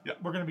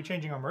 We're going to be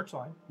changing our merch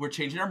line. We're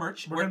changing our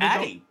merch. We're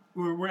adding.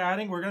 We're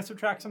adding. We're going to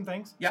subtract some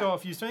things. Yep. So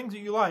if you things that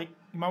you like,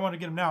 you might want to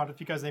get them now, just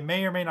because they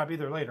may or may not be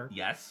there later.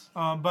 Yes.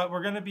 But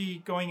we're going to be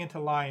going into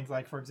lines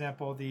like, for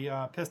example,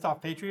 the Pissed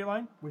Off Patriot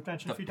line. We've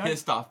mentioned a few times.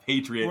 Pissed Off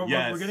Patriot.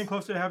 We're getting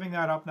close to having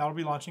that up. That'll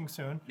be launching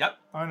soon. Yep.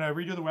 I'm going to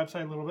redo the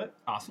website a little bit.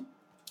 Awesome.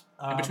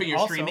 In between your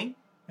streaming.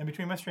 In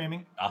between my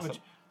streaming. Awesome. Which,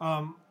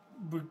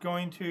 we're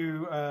going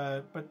to,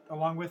 but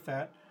along with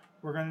that,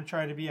 we're going to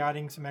try to be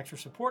adding some extra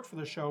support for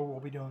the show.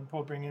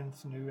 We'll bring in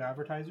some new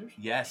advertisers.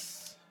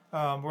 Yes.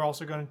 We're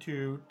also going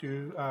to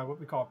do what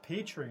we call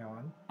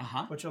Patreon,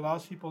 which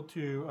allows people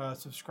to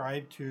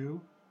subscribe to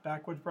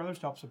Backwoods Brothers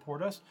to help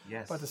support us.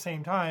 Yes. But at the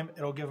same time,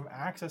 it'll give them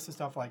access to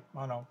stuff like,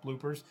 I don't know,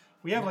 bloopers.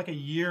 We have like a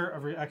year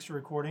of extra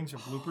recordings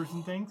of bloopers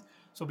and things.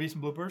 So there'll be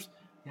some bloopers.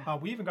 Yeah.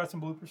 We even got some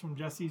bloopers from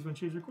Jessie's when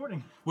she was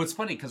recording. Well, it's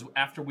funny because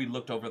after we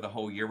looked over the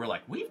whole year, we're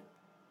like,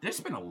 there's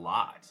been a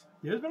lot.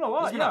 There's been a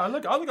lot. I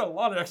look at a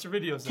lot of extra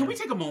videos. Can we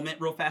take a moment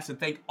real fast and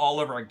thank all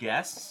of our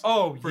guests?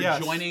 For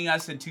joining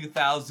us in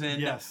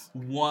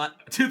 2021.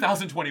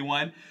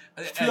 2021.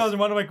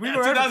 2001. Like we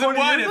were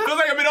 2001. It feels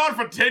like I've been on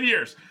for 10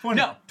 years. 20.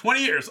 No,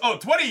 20 years. Oh,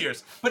 20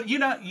 years. But you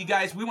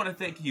guys, we want to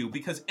thank you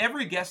because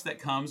every guest that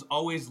comes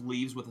always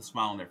leaves with a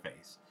smile on their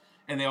face.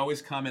 And they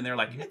always come and they're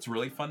like, it's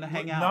really fun to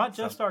hang out. Not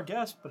just our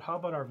guests, but how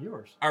about our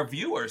viewers? Our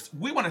viewers.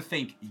 We want to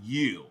thank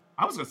you.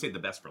 I was going to say the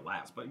best for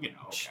last, but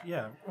Okay.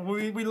 Yeah.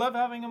 We love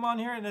having them on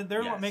here, and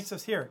they're what makes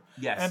us here.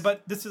 Yes.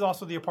 But this is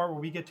also the part where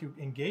we get to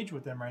engage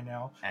with them right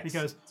now. Excellent.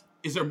 Because...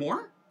 Is there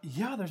more?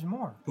 Yeah, there's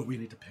more. But we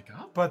need to pick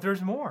up. But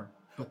there's more.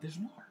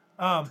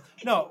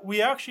 No,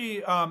 we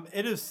actually...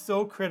 it is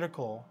so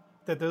critical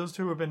that those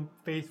who have been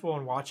faithful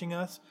in watching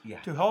us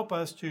to help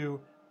us to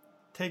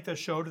take the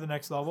show to the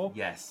next level.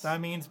 Yes.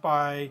 That means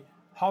by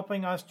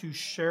helping us to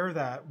share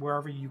that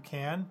wherever you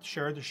can.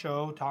 Share the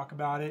show, talk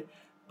about it,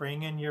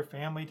 bring in your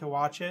family to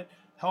watch it.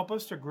 Help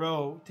us to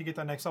grow to get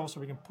that next level so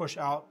we can push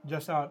out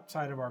just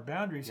outside of our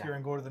boundaries here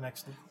and go to the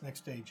next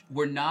stage.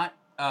 We're not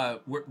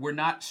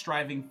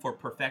striving for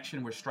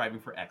perfection, we're striving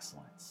for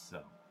excellence.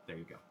 So there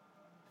you go.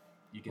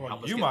 You can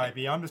help us. You might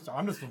be. I'm just.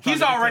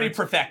 He's already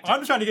perfected. I'm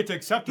just trying to get to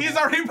acceptable. He's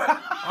already.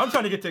 I'm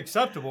trying to get to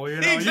acceptable.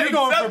 You're going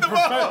acceptable.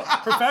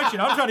 for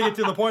perfection. I'm trying to get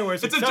to the point where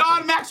it's acceptable. A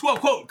John Maxwell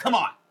quote. Come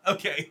on.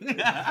 Okay.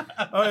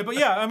 All right, but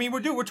yeah, I mean,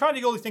 we're trying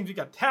to get all these things. We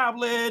got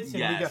tablets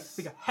and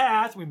we got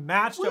hats. We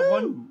matched at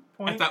one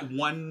point. At that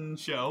one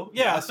show.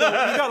 Yeah, so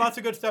we got lots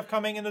of good stuff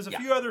coming, and there's a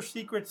few other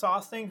secret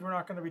sauce things we're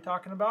not going to be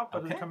talking about,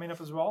 but they're coming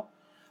up as well.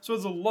 So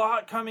there's a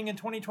lot coming in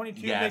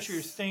 2022. Yes. Make sure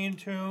you're staying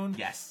tuned.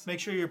 Yes. Make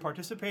sure you're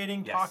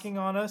participating, talking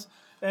on us.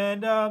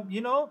 And,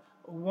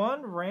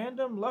 one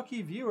random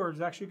lucky viewer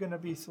is actually going to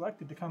be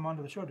selected to come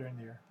onto the show during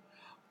the year.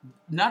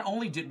 Not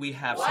only did we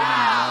have someone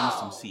loan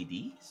some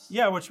CDs.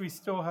 Yeah, which we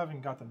still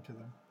haven't got them to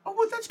them. Oh,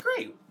 well, that's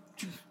great.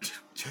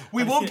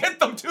 We will get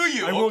them to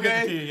you, I will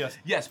get them to you, yes.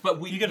 Yes,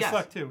 but you get a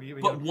select too.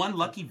 But one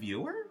lucky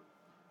viewer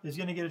is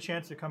going to get a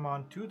chance to come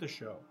on to the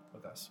show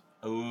with us.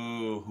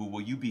 Oh, who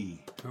will you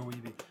be?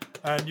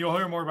 And you'll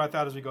hear more about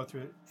that as we go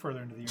through it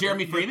further into the year.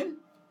 Jeremy Freeman?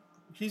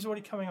 He's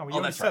already coming on. We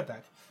already said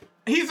that.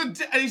 He's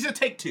a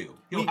take two.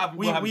 We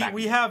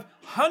have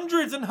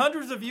hundreds and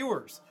hundreds of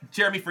viewers.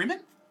 Jeremy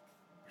Freeman?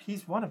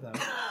 He's one of them.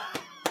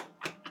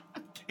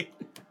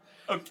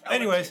 Okay,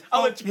 anyways,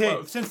 I'll let you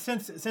close.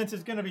 Since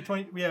it's going to be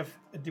 20, we have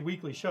the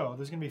weekly show.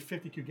 There's going to be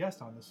 52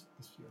 guests on this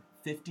year.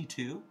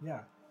 52?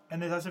 Yeah,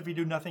 and that's if we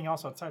do nothing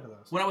else outside of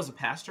those. When I was a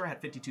pastor, I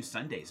had 52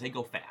 Sundays. They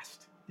go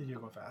fast. They do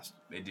go fast.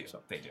 They do.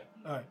 So, they do.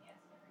 All right.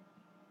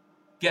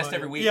 Guest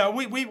every week. Yeah,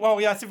 well,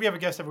 yes, if we have a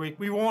guest every week,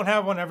 we won't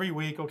have one every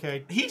week.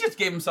 Okay. He just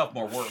gave himself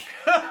more work.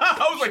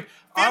 I was like,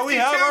 we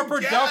have our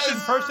production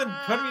person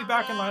putting me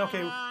back in line.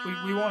 Okay,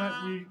 we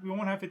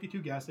won't have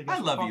 52 guests. I guess. I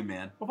love you,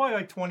 man. We'll probably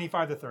like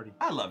 25 to 30.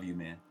 I love you,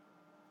 man.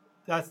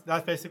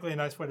 That's basically a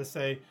nice way to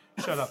say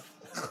shut up.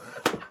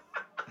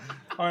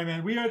 All right,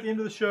 man. We are at the end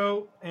of the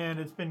show, and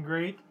it's been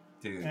great.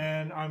 Dude.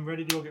 And I'm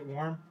ready to go get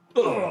warm.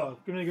 It's going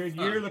to be a great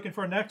year. Looking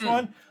for our next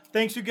one.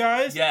 Thanks, you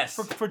guys,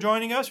 for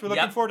joining us. We're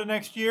looking forward to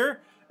next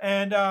year.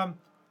 And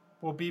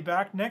we'll be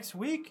back next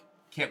week.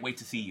 Can't wait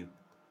to see you.